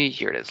ability,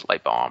 here it is,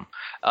 light bomb.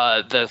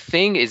 The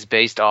thing is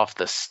based off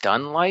the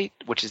stun light,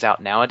 which is out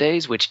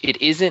nowadays, which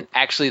it isn't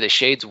actually. The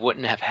shades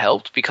wouldn't have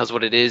helped because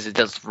what it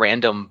does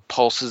random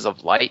pulses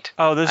of light.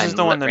 Oh, this is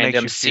the one that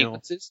makes you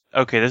sequences.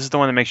 Okay, this is the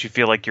one that makes you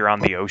feel like you're on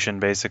the ocean,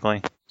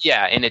 basically.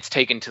 Yeah, and it's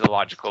taken to the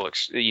logical,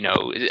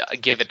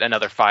 give it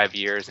another 5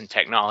 years in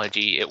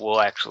technology, it will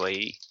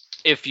actually,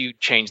 if you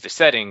change the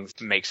settings,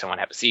 make someone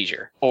have a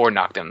seizure or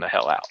knock them the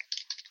hell out.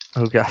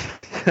 Oh god.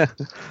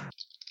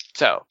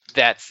 So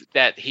that's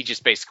that. He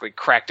just basically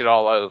cracked it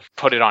all over,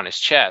 put it on his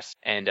chest,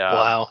 and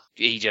wow.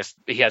 He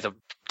has a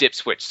dip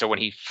switch. So when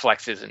he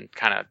flexes and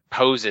kind of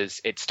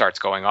poses, it starts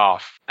going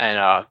off.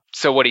 And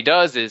so what he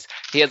does is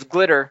he has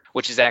glitter,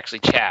 which is actually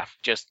chaff,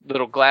 just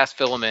little glass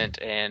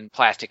filament and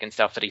plastic and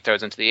stuff that he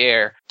throws into the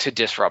air to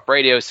disrupt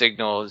radio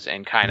signals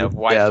and kind of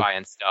Wi-Fi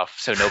and stuff,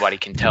 so nobody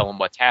can tell him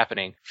what's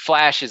happening.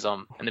 Flashes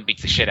them and then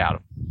beats the shit out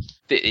of him.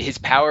 His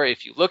power,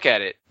 if you look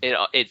at it,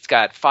 it's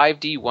got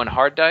 5D 1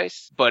 hard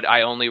dice, but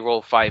I only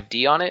roll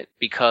 5D on it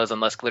because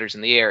unless glitter's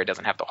in the air, it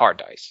doesn't have the hard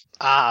dice.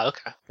 Ah,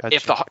 okay.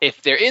 Gotcha.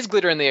 If there is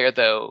glitter in the air,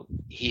 though,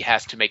 he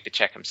has to make the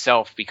check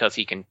himself because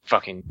he can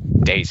fucking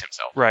daze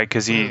himself. Right,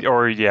 because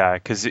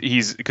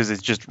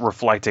it's just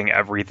reflecting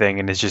everything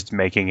and it's just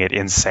making it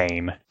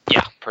insane.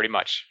 Yeah, pretty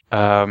much.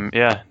 That's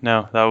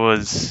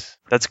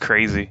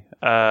crazy.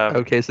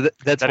 Okay, so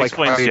that's why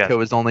Kageko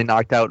was only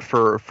knocked out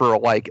for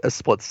like a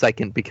split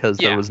second because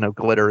there was no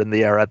glitter in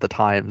the air at the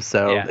time,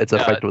 so its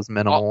effect was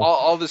minimal.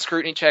 All the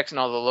scrutiny checks and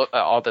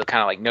all the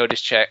kind of like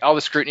notice check, all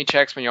the scrutiny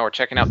checks when y'all were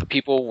checking out the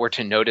people were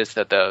to notice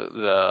that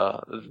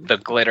the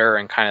glitter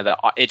and kind of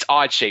it's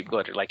odd shaped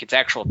glitter, like it's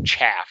actual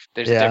chaff.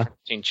 There's a difference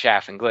between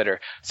chaff and glitter.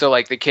 So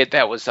like the kid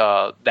that was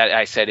that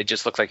I said it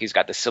just looks like he's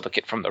got the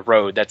silicate from the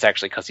road. That's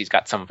actually because he's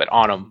got some of it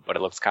on him, but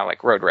it looks kind of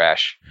like road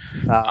rash.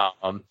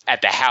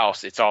 At the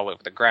house, it's all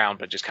over the ground,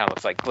 but just kind of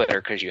looks like glitter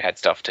because you had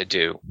stuff to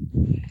do.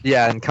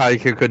 Yeah, and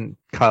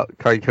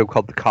Kageko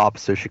called the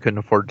cops, so she couldn't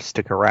afford to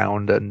stick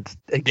around and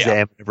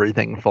examine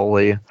everything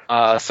fully.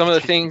 Some of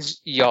the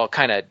things y'all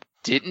kind of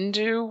didn't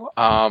do.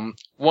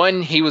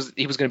 One, he was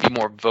going to be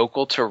more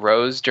vocal to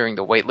Rose during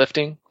the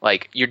weightlifting.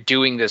 Like, you're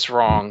doing this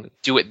wrong.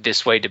 Do it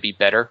this way to be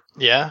better.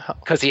 Yeah.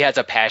 Because he has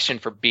a passion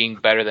for being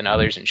better than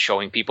others and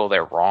showing people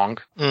they're wrong.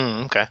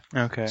 Okay.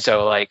 Okay.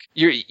 So, like,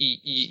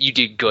 you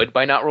did good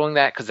by not rolling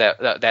that because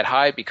that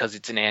high, because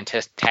it's an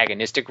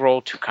antagonistic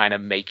roll to kind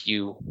of make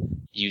you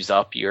use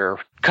up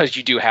because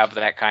you do have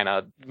that kind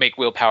of make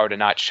willpower to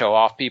not show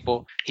off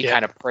people. He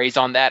kind of preys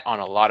on that on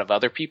a lot of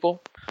other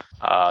people.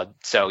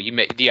 So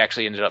you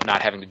actually ended up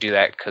not having to do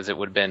that because it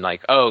would have been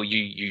like, oh,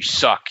 you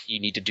suck. You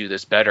need to do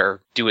this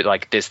better. Do it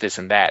like this,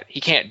 and that.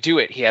 He can't do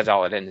it. He has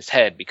all it in his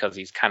head because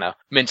he's kind of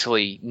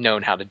mentally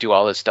known how to do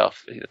all this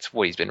stuff. That's the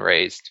way he's been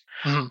raised.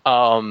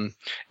 Mm-hmm.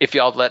 If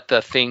y'all let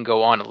the thing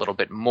go on a little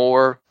bit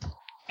more,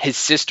 his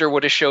sister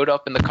would have showed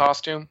up in the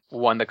costume,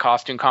 won the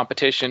costume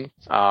competition.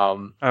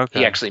 Okay.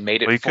 He actually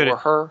made it for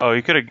her. Oh,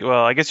 you could have.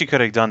 Well, I guess you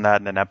could have done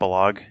that in an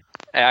epilogue.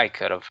 I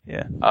could have.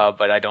 Yeah.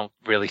 But I don't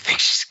really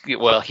think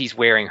he's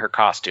wearing her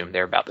costume.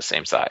 They're about the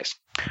same size.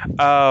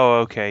 Oh,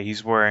 okay.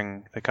 He's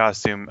wearing the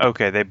costume.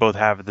 Okay, they both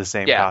have the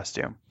same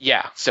costume.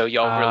 Yeah. So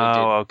y'all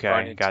really did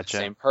run into the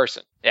same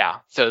person. Yeah.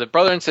 So the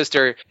brother and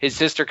sister, his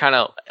sister kind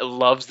of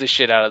loves the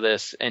shit out of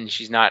this, and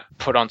she's not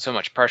put on so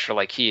much pressure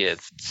like he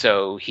is.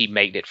 So he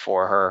made it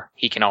for her.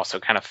 He can also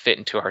kind of fit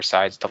into her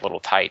size a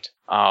little tight.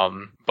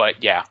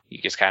 But yeah, he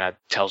just kind of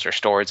tells her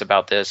stories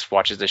about this,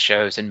 watches the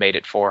shows, and made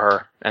it for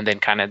her. And then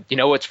kind of,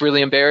 what's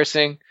really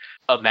embarrassing?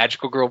 A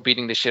magical girl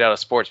beating the shit out of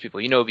sports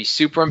people. It'd be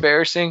super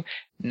embarrassing.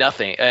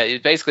 Nothing.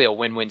 It's basically a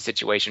win-win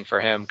situation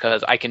for him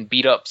because I can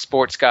beat up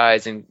sports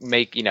guys and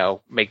make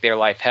their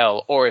life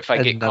hell. Or if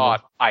I get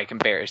caught, I can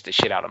embarrass the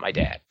shit out of my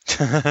dad.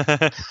 So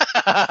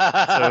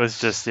it's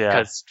just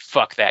because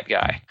fuck that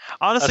guy.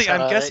 Honestly,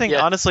 I'm guessing.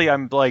 Yeah. Honestly,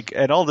 I'm like,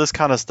 and all this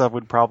kind of stuff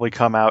would probably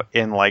come out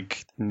in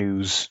like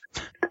news.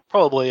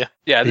 Probably.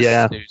 Yeah. This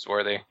is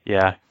newsworthy.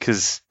 Yeah,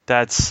 because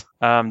that's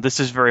this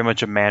is very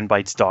much a man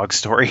bites dog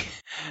story.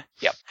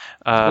 Yep.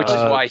 Which is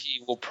why he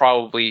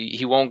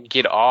won't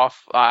get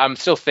off. I'm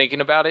still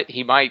thinking about it.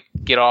 He might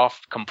get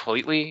off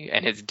completely,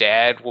 and his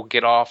dad will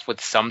get off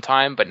with some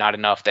time, but not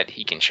enough that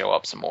he can show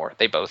up some more.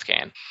 They both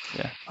can.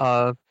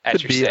 Yeah. As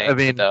Could you're be. saying, I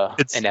mean, the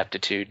it's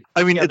ineptitude.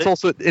 I mean, Yeah, it's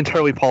also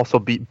entirely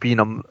possible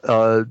Beanham,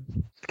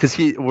 because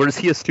is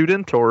he a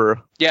student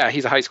or? Yeah,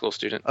 he's a high school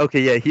student.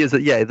 Okay, yeah, he is.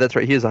 Yeah, that's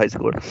right. He is a high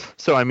schooler.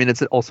 So I mean,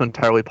 it's also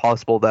entirely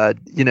possible that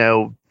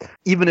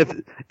even if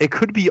it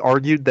could be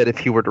argued that if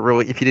he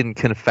didn't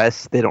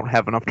confess, they don't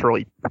have enough to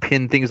really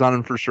pin things on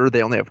him for sure.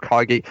 They only have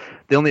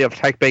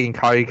Techbag and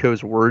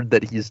Kagiko's word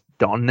that he's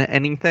done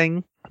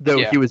anything. Though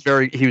Yeah. he was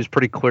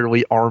pretty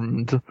clearly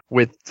armed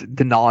with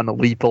the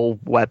non-lethal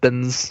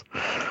weapons.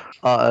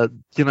 But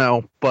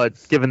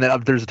given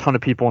that there's a ton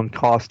of people in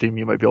costume,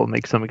 you might be able to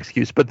make some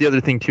excuse. But the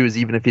other thing too is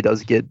even if he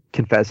does get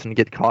confessed and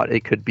get caught,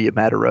 it could be a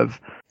matter of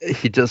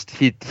he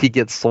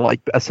gets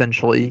like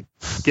essentially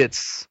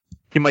gets.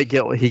 He'd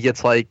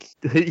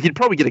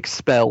probably get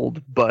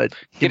expelled, but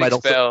he might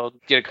also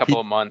get a couple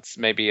of months,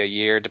 maybe a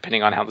year,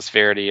 depending on how the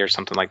severity or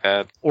something like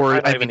that. or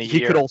Not I even mean, a he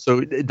year. could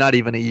also not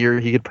even a year.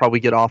 He could probably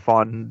get off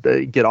on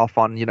a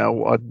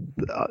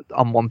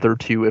month or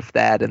two if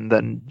that, and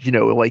then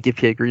like if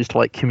he agrees to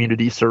like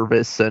community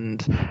service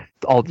and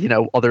all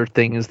other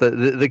things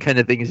the kind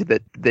of things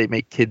that they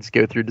make kids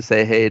go through to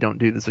say, hey, don't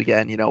do this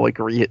again. Like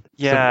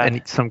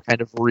some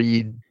kind of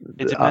read.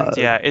 It depends.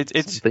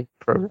 It's something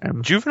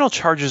program. juvenile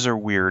charges are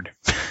weird.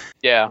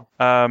 Yeah.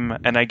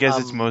 And I guess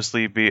it's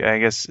mostly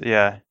And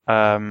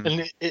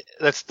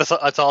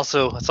that's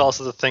also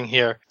the thing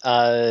here.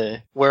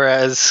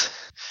 Whereas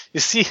you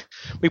see,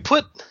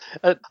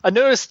 I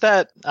noticed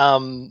that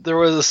there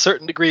was a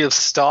certain degree of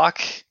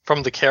stock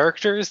from the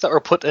characters that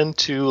were put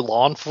into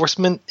law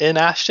enforcement in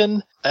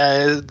Ashton.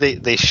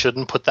 They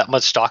shouldn't put that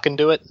much stock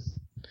into it.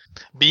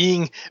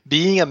 Being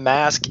a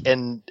mask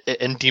and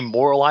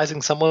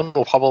demoralizing someone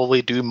will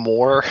probably do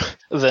more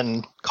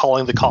than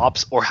calling the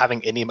cops or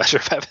having any measure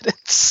of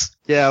evidence.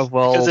 Yeah,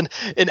 well, Because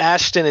in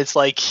Ashton, it's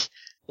like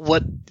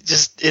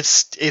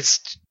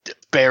it's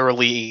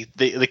barely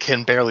they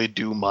can barely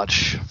do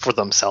much for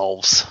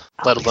themselves,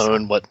 let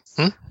alone what.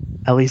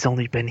 Ellie's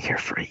only been here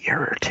for a year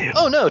or two.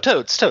 Oh no,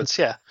 totes,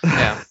 yeah.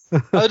 Yeah. I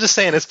was just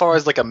saying, as far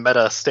as like a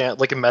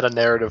meta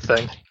narrative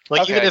thing,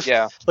 like Okay,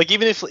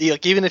 even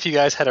if you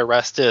guys had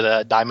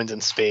arrested Diamonds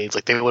and Spades,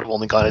 like they would have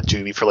only gone to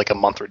juvie for like a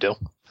month or two,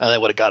 and they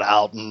would have got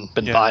out and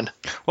been Yeah. fine.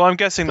 Well, I'm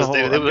guessing the 'Cause whole.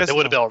 they would have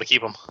been able to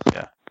keep them.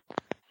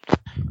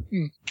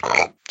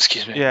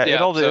 Excuse me. Yeah,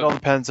 it all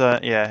depends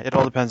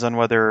on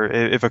whether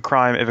if a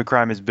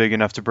crime is big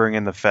enough to bring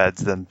in the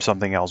feds, then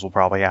something else will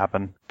probably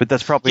happen. But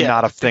that's probably Yeah.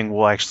 not a thing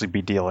we'll actually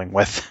be dealing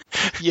with.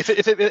 If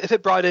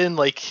it brought in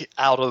like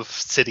out of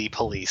city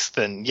police,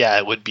 then yeah,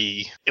 it would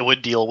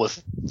deal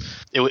with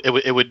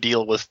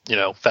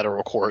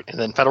federal court, and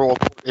then federal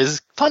court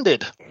is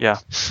funded. Yeah.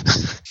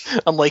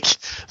 Unlike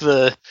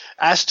the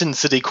Ashton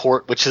City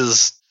Court, which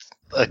is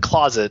a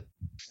closet,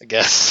 I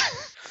guess.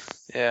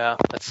 Yeah,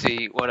 let's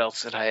see. What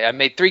else did I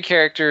made 3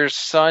 characters.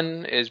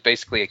 Sun is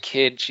basically a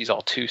kid. She's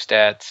all 2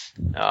 stats.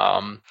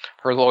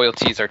 Her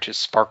loyalties are to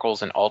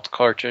Sparkles and alt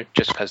culture,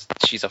 just because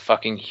she's a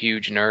fucking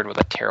huge nerd with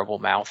a terrible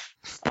mouth.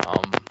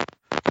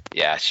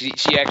 Yeah, she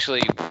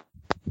actually,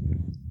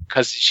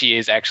 because she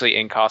is actually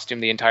in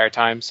costume the entire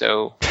time.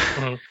 So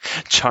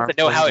Charm,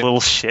 know how it- little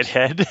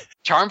shithead.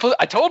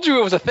 I told you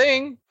it was a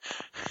thing.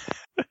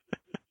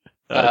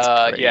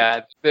 That's great.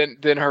 Yeah.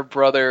 Then her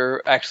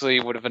brother actually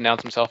would have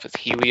announced himself as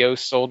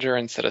Helios Soldier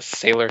instead of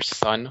Sailor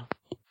Sun,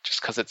 just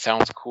because it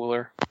sounds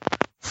cooler.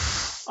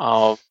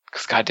 Oh,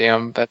 because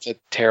goddamn, that's a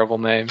terrible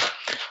name.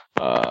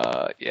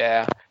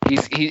 Yeah,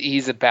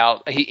 he's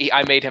about.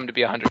 I made him to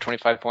be a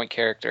 125 point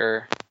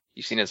character.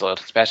 You've seen his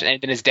loyalty passion,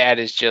 and then his dad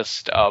is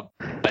just a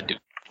dude,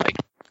 like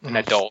an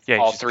adult. Yeah,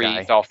 all he's a 3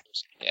 guy.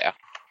 golfers. Yeah.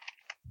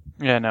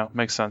 Yeah, no,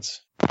 makes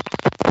sense.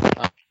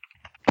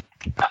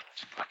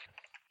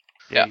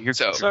 Yeah, you're-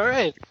 so All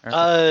right.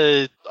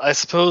 I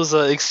suppose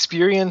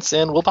experience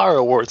and willpower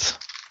awards.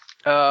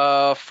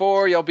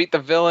 4, y'all beat the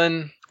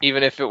villain,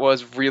 even if it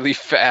was really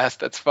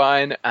fast. That's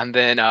fine. And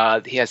then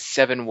he has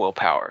 7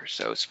 willpower,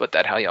 so split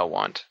that how y'all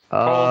want.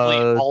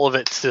 Probably all of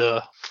it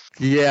to.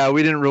 Yeah,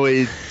 we didn't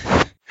really.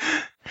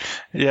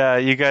 Yeah,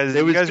 you guys.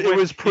 It went-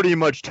 was pretty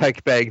much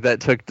Tech Bag that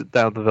took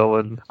down the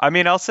villain. I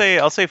mean, I'll say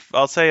at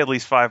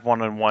least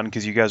 5-1-1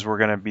 because you guys were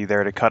gonna be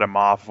there to cut him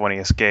off when he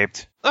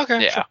escaped.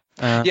 Okay. Yeah.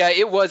 Yeah,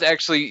 it was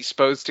actually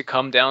supposed to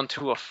come down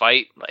to a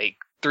fight, like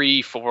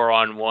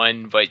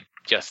 3-4-on-1, but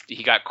just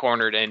he got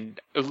cornered and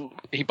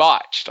he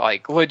botched,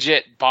 like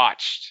legit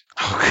botched.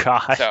 Oh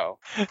God.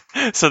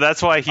 So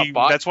that's why he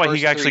bot actually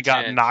versus got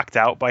 310. knocked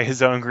out by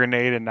his own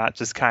grenade and not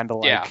just kind of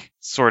like Yeah.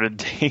 sort of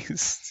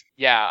dazed.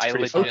 Yeah, I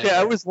pretty legit. Okay,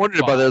 I was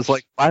wondering about that. I was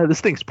like, wow, this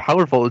thing's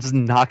powerful. It just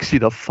knocks you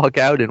the fuck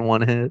out in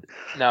one hit.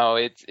 No,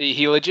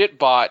 he legit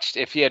botched.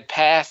 If he had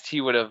passed, he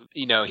would have,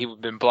 he would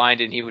have been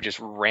blinded and he would just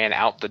ran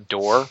out the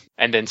door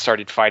and then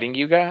started fighting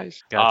you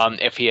guys.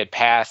 Gotcha. If he had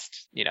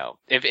passed,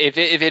 if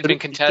it had been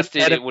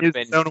contested, it would have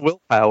been. His own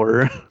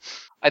willpower.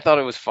 I thought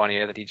it was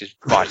funny that he just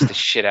botched the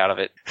shit out of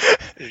it.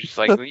 It was just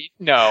like,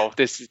 no,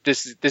 this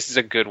is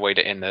a good way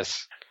to end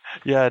this.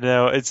 Yeah,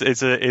 no, it's the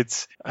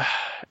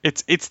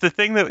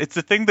thing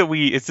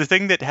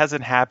that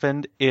hasn't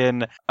happened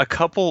in a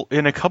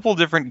couple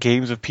different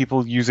games of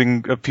people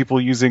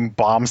using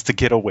bombs to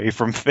get away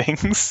from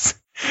things.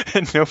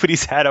 And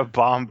nobody's had a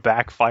bomb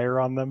backfire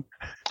on them.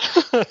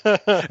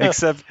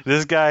 Except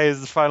this guy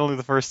is finally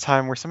the first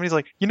time where somebody's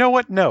like, you know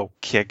what? No,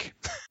 kick.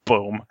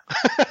 Boom.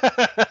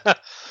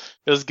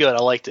 It was good. I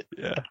liked it.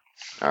 Yeah.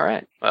 All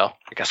right. Well,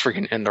 I guess we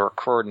can end the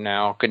record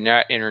now. Good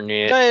night,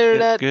 Internet. Bye,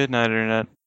 Internet. Good night, Internet.